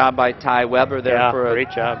 Nice job by Ty Weber there. Yeah, for a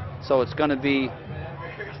great job. So it's going to be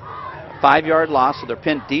a 5-yard loss, so they're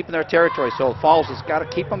pinned deep in their territory. So Falls has got to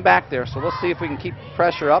keep them back there. So let's see if we can keep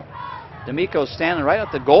pressure up. D'Amico's standing right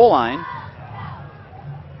at the goal line.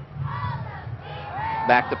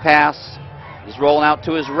 Back to pass. He's rolling out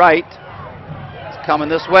to his right. He's coming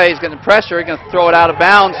this way. He's getting pressure. He's going to throw it out of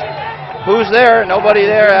bounds. Who's there? Nobody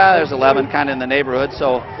there. There's 11 kind of in the neighborhood.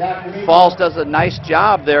 So Falls does a nice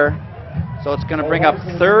job there. So it's going to bring up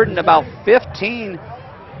 3rd and about 15.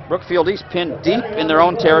 Brookfield East pinned deep in their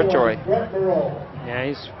own territory. Yeah,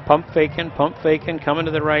 he's pump faking, coming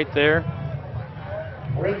to the right there.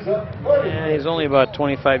 Yeah, he's only about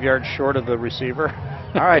 25 yards short of the receiver.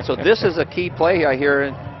 All right, so this is a key play I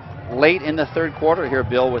hear late in the 3rd quarter here,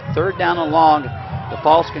 Bill, with 3rd down and long. The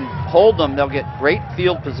Falls can hold them. They'll get great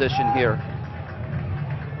field position here.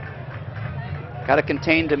 Got to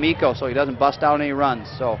contain D'Amico so he doesn't bust out any runs.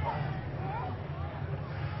 So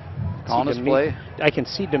calling his play. I can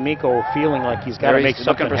see D'Amico feeling like he's got to make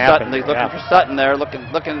something happen. Sutton. He's looking for Sutton there. Looking.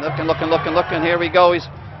 Here we go. He's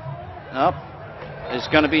up. It's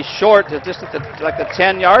going to be short, just at like the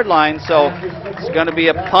 10-yard line, so it's going to be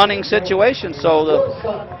a punting situation. So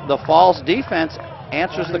the Falls defense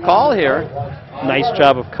answers the call here. Nice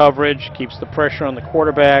job of coverage, keeps the pressure on the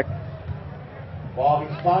quarterback,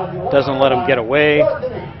 doesn't let him get away.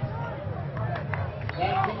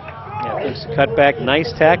 Yeah, nice cut back,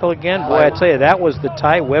 nice tackle again. Boy, I tell you, that was the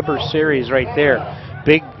Ty Weber series right there.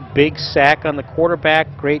 Big sack on the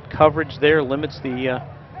quarterback, great coverage there, limits the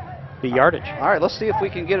yardage. All right, let's see if we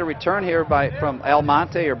can get a return here from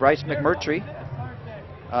Almonte or Bryce McMurtry.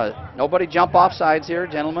 Nobody jump off sides here,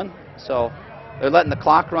 gentlemen. So they're letting the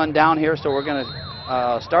clock run down here, so we're going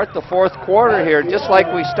to start the 4th quarter here, just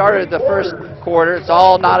like we started the 1st quarter. It's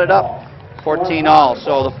all knotted up, 14 all.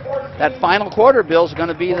 So that final quarter, Bill, is going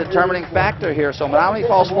to be the determining factor here. So Menomonee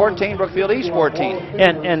Falls 14, Brookfield East 14.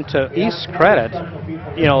 And to East's credit,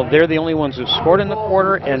 you know, they're the only ones who scored in the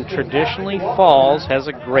quarter, and traditionally Falls has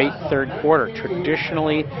a great 3rd quarter.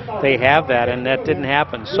 Traditionally they have that, and that didn't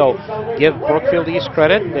happen. So give Brookfield East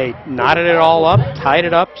credit. They knotted it all up, tied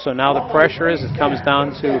it up, so now the pressure is it comes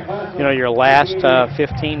down to, you know, your last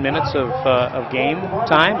 15 minutes of game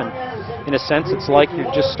time, and in a sense it's like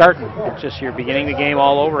you're just starting. It's just you're beginning the game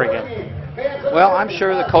all over again. Well, I'm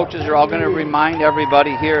sure the coaches are all going to remind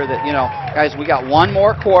everybody here that, you know, guys, we got one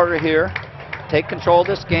more quarter here. Take control of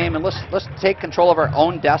this game, and let's take control of our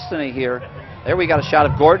own destiny here. There we got a shot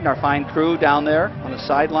of Gordon, our fine crew down there on the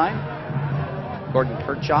sideline. Gordon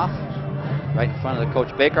Kirchhoff, right in front of the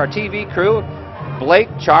Coach Baker. Our TV crew, Blake,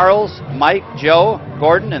 Charles, Mike, Joe,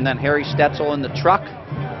 Gordon, and then Harry Stetzel in the truck.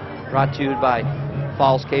 Brought to you by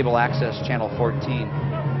Falls Cable Access Channel 14.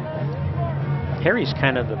 Harry's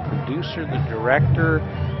kind of the producer, the director,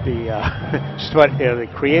 the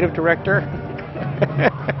creative director.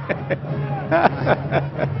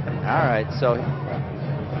 All right, so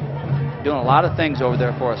doing a lot of things over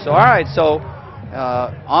there for us. So all right, so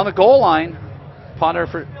on the goal line, punter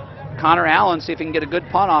for Connor Allen, see if he can get a good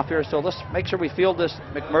punt off here. So let's make sure we field this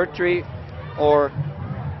McMurtry or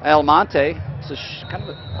Almonte. It's kind of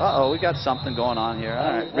uh-oh, we got something going on here.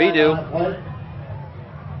 All right, redo.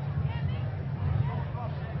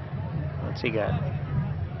 What's he got?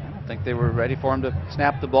 I don't think they were ready for him to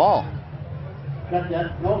snap the ball.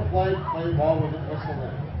 No flag, play ball with it, whistle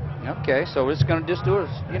in. Okay, so we're just going to do it,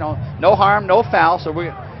 you know, no harm, no foul. So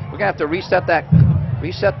We're gonna have to reset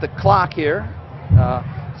the clock here.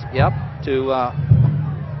 Yep, to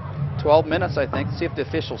 12 minutes, I think. See if the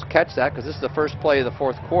officials catch that, because this is the first play of the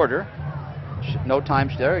fourth quarter. No time.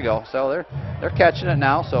 There you go. So they're catching it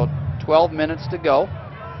now. So 12 minutes to go.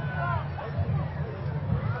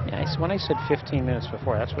 Yeah, when I said 15 minutes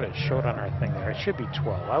before, that's what it showed on our thing there. It should be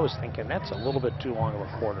 12. I was thinking that's a little bit too long of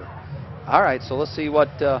a quarter. All right, so let's see what.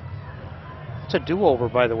 It's a do-over,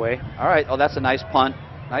 by the way. All right. Oh, that's a nice punt.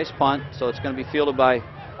 Nice punt. So it's going to be fielded by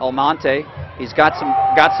Almonte. He's got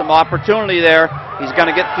some opportunity there. He's going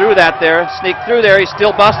to get through that there, sneak through there. He's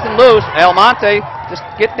still busting loose. Almonte, just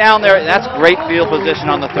get down there. That's great field position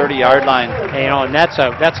on the 30-yard line. You know, and that's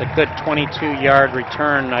a good 22-yard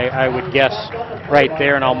return, I would guess, right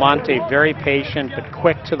there. And Almonte, very patient but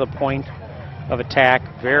quick to the point of attack.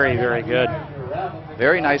 Very, very good.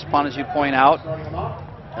 Very nice punt, as you point out.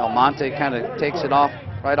 Almonte kind of takes it off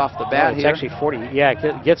right off the bat it's here. Actually 40. Yeah,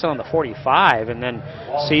 it gets on the 45 and then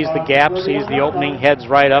sees the gap, sees the opening, heads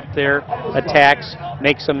right up there, attacks,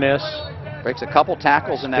 makes a miss. Breaks a couple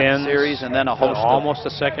tackles in that Spins, series and then a host. Almost a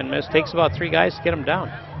second miss. Takes about 3 guys to get him down.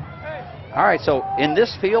 All right, so in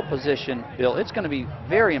this field position, Bill, it's going to be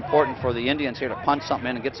very important for the Indians here to punch something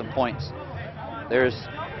in and get some points. There's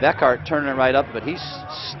Beckart turning it right up, but he's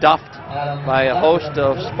stuffed by a host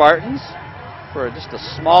of Spartans for just a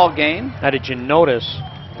small game. Now, did you notice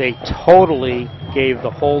they totally gave the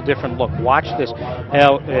whole different look? Watch this.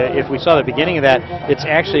 Now, if we saw the beginning of that, it's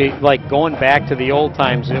actually like going back to the old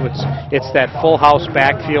times. It's that full house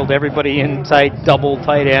backfield, everybody in tight, double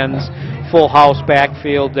tight ends, full house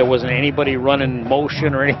backfield. There wasn't anybody running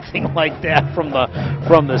motion or anything like that from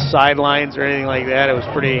the sidelines or anything like that. It was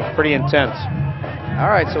pretty intense. All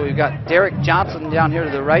right, so we've got Derek Johnson down here to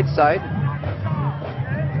the right side.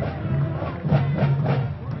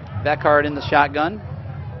 Beckart in the shotgun.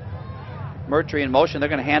 Murtry in motion. They're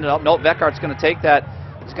going to hand it up. No, Beckart's going to take that.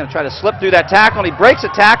 He's going to try to slip through that tackle, and he breaks a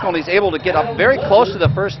tackle, and he's able to get up very close to the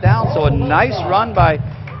first down. So a nice run by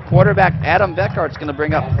quarterback Adam Beckart's going to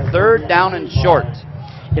bring up 3rd down and short.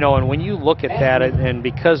 You know, and when you look at that, and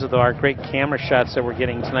because of our great camera shots that we're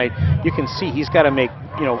getting tonight, you can see he's got to make,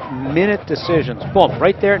 you know, minute decisions. Boom,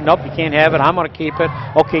 right there. Nope, you can't have it. I'm going to keep it.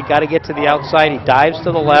 Okay, got to get to the outside. He dives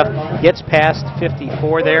to the left, gets past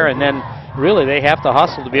 54 there, and then really they have to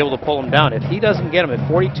hustle to be able to pull him down. If he doesn't get him, if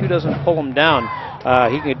 42 doesn't pull him down,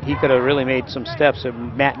 he could have really made some steps.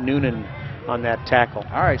 Matt Noonan on that tackle.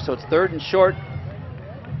 All right, so it's 3rd and short.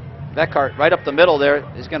 Beckart right up the middle there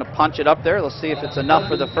is going to punch it up there. Let's see if it's enough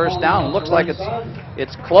for the first down. It looks like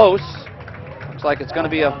it's close. Looks like it's going to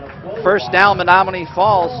be a first down. Menomonee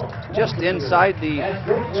Falls just inside the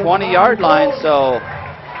 20-yard line. So,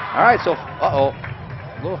 all right. So, a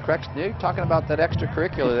little correction. You're talking about that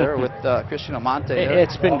extracurricular there with Christian Almonte.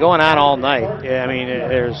 It's been going on all night. I mean,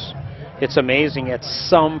 it's amazing. At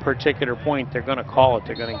some particular point, they're going to call it.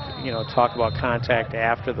 They're going to, you know, talk about contact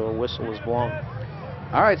after the whistle is blown.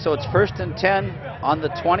 All right, so it's 1st and 10 on the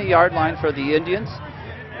 20-yard line for the Indians.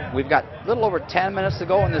 We've got a little over 10 minutes to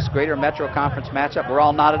go in this Greater Metro Conference matchup. We're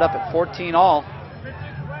all knotted up at 14 all.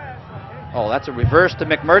 Oh, that's a reverse to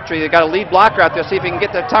McMurtry. They got a lead blocker out there. See if he can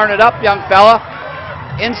get to turn it up, young fella.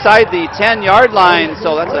 Inside the 10-yard line.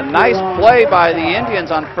 So that's a nice play by the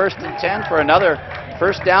Indians on 1st and 10 for another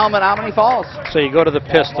first down, Menomonee Falls. So you go to the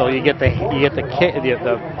pistol. You get the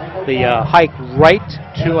hike right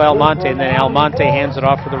to Almonte, and then Almonte hands it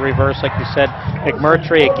off for the reverse, like you said.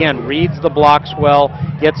 McMurtry again reads the blocks well,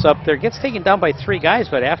 gets up there, gets taken down by 3 guys,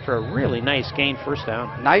 but after a really nice gain, first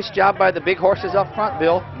down. Nice job by the big horses up front,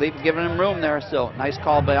 Bill. They've given him room there. So nice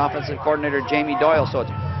call by offensive coordinator Jamie Doyle. So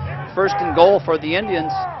it's 1st and goal for the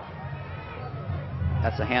Indians.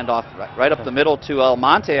 That's a handoff right up the middle to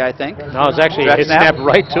Almonte, I think. No, it's actually it snapped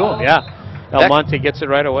right to him, yeah. Almonte gets it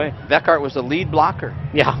right away. Beckart was the lead blocker.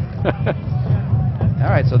 Yeah. All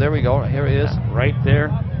right, so there we go. Here he is. Right there.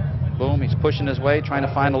 Boom, he's pushing his way, trying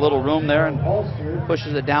to find a little room there, and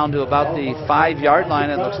pushes it down to about the 5-yard line,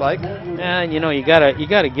 it looks like. And, you know, you gotta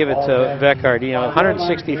give it to Beckart. You know,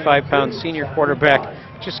 165-pound senior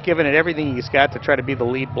quarterback, just giving it everything he's got to try to be the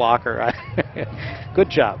lead blocker. Good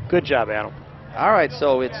job, Adam. All right,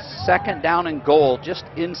 so it's 2nd down and goal, just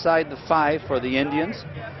inside the 5 for the Indians.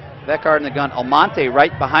 Beckart in the gun. Almonte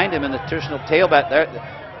right behind him in the traditional tailback there.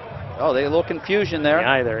 Oh, they a little confusion there.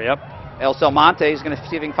 Yeah, there, yep. Else Almonte is going to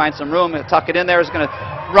see if he can find some room. Tuck it in there. Is going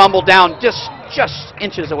to rumble down just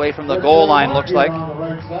inches away from the goal line, looks like.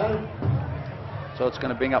 So it's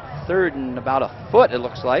going to bring up 3rd and about a foot, it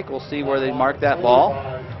looks like. We'll see where they mark that ball.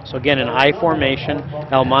 So again, in I formation,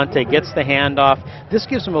 Almonte gets the handoff. This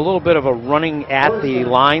gives him a little bit of a running at the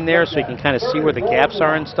line there, so he can kind of see where the gaps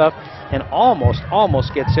are and stuff, and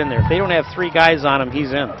almost gets in there. If they don't have 3 guys on him,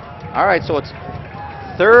 he's in. All right, so it's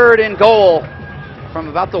 3rd and goal from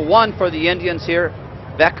about the 1 for the Indians here.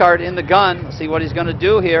 Beckard in the gun. Let's see what he's going to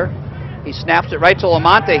do here. He snaps it right to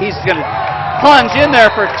Lamonte. He's going to plunge in there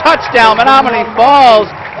for touchdown, Menomonee Falls.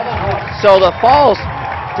 So the Falls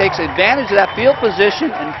takes advantage of that field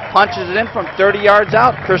position and punches it in from 30 yards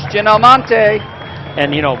out. Christian Almonte.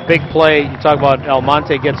 And, you know, big play. You talk about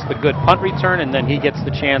Almonte gets the good punt return, and then he gets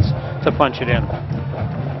the chance to punch it in.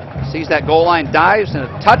 Sees that goal line, dives, and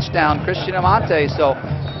a touchdown, Christian Almonte. So,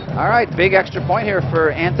 all right, big extra point here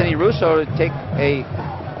for Anthony Russo to take a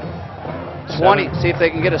 20, see if they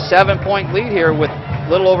can get a 7-point lead here with a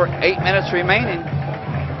little over 8 minutes remaining.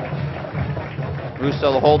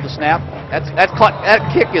 Russo will hold the snap. That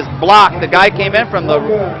kick is blocked. The guy came in from the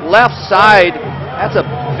left side. That's a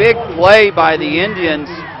big play by the Indians,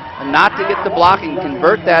 not to get the block and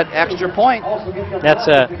convert that extra point.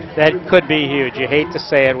 That could be huge. You hate to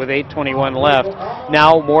say it with 8:21 left.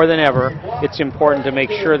 Now more than ever, it's important to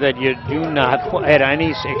make sure that you do not, at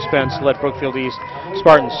any expense, let Brookfield East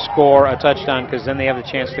Spartans score a touchdown, because then they have the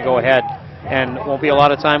chance to go ahead. And won't be a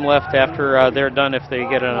lot of time left after they're done if they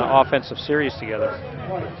get an offensive series together.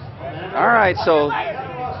 All right, so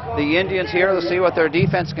the Indians here, let's see what their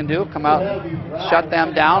defense can do. Come out, shut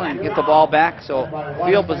them down, and get the ball back. So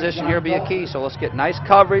field position here be a key. So let's get nice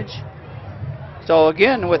coverage. So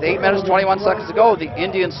again, with 8 minutes, 21 seconds to go, the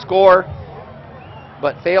Indians score,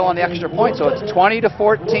 but fail on the extra point. So it's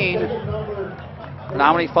 20-14.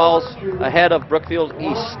 Menomonee Falls ahead of Brookfield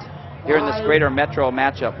East here in this greater metro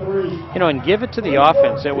matchup. You know, and give it to the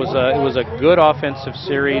offense. It was a good offensive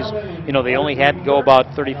series. You know, they only had to go about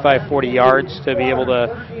 35, 40 yards to be able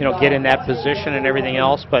to, you know, get in that position and everything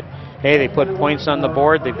else. But hey, they put points on the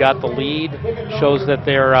board. They've got the lead. Shows that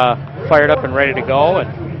they're fired up and ready to go. And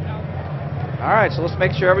all right, so let's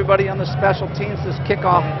make sure everybody on the special teams, this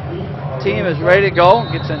kickoff team, is ready to go.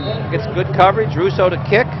 Gets good coverage. Russo to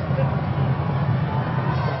kick.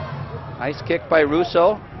 Nice kick by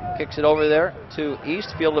Russo. Kicks it over there to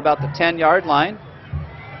East, field about the 10-yard line.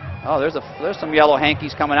 Oh, there's some yellow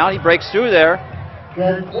hankies coming out. He breaks through there.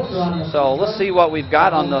 So let's see what we've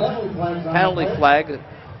got on the penalty flag.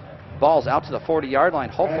 Ball's out to the 40-yard line.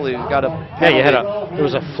 Hopefully we've got a penalty. Yeah, there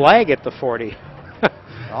was a flag at the 40.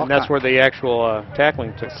 And that's where the actual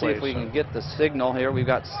tackling took place. See if we can get the signal here. We've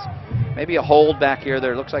got maybe a hold back here.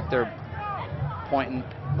 There looks like they're pointing.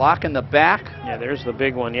 Lock in the back. Yeah, there's the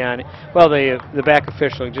big one. Yeah, and, well, the back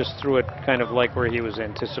official just threw it kind of like where he was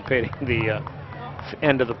anticipating the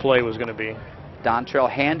end of the play was going to be. Dontrell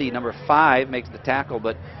Handy, number 5, makes the tackle,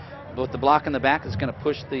 but with the block in the back, it's going to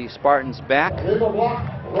push the Spartans back. All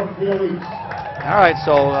right,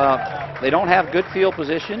 so they don't have good field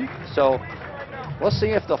position, so let's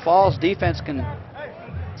see if the Falls defense can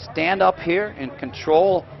stand up here and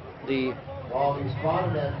control the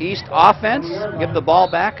East offense, give the ball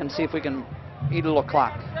back, and see if we can eat a little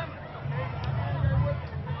clock.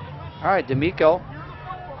 All right, D'Amico,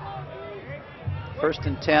 1st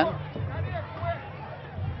and 10.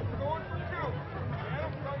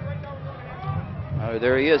 Oh,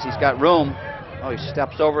 there he is. He's got room. Oh, he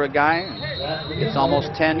steps over a guy. It's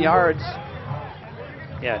almost 10 yards.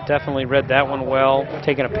 Yeah, definitely read that one well.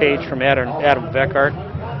 Taking a page from Adam Beckard.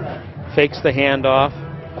 Fakes the handoff.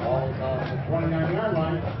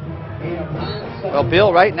 Well,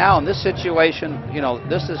 Bill, right now in this situation, you know,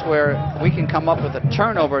 this is where we can come up with a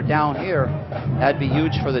turnover down here. That'd be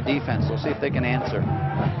huge for the defense. We'll see if they can answer.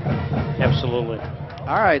 Absolutely.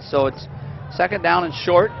 All right, so it's 2nd down and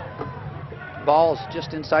short. Ball's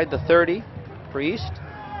just inside the 30 for East.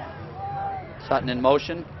 Sutton in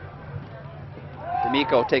motion.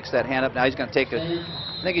 D'Amico takes that hand up. Now he's going to take it.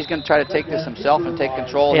 I think he's going to try to take this himself and take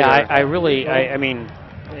control. Yeah, here. I mean,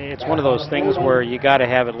 it's one of those things where you got to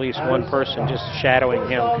have at least one person just shadowing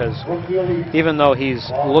him, because even though he's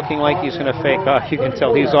looking like he's going to fake off, you can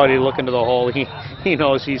tell he's already looking to the hole. He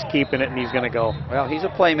knows he's keeping it and he's going to go. Well, he's a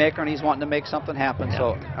playmaker and he's wanting to make something happen. Yeah. So,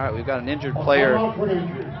 all right, we've got an injured player.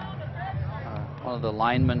 One of the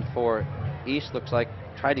linemen for East looks like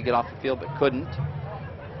tried to get off the field but couldn't.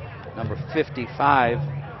 Number 55.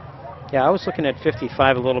 Yeah, I was looking at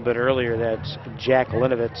 55 a little bit earlier. That's Jack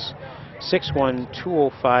Linovitz. 6'1",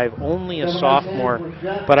 205, only a sophomore,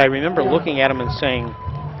 but I remember looking at him and saying,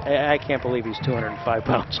 I can't believe he's 205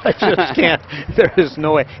 pounds. I just can't. There is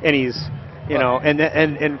no way. And he's, you know,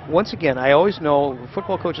 and once again, I always know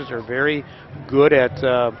football coaches are very good at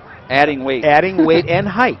Adding weight. Adding weight and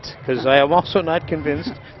height, because I am also not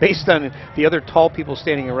convinced, based on the other tall people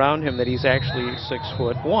standing around him, that he's actually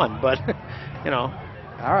 6'1". But, you know.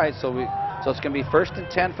 All right, so it's going to be 1st and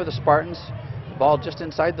 10 for the Spartans. Ball just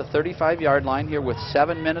inside the 35-yard line here with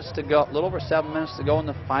 7 minutes to go, a little over 7 minutes to go in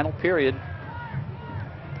the final period.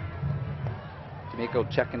 D'Amico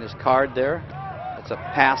checking his card there. That's a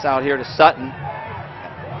pass out here to Sutton.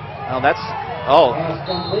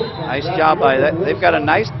 Nice job by that. They've got a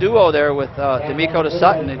nice duo there with D'Amico to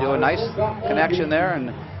Sutton. They do a nice connection there,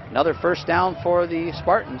 and another first down for the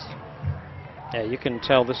Spartans. Yeah, you can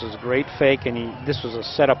tell this is a great fake, and this was a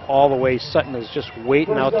setup all the way. Sutton is just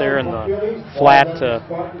waiting out there in the flat to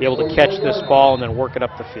be able to catch this ball and then work it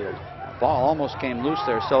up the field. Ball almost came loose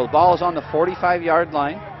there. So the ball is on the 45-yard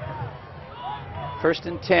line. 1st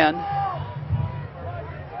and 10.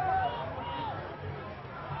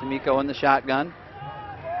 D'Amico in the shotgun.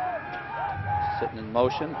 Sitting in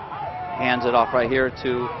motion. Hands it off right here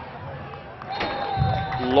to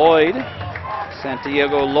Lloyd.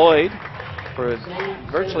 Santiago Lloyd for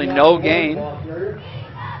virtually no gain.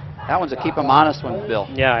 That one's a keep him honest one, Bill.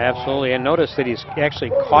 Yeah, absolutely. And notice that he's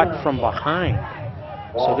actually caught from behind.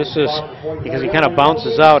 So this is because he kind of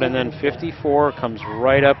bounces out, and then 54 comes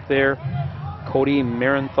right up there. Cody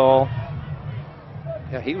Marenthal.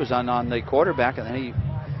 Yeah, he was on the quarterback, and then he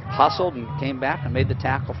hustled and came back and made the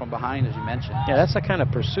tackle from behind, as you mentioned. Yeah, that's the kind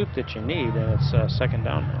of pursuit that you need, and it's 2nd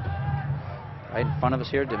down now. Right in front of us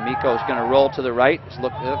here, D'Amico's going to roll to the right.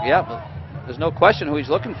 There's no question who he's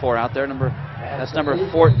looking for out there. That's number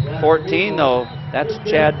 14, though. That's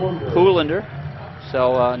Chad Poolander.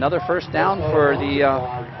 So another first down for the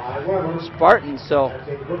Spartans. So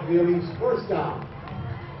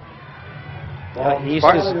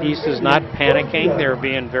East is not panicking. They're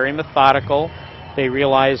being very methodical. They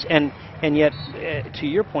realize, and yet, to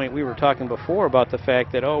your point, we were talking before about the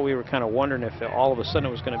fact that, we were kind of wondering if all of a sudden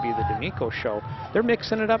it was going to be the D'Amico show. They're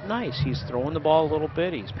mixing it up nice. He's throwing the ball a little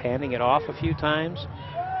bit. He's panning it off a few times.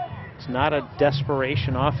 It's not a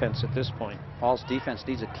desperation offense at this point. Paul's defense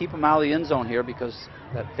needs to keep him out of the end zone here because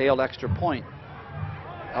that failed extra point.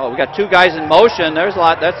 Oh, we got 2 guys in motion. There's a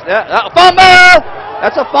lot. That's a fumble!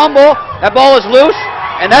 That's a fumble. That ball is loose,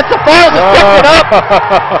 and that's a foul. Just picked it up.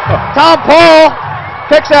 Tom Paul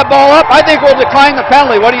picks that ball up. I think we'll decline the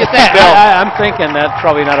penalty. What do you think, Bill? I'm thinking that's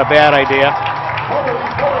probably not a bad idea.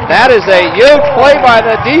 That is a huge play by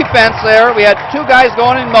the defense there. We had 2 guys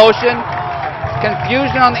going in motion.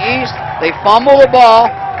 Confusion on the East. They fumble the ball,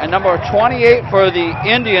 and number 28 for the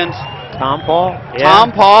Indians, Tom Paul. Yeah. Tom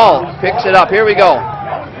Paul picks it up. Here we go.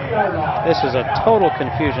 This is a total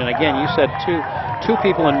confusion. Again, you said two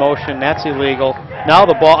people in motion. That's illegal. Now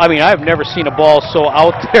the ball. I mean, I've never seen a ball so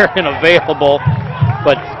out there and available.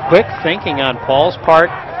 But quick thinking on Paul's part.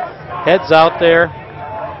 Heads out there.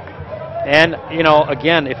 And,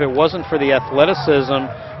 again, if it wasn't for the athleticism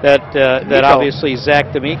that obviously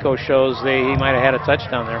Zach D'Amico shows, he might have had a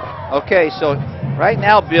touchdown there. Okay, so right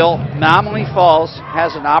now, Bill, Menomonee Falls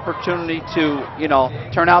has an opportunity to,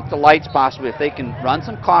 turn out the lights possibly if they can run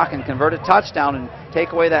some clock and convert a touchdown and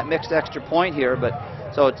take away that mixed extra point here. But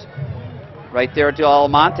so it's right there to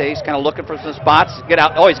Almonte. He's kind of looking for some spots. Get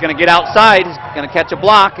out. Oh, he's going to get outside. He's going to catch a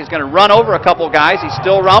block. He's going to run over a couple guys. He's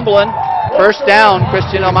still rumbling. First down,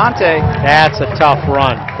 Christian Almonte. That's a tough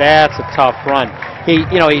run. That's a tough run.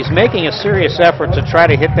 He's making a serious effort to try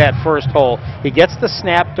to hit that first hole. He gets the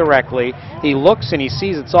snap directly. He looks and he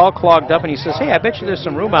sees it's all clogged up, and he says, "Hey, I bet you there's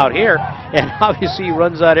some room out here." And obviously he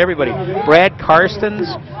runs out everybody. Brad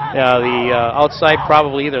Karstens, the outside,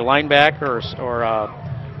 probably either linebacker or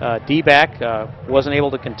D-back, wasn't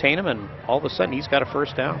able to contain him, and all of a sudden he's got a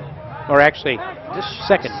first down. Or actually, just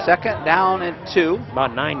second down and 2.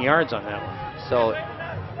 About 9 yards on that one. So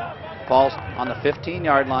Falls on the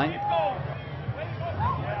 15-yard line.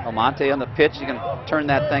 Almonte on the pitch. He's going to turn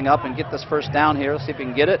that thing up and get this first down here. Let's see if he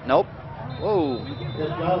can get it. Nope. Whoa.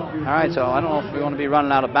 All right, so I don't know if we want to be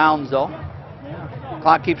running out of bounds, though.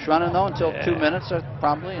 Clock keeps running, though, until 2 minutes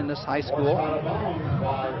probably in this high school.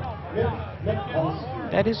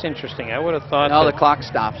 That is interesting. I would have thought. No, the clock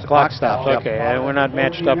stops. The clock stops. Yep. Okay, we're not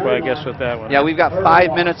matched up, I guess, with that one. Yeah, we've got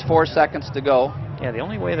 5 minutes, 4 seconds to go. Yeah, the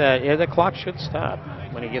only way the clock should stop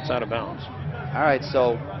when he gets out of bounds. All right,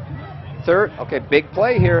 so big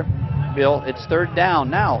play here, Bill. It's 3rd down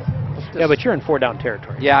now. Yeah, but you're in 4-down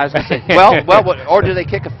territory. Yeah, I was going to say. well, or do they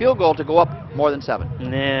kick a field goal to go up more than 7?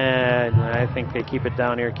 Nah, I think they keep it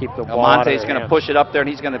down here, keep the ball. Almonte's going to push it up there, and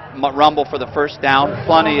he's going to rumble for the first down.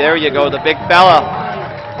 Plenty. There you go, the big fella.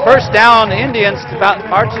 First down, Indians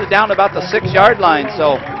marches it down to about the 6-yard line.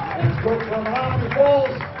 So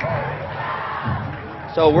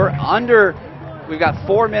we're under we've got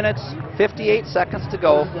 4 minutes, 58 seconds to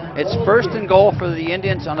go. It's first and goal for the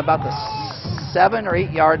Indians on about the 7 or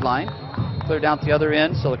 8 yard line. Clear down to the other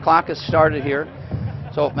end, so the clock has started here.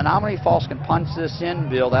 So if Menomonee Falls can punch this in,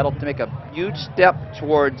 Bill, that'll make a huge step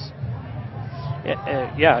towards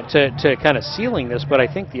to kind of sealing this. But I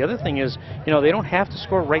think the other thing is, you know, they don't have to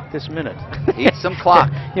score right this minute. eat some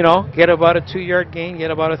clock. You know, get about a 2 yard gain, get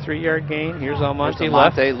about a 3 yard gain. Here's Almonte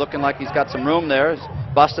left. Looking like he's got some room there. He's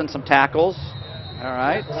busting some tackles. All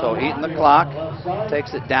right, so eating the clock.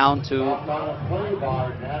 Takes it down to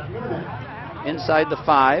inside the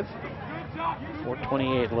 5.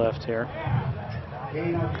 4:28 left here.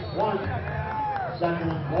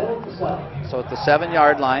 So at the 7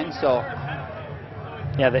 yard line, so.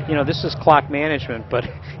 Yeah, you know, this is clock management, but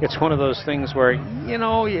it's one of those things where, you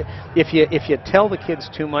know, if you tell the kids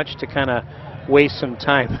too much to kind of waste some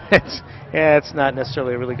time, it's not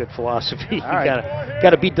necessarily a really good philosophy. You got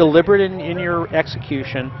to be deliberate in your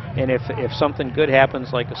execution, and if something good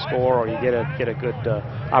happens, like a score, or you get a good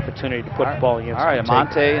opportunity to put the ball against. All right,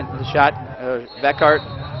 Amante in the shot, Beckart,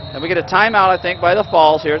 and we get a timeout, I think, by the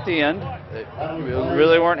Falls here at the end. They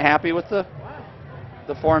really weren't happy with the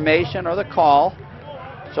formation or the call.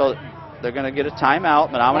 So they're going to get a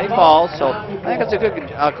timeout, Menomonee Falls. So I think it's a good.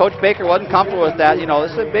 Coach Baker wasn't comfortable with that. You know,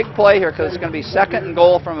 this is a big play here because it's going to be second and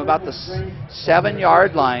goal from about the 7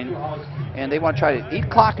 yard line, and they want to try to eat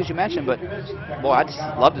clock, as you mentioned. But boy, I'd just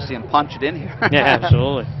love to see him punch it in here. Yeah,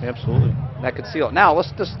 absolutely, absolutely. That could seal it. Now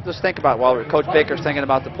let's just think about while Coach Baker's thinking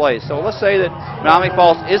about the plays. So let's say that Menomonee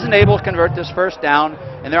Falls isn't able to convert this first down,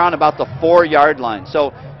 and they're on about the 4 yard line.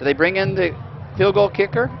 So do they bring in the field goal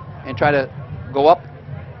kicker and try to go up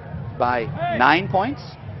by 9 points,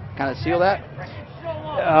 kind of seal that?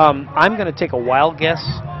 I'm going to take a wild guess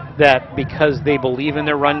that because they believe in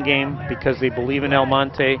their run game, because they believe in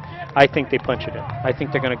Almonte, I think they punch it in. I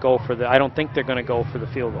think they're going to go for I don't think they're going to go for the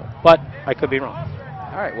field goal, but I could be wrong.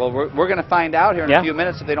 All right, well, we're going to find out here in a few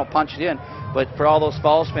minutes if they don't punch it in, but for all those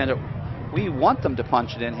Falls fans, we want them to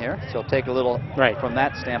punch it in here, so take a little from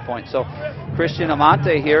that standpoint. So Christian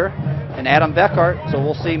Amante here and Adam Beckart, so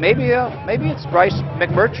we'll see. Maybe it's Bryce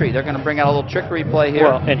McMurtry. They're going to bring out a little trickery play here.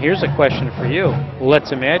 Well, and here's a question for you.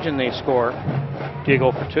 Let's imagine they score. Do you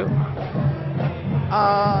go for 2?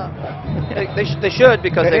 They should,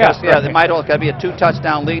 because they might got to be a 2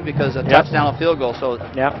 touchdown lead because a touchdown and field goal, so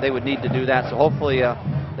they would need to do that. So hopefully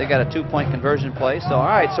they got a 2-point conversion play. So all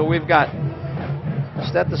right, so we've got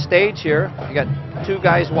set the stage here. You got 2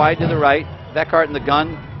 guys wide to the right, Beckart in the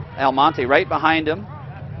gun, Almonte right behind him.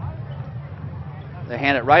 They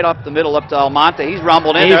hand it right up the middle up to Almonte. He's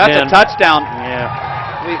rumbled in there. That's a touchdown.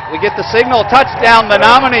 Yeah. We get the signal, touchdown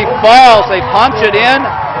Menomonee Falls. They punch it in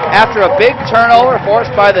after a big turnover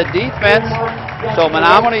forced by the defense. So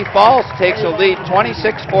Menomonee Falls takes a lead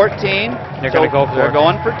 26-14. They're going to go for They're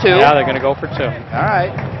going for 2. Yeah, they're going to go for 2. All right.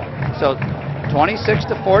 So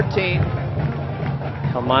 26-14.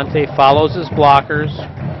 Almonte follows his blockers.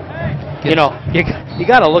 You know, you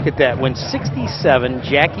got to look at that. When 67,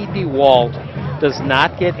 Jackie DeWalt does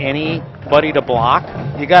not get anybody to block,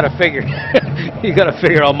 you got to figure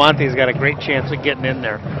Almonte's got a great chance of getting in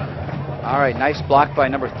there. All right, nice block by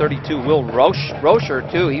number 32, Will Rocher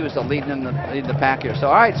too. He was leading the pack here. So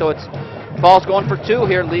all right, so it's Falls going for 2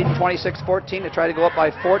 here, leading 26-14 to try to go up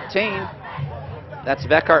by 14. That's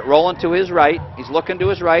Beckart rolling to his right. He's looking to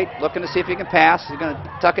his right, looking to see if he can pass. He's going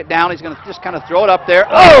to tuck it down. He's going to just kind of throw it up there.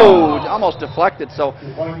 Oh, almost deflected. So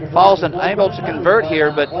Falls unable to convert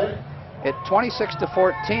here, but at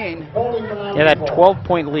 26-14. Yeah, that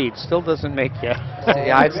 12-point lead still doesn't make you.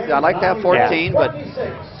 Yeah, I like to have 14, but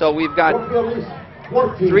so we've got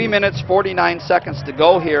 3 minutes, 49 seconds to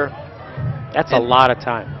go here. That's a lot of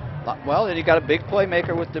time. Well, and you got a big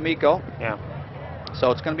playmaker with D'Amico. Yeah.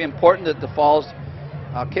 So it's going to be important that the Falls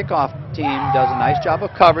kickoff team does a nice job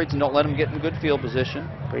of coverage and don't let them get in good field position.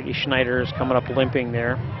 Brady Schneider is coming up limping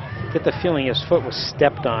there. Get the feeling his foot was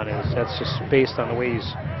stepped on. That's just based on the way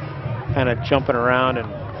he's kind of jumping around.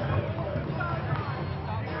 And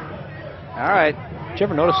all right. Did you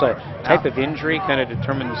ever notice a type of injury kind of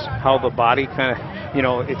determines how the body kind of, you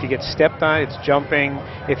know, if you get stepped on, it's jumping.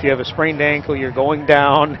 If you have a sprained ankle, you're going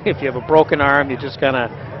down. If you have a broken arm, you just kind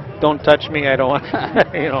of, don't touch me, I don't want,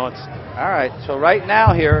 you know, it's. All right, so right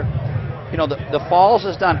now here, you know, the Falls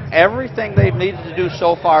has done everything they've needed to do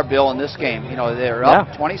so far, Bill, in this game. You know, they're up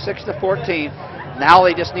 26-14. Now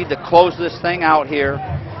they just need to close this thing out here,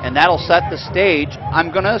 and that'll set the stage.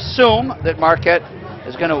 I'm going to assume that Marquette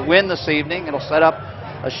is going to win this evening. It'll set up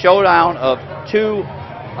a showdown of 2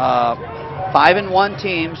 5-1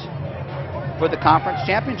 teams for the conference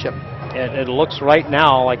championship. It looks right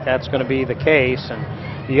now like that's going to be the case, and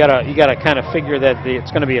you gotta kind of figure that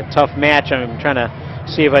it's going to be a tough match. I'm trying to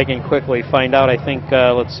see if I can quickly find out. I think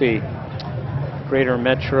let's see, Greater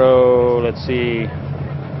Metro. Let's see,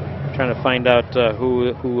 trying to find out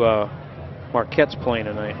who Marquette's playing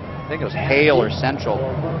tonight. I think it was Hale or Central.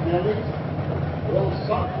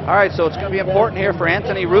 All right, so it's going to be important here for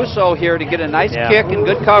Anthony Russo here to get a nice kick and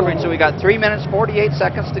good coverage. So we got 3 minutes, 48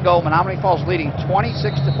 seconds to go. Menomonee Falls leading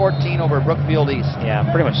 26-14 over Brookfield East. Yeah,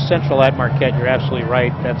 pretty much Central at Marquette. You're absolutely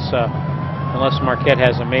right. That's unless Marquette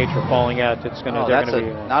has a major falling out, it's going to. That's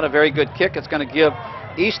not a very good kick. It's going to give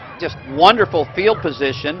East just wonderful field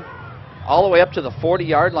position all the way up to the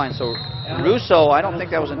 40-yard line. So Russo, I don't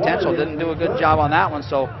think that was intentional. Didn't do a good job on that one.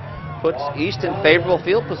 So puts East in favorable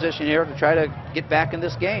field position here to try to get back in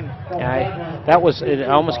this game. Yeah, I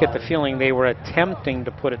almost get the feeling they were attempting to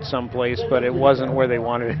put it someplace, but it wasn't where they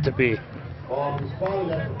wanted it to be. All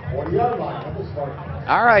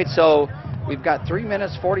right, so we've got 3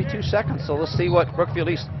 minutes, 42 seconds, so let's see what Brookfield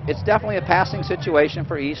East, it's definitely a passing situation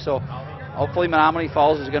for East, so hopefully Menomonee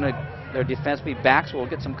Falls is going to, their defense be back, so we'll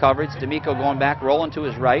get some coverage. D'Amico going back, rolling to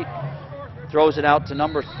his right. Throws it out to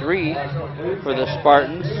number 3 for the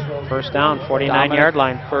Spartans. First down, 49-yard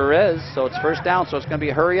line. Perez, so it's first down, so it's going to be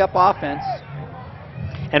a hurry-up offense.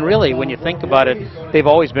 And really, when you think about it, they've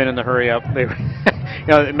always been in the hurry-up.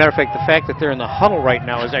 Matter of fact, the fact that they're in the huddle right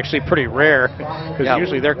now is actually pretty rare, because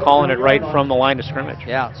usually they're calling it right from the line of scrimmage.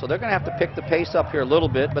 Yeah, so they're going to have to pick the pace up here a little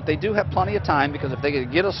bit, but they do have plenty of time, because if they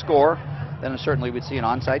could get a score, then certainly we'd see an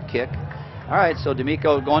onside kick. All right, so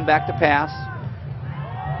D'Amico going back to pass.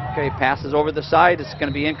 Okay, passes over the side. It's going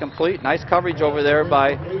to be incomplete. Nice coverage over there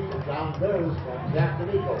by.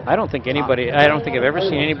 I don't think I've ever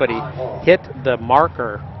seen anybody hit the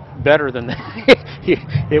marker better than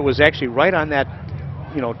that. It was actually right on that,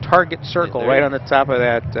 target circle, right on the top of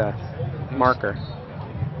that marker.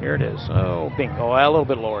 Here it is. Oh, bingo. A little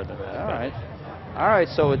bit lower than that. All right. All right.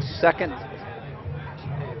 So it's second.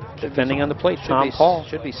 Defending on the plate, Tom Paul.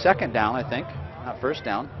 Should be second down, I think, not first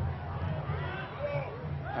down.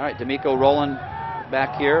 All right, D'Amico rolling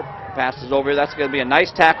back here, passes over. That's going to be a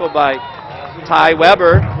nice tackle by Ty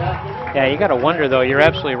Weber. Yeah, you got to wonder though. You're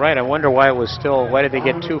absolutely right. I wonder why did they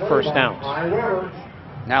get 2 first downs?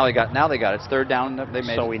 Now they got it. It's third down. They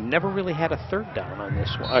made so we never really had a third down on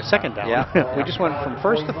this one. Second down. Yeah. We just went from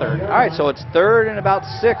first to third. All right, so it's third and about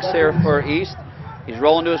 6 here for East. He's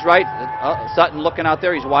rolling to his right. Sutton looking out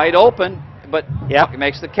there. He's wide open, but he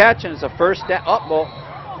makes the catch, and it's a first down.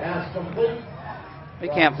 He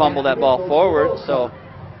can't fumble that ball forward, so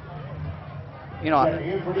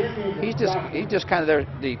he's just kind of there.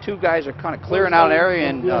 The 2 guys are kind of clearing out an area,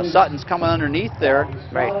 and Sutton's coming underneath there,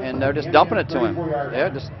 right? And they're just dumping it to him.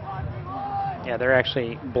 They're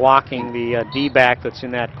actually blocking the D-back that's in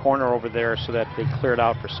that corner over there, so that they clear it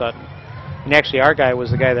out for Sutton. And actually, our guy was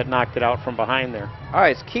the guy that knocked it out from behind there. All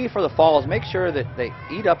right, it's key for the Falls. Make sure that they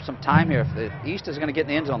eat up some time here. If the East is going to get in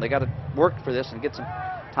the end zone, they got to work for this and get some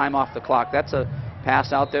time off the clock. That's a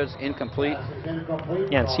pass out there. It's incomplete.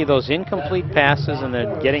 Yeah, and see those incomplete passes and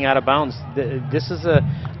then getting out of bounds. This is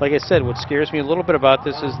like I said, what scares me a little bit about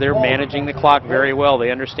this is they're managing the clock very well.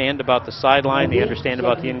 They understand about the sideline. They understand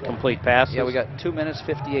about the incomplete passes. Yeah, we got 2 minutes,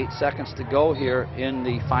 58 seconds to go here in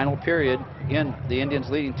the final period. Again, the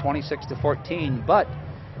Indians leading 26-14, but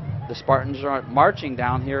the Spartans are marching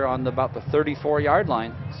down here on about the 34-yard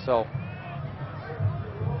line. So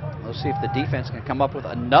we'll see if the defense can come up with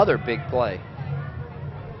another big play.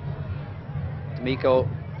 D'Amico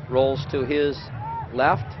rolls to his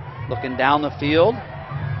left, looking down the field.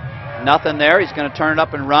 Nothing there. He's going to turn it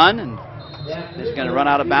up and run, and he's going to run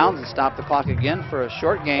out of bounds and stop the clock again for a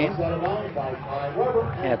short gain.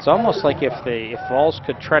 Yeah, it's almost like if Falls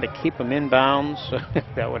could try to keep him in bounds,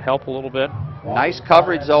 that would help a little bit. Nice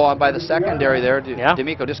coverage, though, by the secondary there.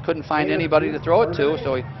 D'Amico just couldn't find anybody to throw it to,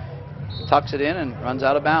 so he tucks it in and runs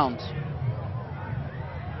out of bounds.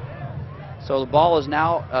 So the ball is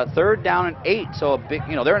now third down and 8. So a big,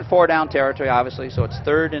 they're in 4-down territory, obviously. So it's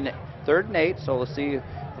third and 8. So let's see if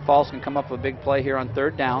the Falls can come up with a big play here on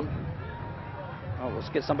third down. Oh, let's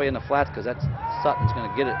get somebody in the flats, because that's Sutton's going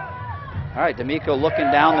to get it. All right, D'Amico looking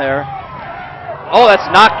down there. Oh, that's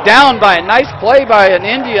knocked down by a nice play by an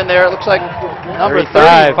Indian there. It looks like number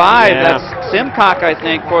 35. Yeah. That's Simcock, I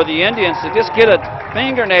think, for the Indians to just get a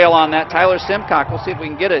fingernail on that. Tyler Simcock. We'll see if we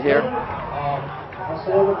can get it here.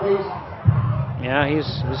 Yeah,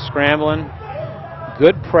 he's scrambling.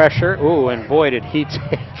 Good pressure. Ooh, and boy, did he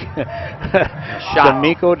take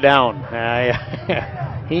D'Amico down.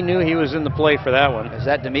 He knew he was in the play for that one. Is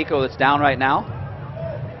that D'Amico that's down right now?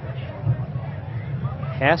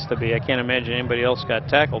 Has to be. I can't imagine anybody else got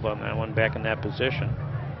tackled on that one back in that position.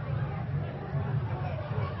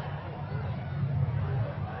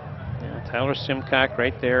 Tyler Simcock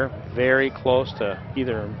right there, very close to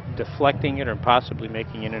either deflecting it or possibly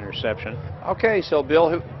making an interception. Okay, so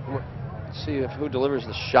Bill, let's see who delivers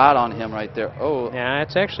the shot on him right there. Oh, yeah,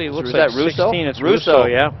 it's actually looks is like that Russo? 16. It's Russo. Russo,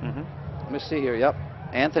 yeah. Let me see here. Yep,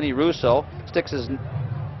 Anthony Russo sticks his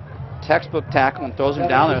textbook tackle and throws him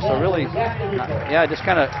down there. So really, yeah, just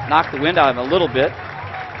kind of knocked the wind out of him a little bit.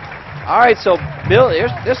 All right, so Bill,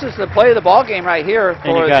 this is the play of the ball game right here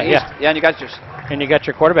for the East. Yeah, and you got your. And you got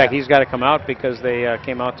your quarterback. He's got to come out because they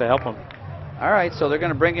came out to help him. All right, so they're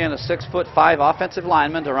going to bring in a 6'5" offensive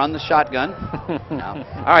lineman to run the shotgun.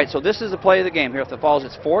 All right, so this is the play of the game here. If the Falls,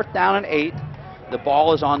 it's 4th down and 8. The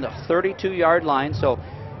ball is on the 32-yard line. So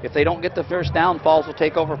if they don't get the first down, Falls will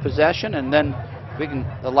take over possession, and then we can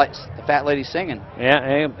the fat lady's singing.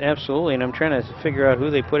 Yeah, absolutely. And I'm trying to figure out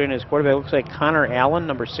who they put in as quarterback. It looks like Connor Allen,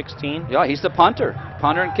 number 16. Yeah, he's the punter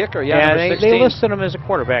and kicker. Yeah, number 16. They listed him as a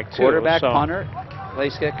quarterback too. Quarterback, punter,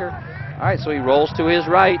 place kicker. All right, so he rolls to his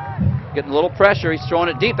right, getting a little pressure. He's throwing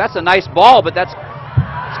it deep. That's a nice ball, but it's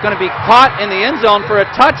going to be caught in the end zone for a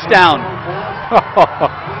touchdown.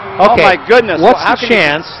 Okay. Oh my goodness! What's the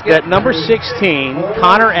chance that number 16,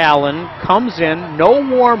 Connor Allen, comes in, no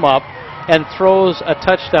warm-up, and throws a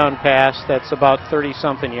touchdown pass that's about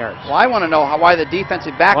 30-something yards? Well, I want to know why the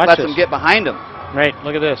defensive back lets him get behind him. Right,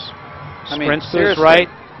 look at this. Sprints to his seriously. right,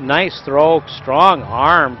 nice throw, strong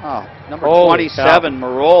arm. Oh, number 27,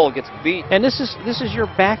 Marole, gets beat. And this is your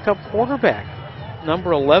backup quarterback.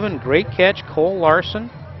 Number 11, great catch, Cole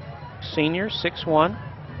Larson, senior, 6'1".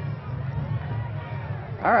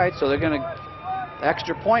 All right, so they're going to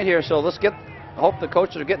extra point here. So let's hope the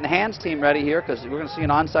coaches are getting the hands team ready here because we're going to see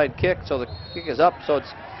an onside kick. So the kick is up. So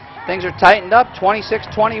things are tightened up.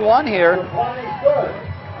 26-21 here.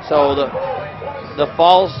 So the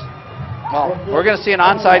Falls. Well, we're going to see an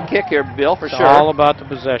onside kick here, Bill, for sure. All about the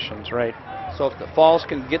possessions, right? So if the Falls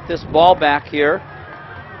can get this ball back here,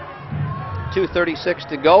 2:36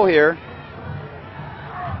 to go here.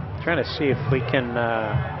 Trying to see if we can.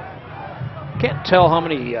 Can't tell how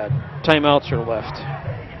many timeouts are left.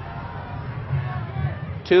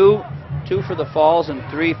 Two for the Falls and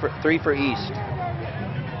three for East.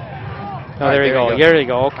 Oh, there you go. There you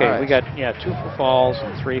go. Okay, right. We got 2 for Falls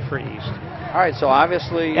and 3 for East. All right, so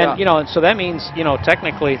obviously, and and so that means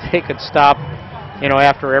technically they could stop,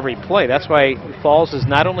 after every play. That's why Falls has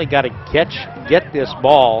not only got to get this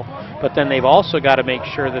ball, but then they've also got to make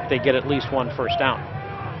sure that they get at least 1 first down.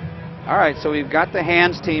 All right, so we've got the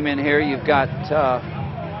hands team in here. You've got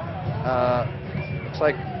looks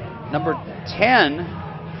like number 10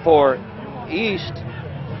 for East,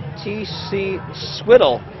 T.C.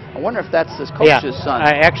 Swiddle. I wonder if that's his coach's son.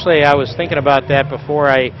 I was thinking about that before.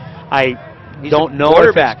 I don't know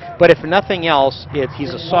quarterback. But if nothing else,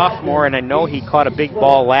 he's a sophomore, and I know he caught a big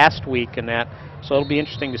ball last week in that, so it'll be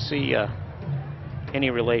interesting to see any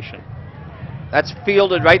relation. That's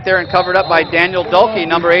fielded right there and covered up by Daniel Dulke,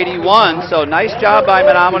 number 81. So nice job by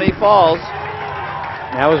Menomonee Falls.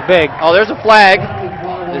 That was big. Oh, there's a flag.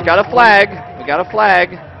 We've got a flag. We got a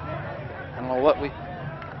flag. I don't know what we...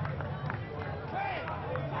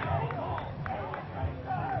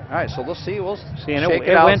 All right, so let's see. We'll see. And it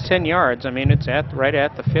went 10 yards. I mean, it's right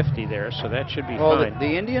at the 50 there, so that should be fine.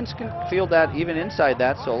 The Indians can field that even inside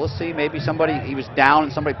that. So let's see. Maybe he was down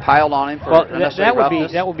and somebody piled on him for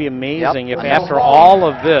that would be amazing if after all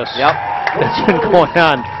of this that's been going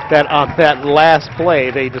on, that last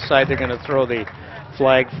play they decide they're going to throw the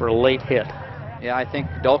flag for a late hit. Yeah, I think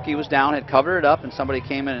Dulke was down, had covered it up, and somebody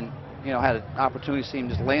came in and had an opportunity to see him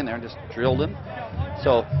just laying there and just drilled him.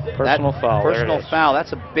 So personal foul. Personal foul.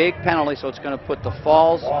 That's a big penalty. So it's going to put the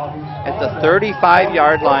Falls at the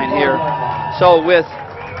 35-yard line here. So with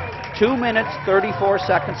 2 minutes 34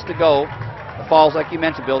 seconds to go, the Falls, like you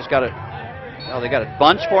mentioned, Bill's got they got a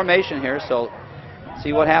bunch formation here. So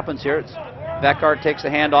see what happens here. Beckard takes the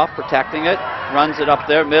handoff, protecting it, runs it up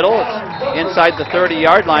there middle. It's inside the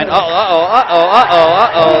 30-yard line.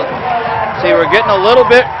 See, we're getting a little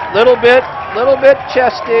bit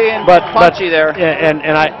chesty and punchy there. And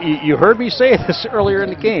you heard me say this earlier in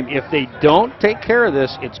the game. If they don't take care of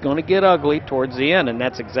this, it's going to get ugly towards the end, and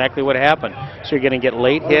that's exactly what happened. So you're going to get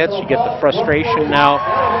late hits. You get the frustration now.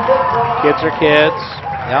 Kids are kids.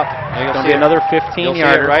 Yep. It's going to be another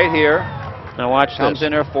 15-yarder right here. Now watch this. Comes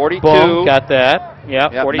in there, 42. Boom, got that.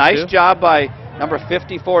 Yep, 42. Nice job by number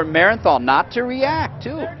 54, Marenthal, not to react,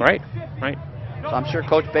 too. Right. So I'm sure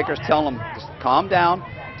Coach Baker's telling them, just calm down,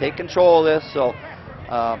 take control of this. So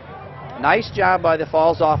nice job by the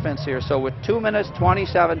Falls offense here. So with 2 minutes,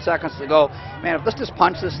 27 seconds to go, man, let's just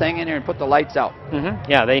punch this thing in here and put the lights out.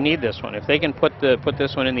 Yeah, they need this one. If they can put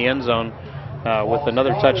this one in the end zone, with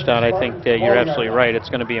another touchdown, I think that you're absolutely right. It's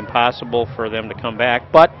going to be impossible for them to come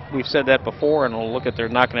back. But we've said that before, and we'll look at they're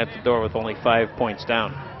knocking at the door with only 5 points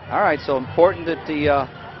down. All right, so important that the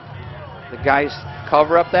guys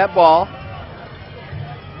cover up that ball.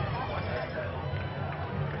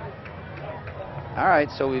 All right,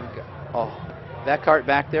 so we've got Veckhart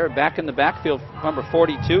back there, back in the backfield, number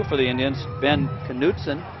 42 for the Indians, Ben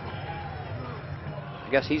Knutson. I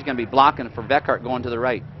guess he's going to be blocking for Veckhart going to the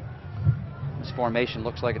right. This formation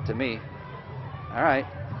looks like it to me. All right,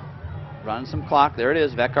 running some clock. There it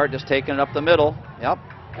is. Veckhart just taking it up the middle. Yep.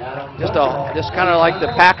 Just kind of like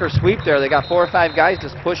the Packer sweep there. They got 4 or 5 guys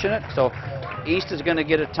just pushing it. So East is going to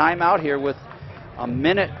get a timeout here with 1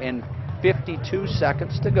 minute and 52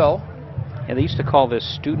 seconds to go. And they used to call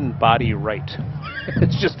this student body right.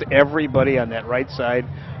 It's just everybody on that right side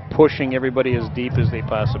pushing everybody as deep as they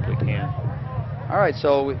possibly can. All right,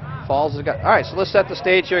 so Falls has got. All right, so let's set the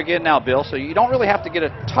stage here again now, Bill. So you don't really have to get a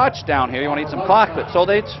touchdown here. You want to need some clock, but so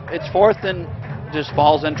it's 4th and just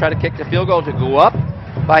Falls in, try to kick the field goal to go up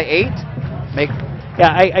by 8.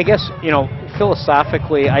 Yeah, I guess, you know,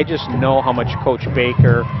 philosophically, I just know how much Coach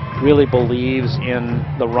Baker really believes in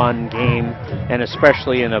the run game, and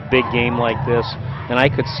especially in a big game like this. And I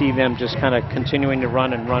could see them just kind of continuing to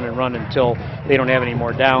run and run and run until they don't have any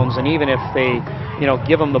more downs. And even if they, you know,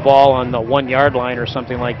 give them the ball on the 1 yard line or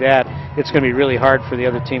something like that, it's going to be really hard for the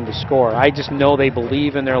other team to score. I just know they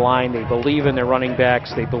believe in their line, they believe in their running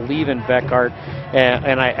backs, they believe in Veckhart,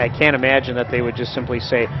 and I can't imagine that they would just simply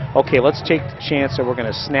say, okay, let's take the chance that we're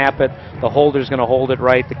going to snap it, the holder's going to hold it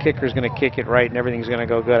right, the kicker's going to kick it right, and everything's going to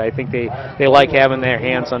go good. I think they like having their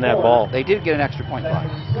hands on that ball. They did get an extra point block.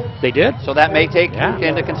 They did? So that may take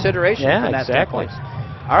into consideration. Yeah, from that exactly.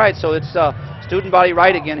 standpoint. All right, so it's student body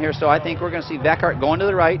right again here, so I think we're going to see Veckhart going to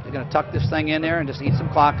the right. They're going to tuck this thing in there and just eat some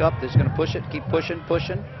clock up. They're just going to push it, keep pushing.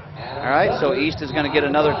 All right, so East is going to get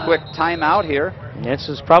another quick timeout here. This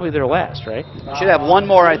is probably their last, right? Should have one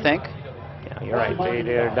more, I think. Yeah, you're right.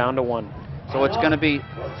 They're down to 1. So it's going to be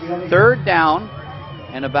 3rd down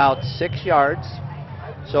and about 6 yards.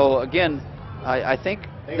 So again, I think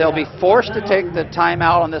they'll be forced to take the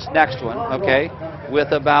timeout on this next one, okay,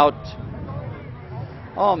 with about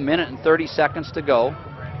 1 minute and 30 seconds to go.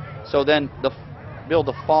 So then the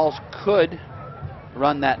Falls could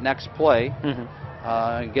run that next play and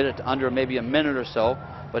get it to under maybe a minute or so,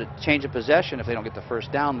 but a change of possession, if they don't get the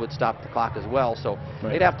first down, would stop the clock as well. So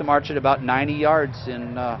they'd have to march it about 90 yards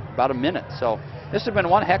in about a minute. So this has been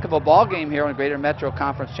one heck of a ball game here on the Greater Metro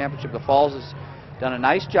Conference Championship. The Falls has done a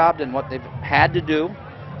nice job in what they've had to do,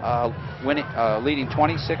 leading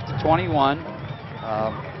 26-21.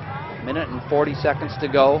 Minute and 40 seconds to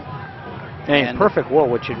go. And in perfect world,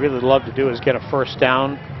 what you'd really love to do is get a first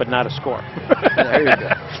down, but not a score. There you go.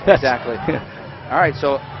 Exactly. All right,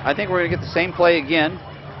 so I think we're going to get the same play again.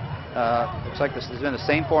 Looks like this has been the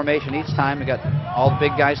same formation each time. We got all the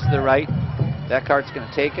big guys to the right. Veckhart's going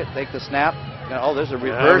to take the snap. There's a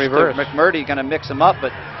reverse. McMurdy going to mix them up,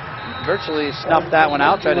 but virtually snuffed that one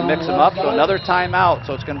out, tried to mix them up. So another timeout.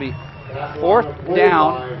 So it's going to be 4th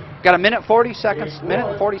down. Got a minute 40 seconds. Minute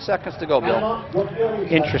and 40 seconds to go, Bill.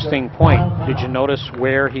 Interesting point. Did you notice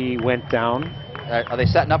where he went down? Are they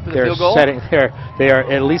setting up for the field goal? They are.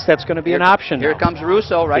 At least that's going to be an option. Here comes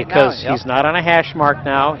Russo right now. Because he's not on a hash mark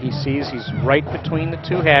now. He sees he's right between the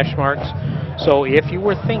 2 hash marks. So if you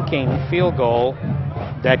were thinking field goal,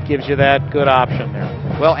 that gives you that good option there.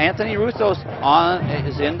 Well, Anthony Russo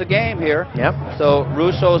is in the game here. Yep. So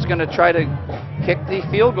Russo is going to try to kick the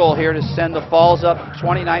field goal here to send the Falls up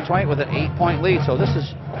 29-20 with an 8-point lead. So this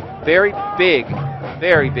is very big,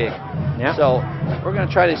 very big. Yep. So we're going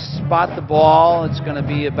to try to spot the ball. It's going to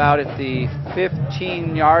be about at the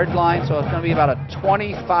 15-yard line. So it's going to be about a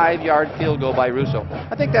 25-yard field goal by Russo.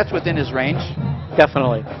 I think that's within his range.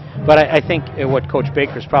 Definitely. But I think what Coach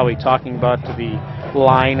Baker's probably talking about to the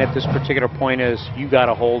line at this particular point is you got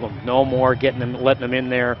to hold them. No more letting them in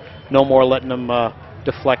there. No more letting them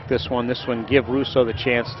deflect this one. This one, give Russo the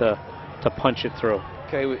chance to punch it through.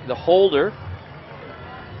 Okay, the holder,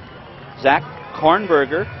 Zach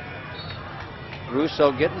Kornberger.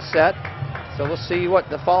 Russo getting set. So we'll see what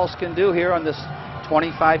the Falls can do here on this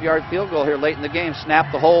 25-yard field goal here late in the game.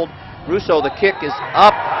 Snap the hold. Russo, the kick is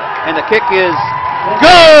up, and the kick is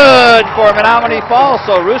good for Menomonee Falls.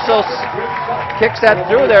 So Russo kicks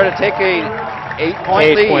that through there to take a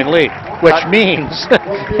 8-point lead. Which means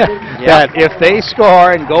that if they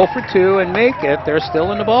score and go for 2 and make it, they're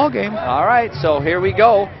still in the ball game. All right, so here we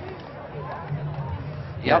go.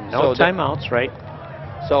 Yep, no timeouts, right?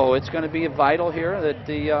 So it's going to be vital here that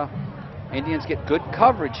the Indians get good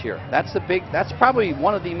coverage here. That's probably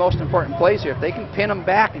one of the most important plays here. If they can pin them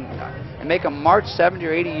back and and make them march 70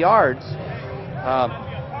 or 80 yards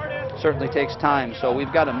certainly takes time. So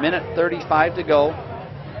we've got 1:35 to go.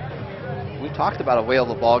 We talked about a whale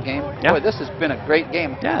of a ball game. Yeah. Boy, this has been a great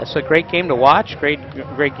game. Yeah, it's a great game to watch, great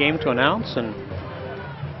game to announce, and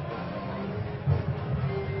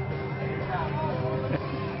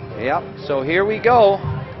Yep, so here we go.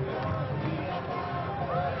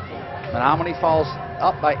 Menomonee Falls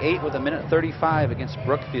up by 8 with 1:35 against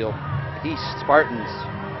Brookfield East Spartans.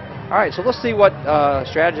 All right, so let's see what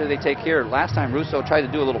strategy they take here. Last time Russo tried to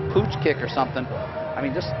do a little pooch kick or something. I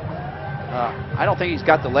mean, just I don't think he's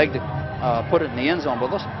got the leg to put it in the end zone,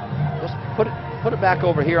 but let's put it back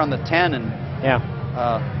over here on the 10 and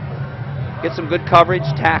get some good coverage,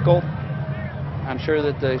 tackle. I'm sure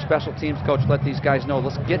that the special teams coach let these guys know,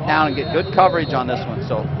 let's get down and get good coverage on this one.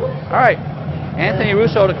 So, all right, Anthony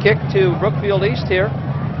Russo to kick to Brookfield East here.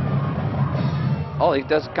 Oh, he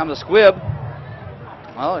does come to squib.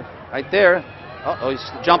 Well, right there. Uh-oh, he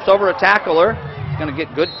jumps over a tackler. He's going to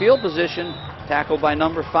get good field position. Tackled by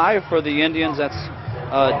number 5 for the Indians. That's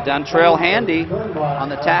Dontrell Handy on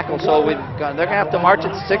the tackle. So they're going to have to march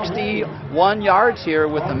at 61 yards here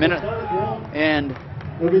with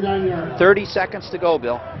 1:30 seconds to go,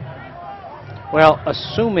 Bill. well,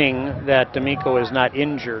 assuming that D'Amico is not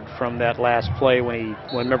injured from that last play when he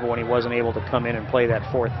wasn't able to come in and play that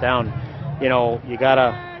 4th down, you know, you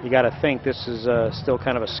gotta think this is still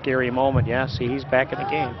kind of a scary moment. Yeah, see, he's back in the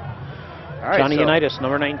game. All right, Johnny so Unitas,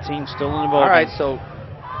 number 19, still in the ball. all right, so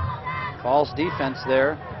Falls defense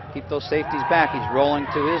there. Keep those safeties back. He's rolling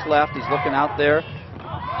to his left. He's looking out there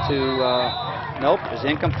to, nope, is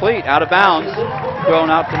incomplete, out of bounds.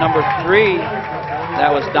 Thrown out to number 3.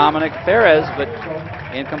 That was Dominic Perez, but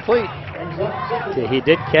incomplete. He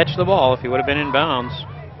did catch the ball if he would have been in bounds.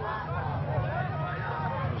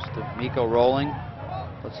 There's D'Amico rolling.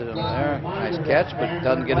 Puts it in there. Nice catch, but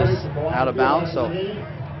doesn't get us out of bounds. So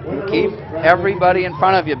keep everybody in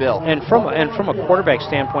front of you, Bill. And from a quarterback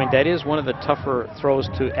standpoint, that is one of the tougher throws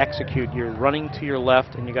to execute. You're running to your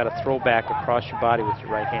left, and you got to throw back across your body with your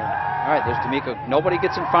right hand. All right, there's D'Amico. Nobody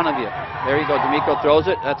gets in front of you. There you go. D'Amico throws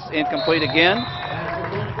it. That's incomplete again.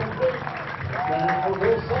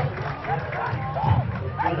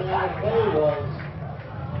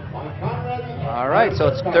 All right, so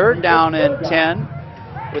it's 3rd down and 10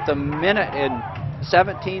 with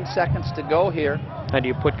 1:17 seconds to go here. And do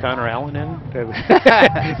you put Connor Allen in?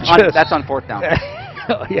 That's on 4th down.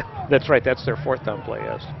 Yeah, that's right. That's their 4th down play,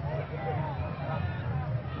 yes.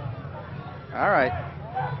 All right.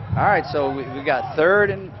 All right, so we got 3rd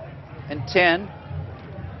and 10.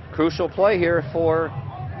 Crucial play here for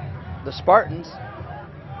the Spartans.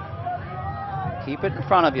 Keep it in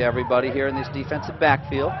front of you, everybody, here in this defensive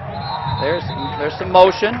backfield. There's some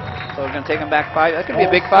motion, so we're going to take them back 5. That could be a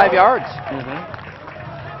big 5 yards.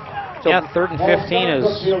 So yeah, 3rd and 15 is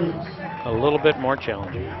a little bit more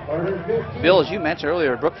challenging. Bill, as you mentioned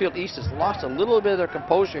earlier, Brookfield East has lost a little bit of their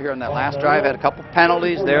composure here in that last drive. Had a couple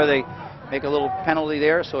penalties there. They make a little penalty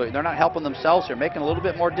there, so they're not helping themselves. They're making it a little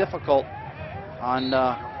bit more difficult on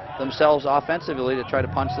themselves offensively to try to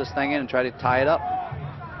punch this thing in and try to tie it up.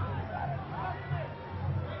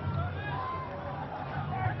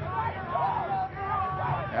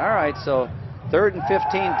 All right, so 3rd and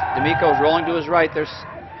 15. D'Amico's rolling to his right. There's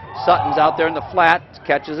Sutton's out there in the flat,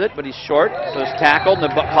 catches it, but he's short, so he's tackled,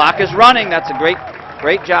 and the clock is running. That's a great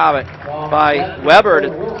job by Weber to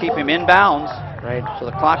keep him in bounds. Right. So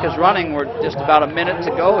the clock is running. We're just about a minute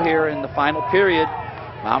to go here in the final period.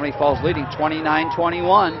 Menomonee Falls leading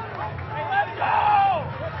 29-21.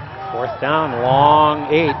 4th down, long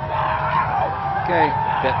 8. Okay,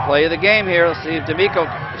 play of the game here. Let's see if D'Amico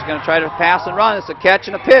is going to try to pass and run. It's a catch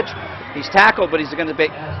and a pitch. He's tackled, but he's going to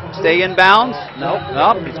stay in bounds.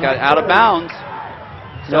 Nope, he's got out of bounds.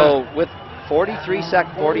 So with 43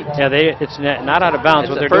 seconds, 40. Yeah, it's not out of bounds.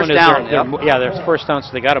 What they're doing is their 1st down,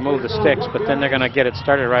 so they got to move the sticks, but then they're going to get it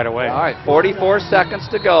started right away. All right, 44 seconds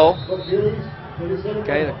to go.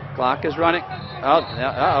 Okay, the clock is running.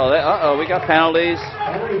 Uh-oh, we got penalties.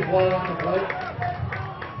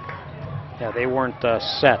 Yeah, they weren't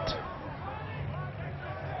set.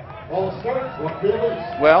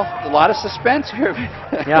 Well, a lot of suspense here,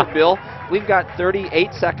 yeah. Bill. We've got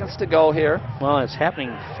 38 seconds to go here. Well, it's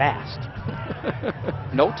happening fast.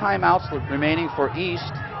 No timeouts remaining for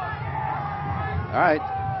East. All right,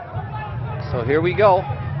 so here we go.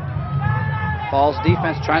 Falls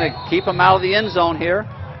defense trying to keep him out of the end zone here.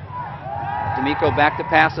 D'Amico back to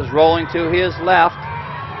pass, is rolling to his left.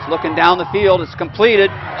 He's looking down the field. It's completed.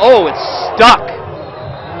 Oh, it's stuck.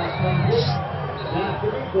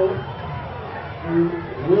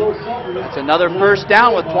 It's another first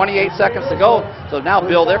down with 28 seconds to go. So now,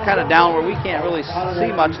 Bill, they're kind of down where we can't really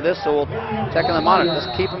see much of this, so we'll check on the monitor.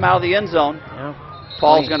 Just keep them out of the end zone. Yeah.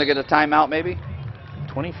 Paul's going to get a timeout, maybe.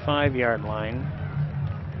 25-yard line.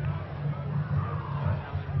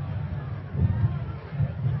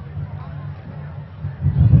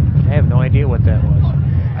 I have no idea what that was.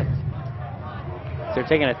 If they're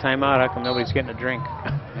taking a timeout, how come nobody's getting a drink?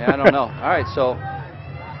 Yeah, I don't know. All right, so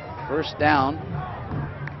first down.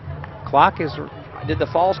 Clock is. Did the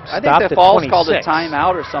Falls? I think the Falls called a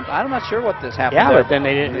timeout or something. I'm not sure what this happened. Yeah, there. but then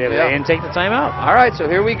they didn't take the timeout. All right, so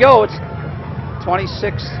here we go. It's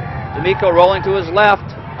 26. D'Amico rolling to his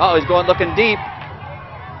left. Oh, he's going looking deep.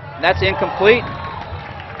 And that's incomplete.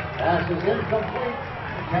 Pass is incomplete.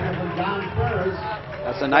 Intended for John Ferris.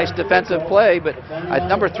 That's a nice defensive play, but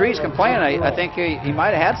number 3's complaining. I think he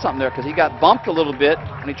might have had something there because he got bumped a little bit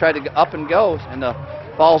when he tried to up and go. And the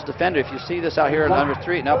Falls defender, if you see this out here at number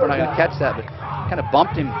 3, no, we're not going to catch that, but kind of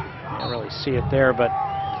bumped him. Can't really see it there, but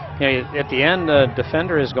you know, at the end, the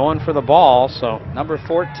defender is going for the ball. So number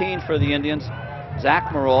 14 for the Indians,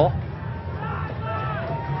 Zach Merrill.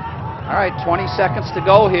 All right, 20 seconds to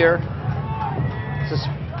go here. This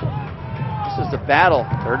is the battle.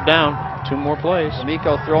 Third down, 2 more plays.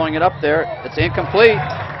 D'Amico throwing it up there. It's incomplete.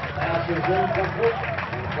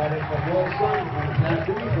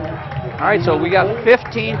 All right, so we got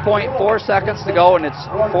 15.4 seconds to go, and it's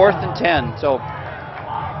 4th and 10. So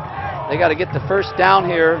they got to get the first down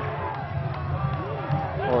here,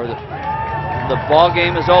 or the ball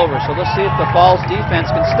game is over. So let's see if the Falls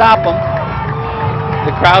defense can stop them.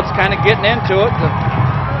 The crowd's kind of getting into it.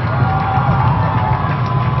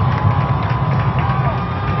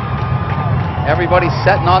 Everybody's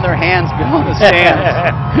sitting on their hands behind the stands.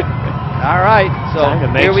 All right, so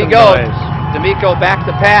here we go. D'Amico back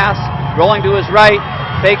to pass, rolling to his right,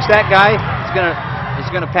 fakes that guy. He's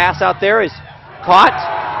gonna pass out there. He's caught.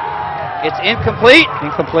 It's incomplete.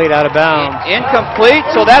 Incomplete, out of bounds. Incomplete.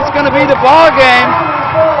 So that's going to be the ball game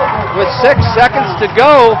with 6 seconds to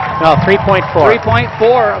go. No, 3.4.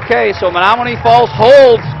 3.4. Okay, so Menomonee Falls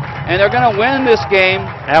holds, and they're going to win this game.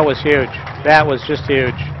 That was huge. That was just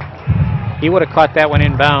huge. He would have caught that one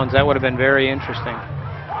in bounds. That would have been very interesting.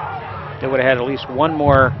 They would have had at least one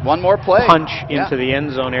more play punch into the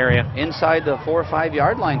end zone area. Inside the 4 or 5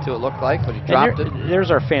 yard line too, it looked like, but he dropped it.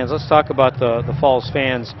 There's our fans. Let's talk about the Falls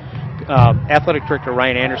fans. Athletic Director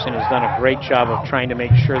Ryan Anderson has done a great job of trying to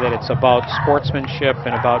make sure that it's about sportsmanship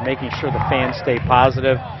and about making sure the fans stay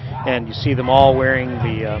positive. And you see them all wearing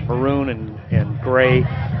the maroon and gray.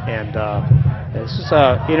 And this is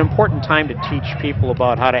an important time to teach people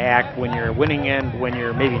about how to act when you're winning and when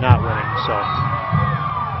you're maybe not winning. So.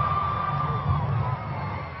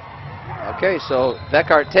 Okay, so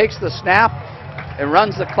Beckart takes the snap and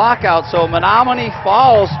runs the clock out. So Menomonee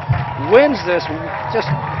Falls wins this just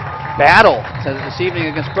battle this evening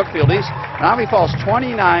against Brookfield East. Menomonee Falls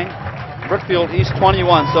 29, Brookfield East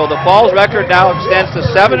 21. So the Falls record now extends to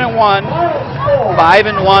 7-1,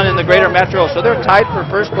 5-1 in the Greater Metro. So they're tied for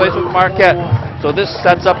first place with Marquette. So this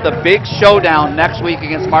sets up the big showdown next week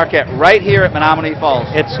against Marquette right here at Menomonee Falls.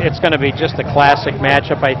 It's going to be just a classic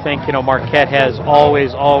matchup, I think. You know, Marquette has always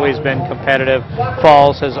been competitive.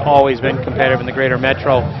 Falls has always been competitive in the Greater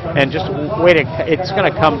Metro, and just it's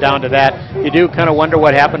going to come down to that. You do kind of wonder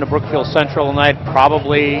what happened to Brookfield Central tonight.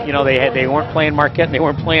 Probably, you know, they weren't playing Marquette and they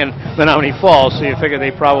weren't playing Menomonee Falls, so you figure they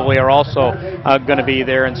probably are also going to be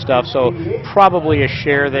there and stuff. So probably a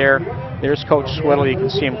share there. There's Coach Swiddle. You can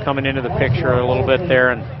see him coming into the picture a little bit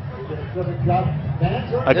there. And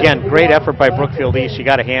again, great effort by Brookfield East. You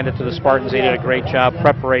got to hand it to the Spartans. They did a great job.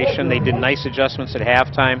 Preparation. They did nice adjustments at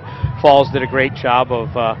halftime. Falls did a great job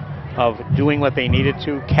of doing what they needed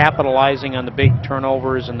to, capitalizing on the big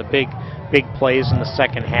turnovers and the big plays in the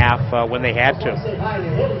second half when they had to.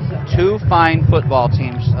 2 fine football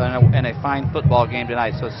teams and a fine football game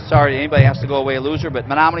tonight. So sorry anybody has to go away a loser, but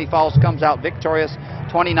Menomonee Falls comes out victorious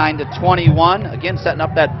 29-21. Again, setting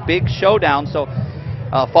up that big showdown. So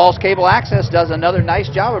Falls Cable Access does another nice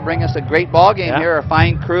job of bringing us a great ball game here. A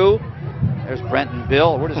fine crew. There's Brent and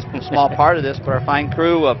Bill. We're just a small part of this, but our fine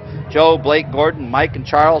crew of Joe, Blake, Gordon, Mike, and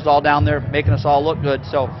Charles all down there making us all look good.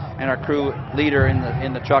 So, and our crew leader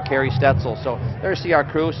in the truck, Harry Stetzel. So there you see our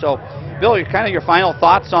crew. So, Bill, your final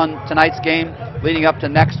thoughts on tonight's game leading up to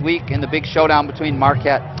next week in the big showdown between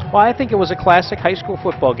Marquette. Well, I think it was a classic high school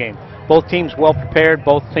football game. both teams well prepared,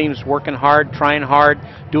 both teams working hard, trying hard,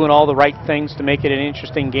 doing all the right things to make it an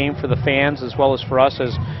interesting game for the fans as well as for us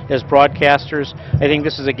as broadcasters. I think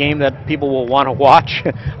this is a game that people will want to watch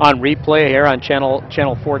on replay here on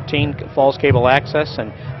channel 14, Falls Cable Access,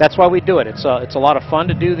 and that's why we do it. It's a lot of fun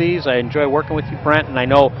to do these. I enjoy working with you, Brent, and I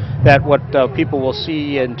know that what people will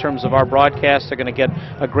see in terms of our broadcast, they're going to get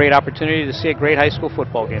a great opportunity to see a great high school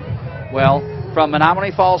football game. Well, from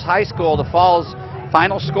Menomonee Falls High School, the Falls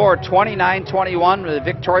final score 29-21, with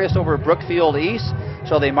victorious over Brookfield East.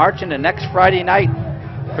 So they march into next Friday night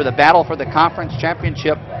for the battle for the conference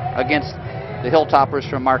championship against the Hilltoppers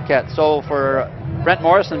from Marquette. So for Brent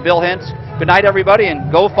Morris and Bill Hintz, good night everybody, and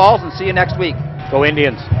go Falls, and see you next week. Go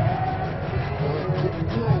Indians.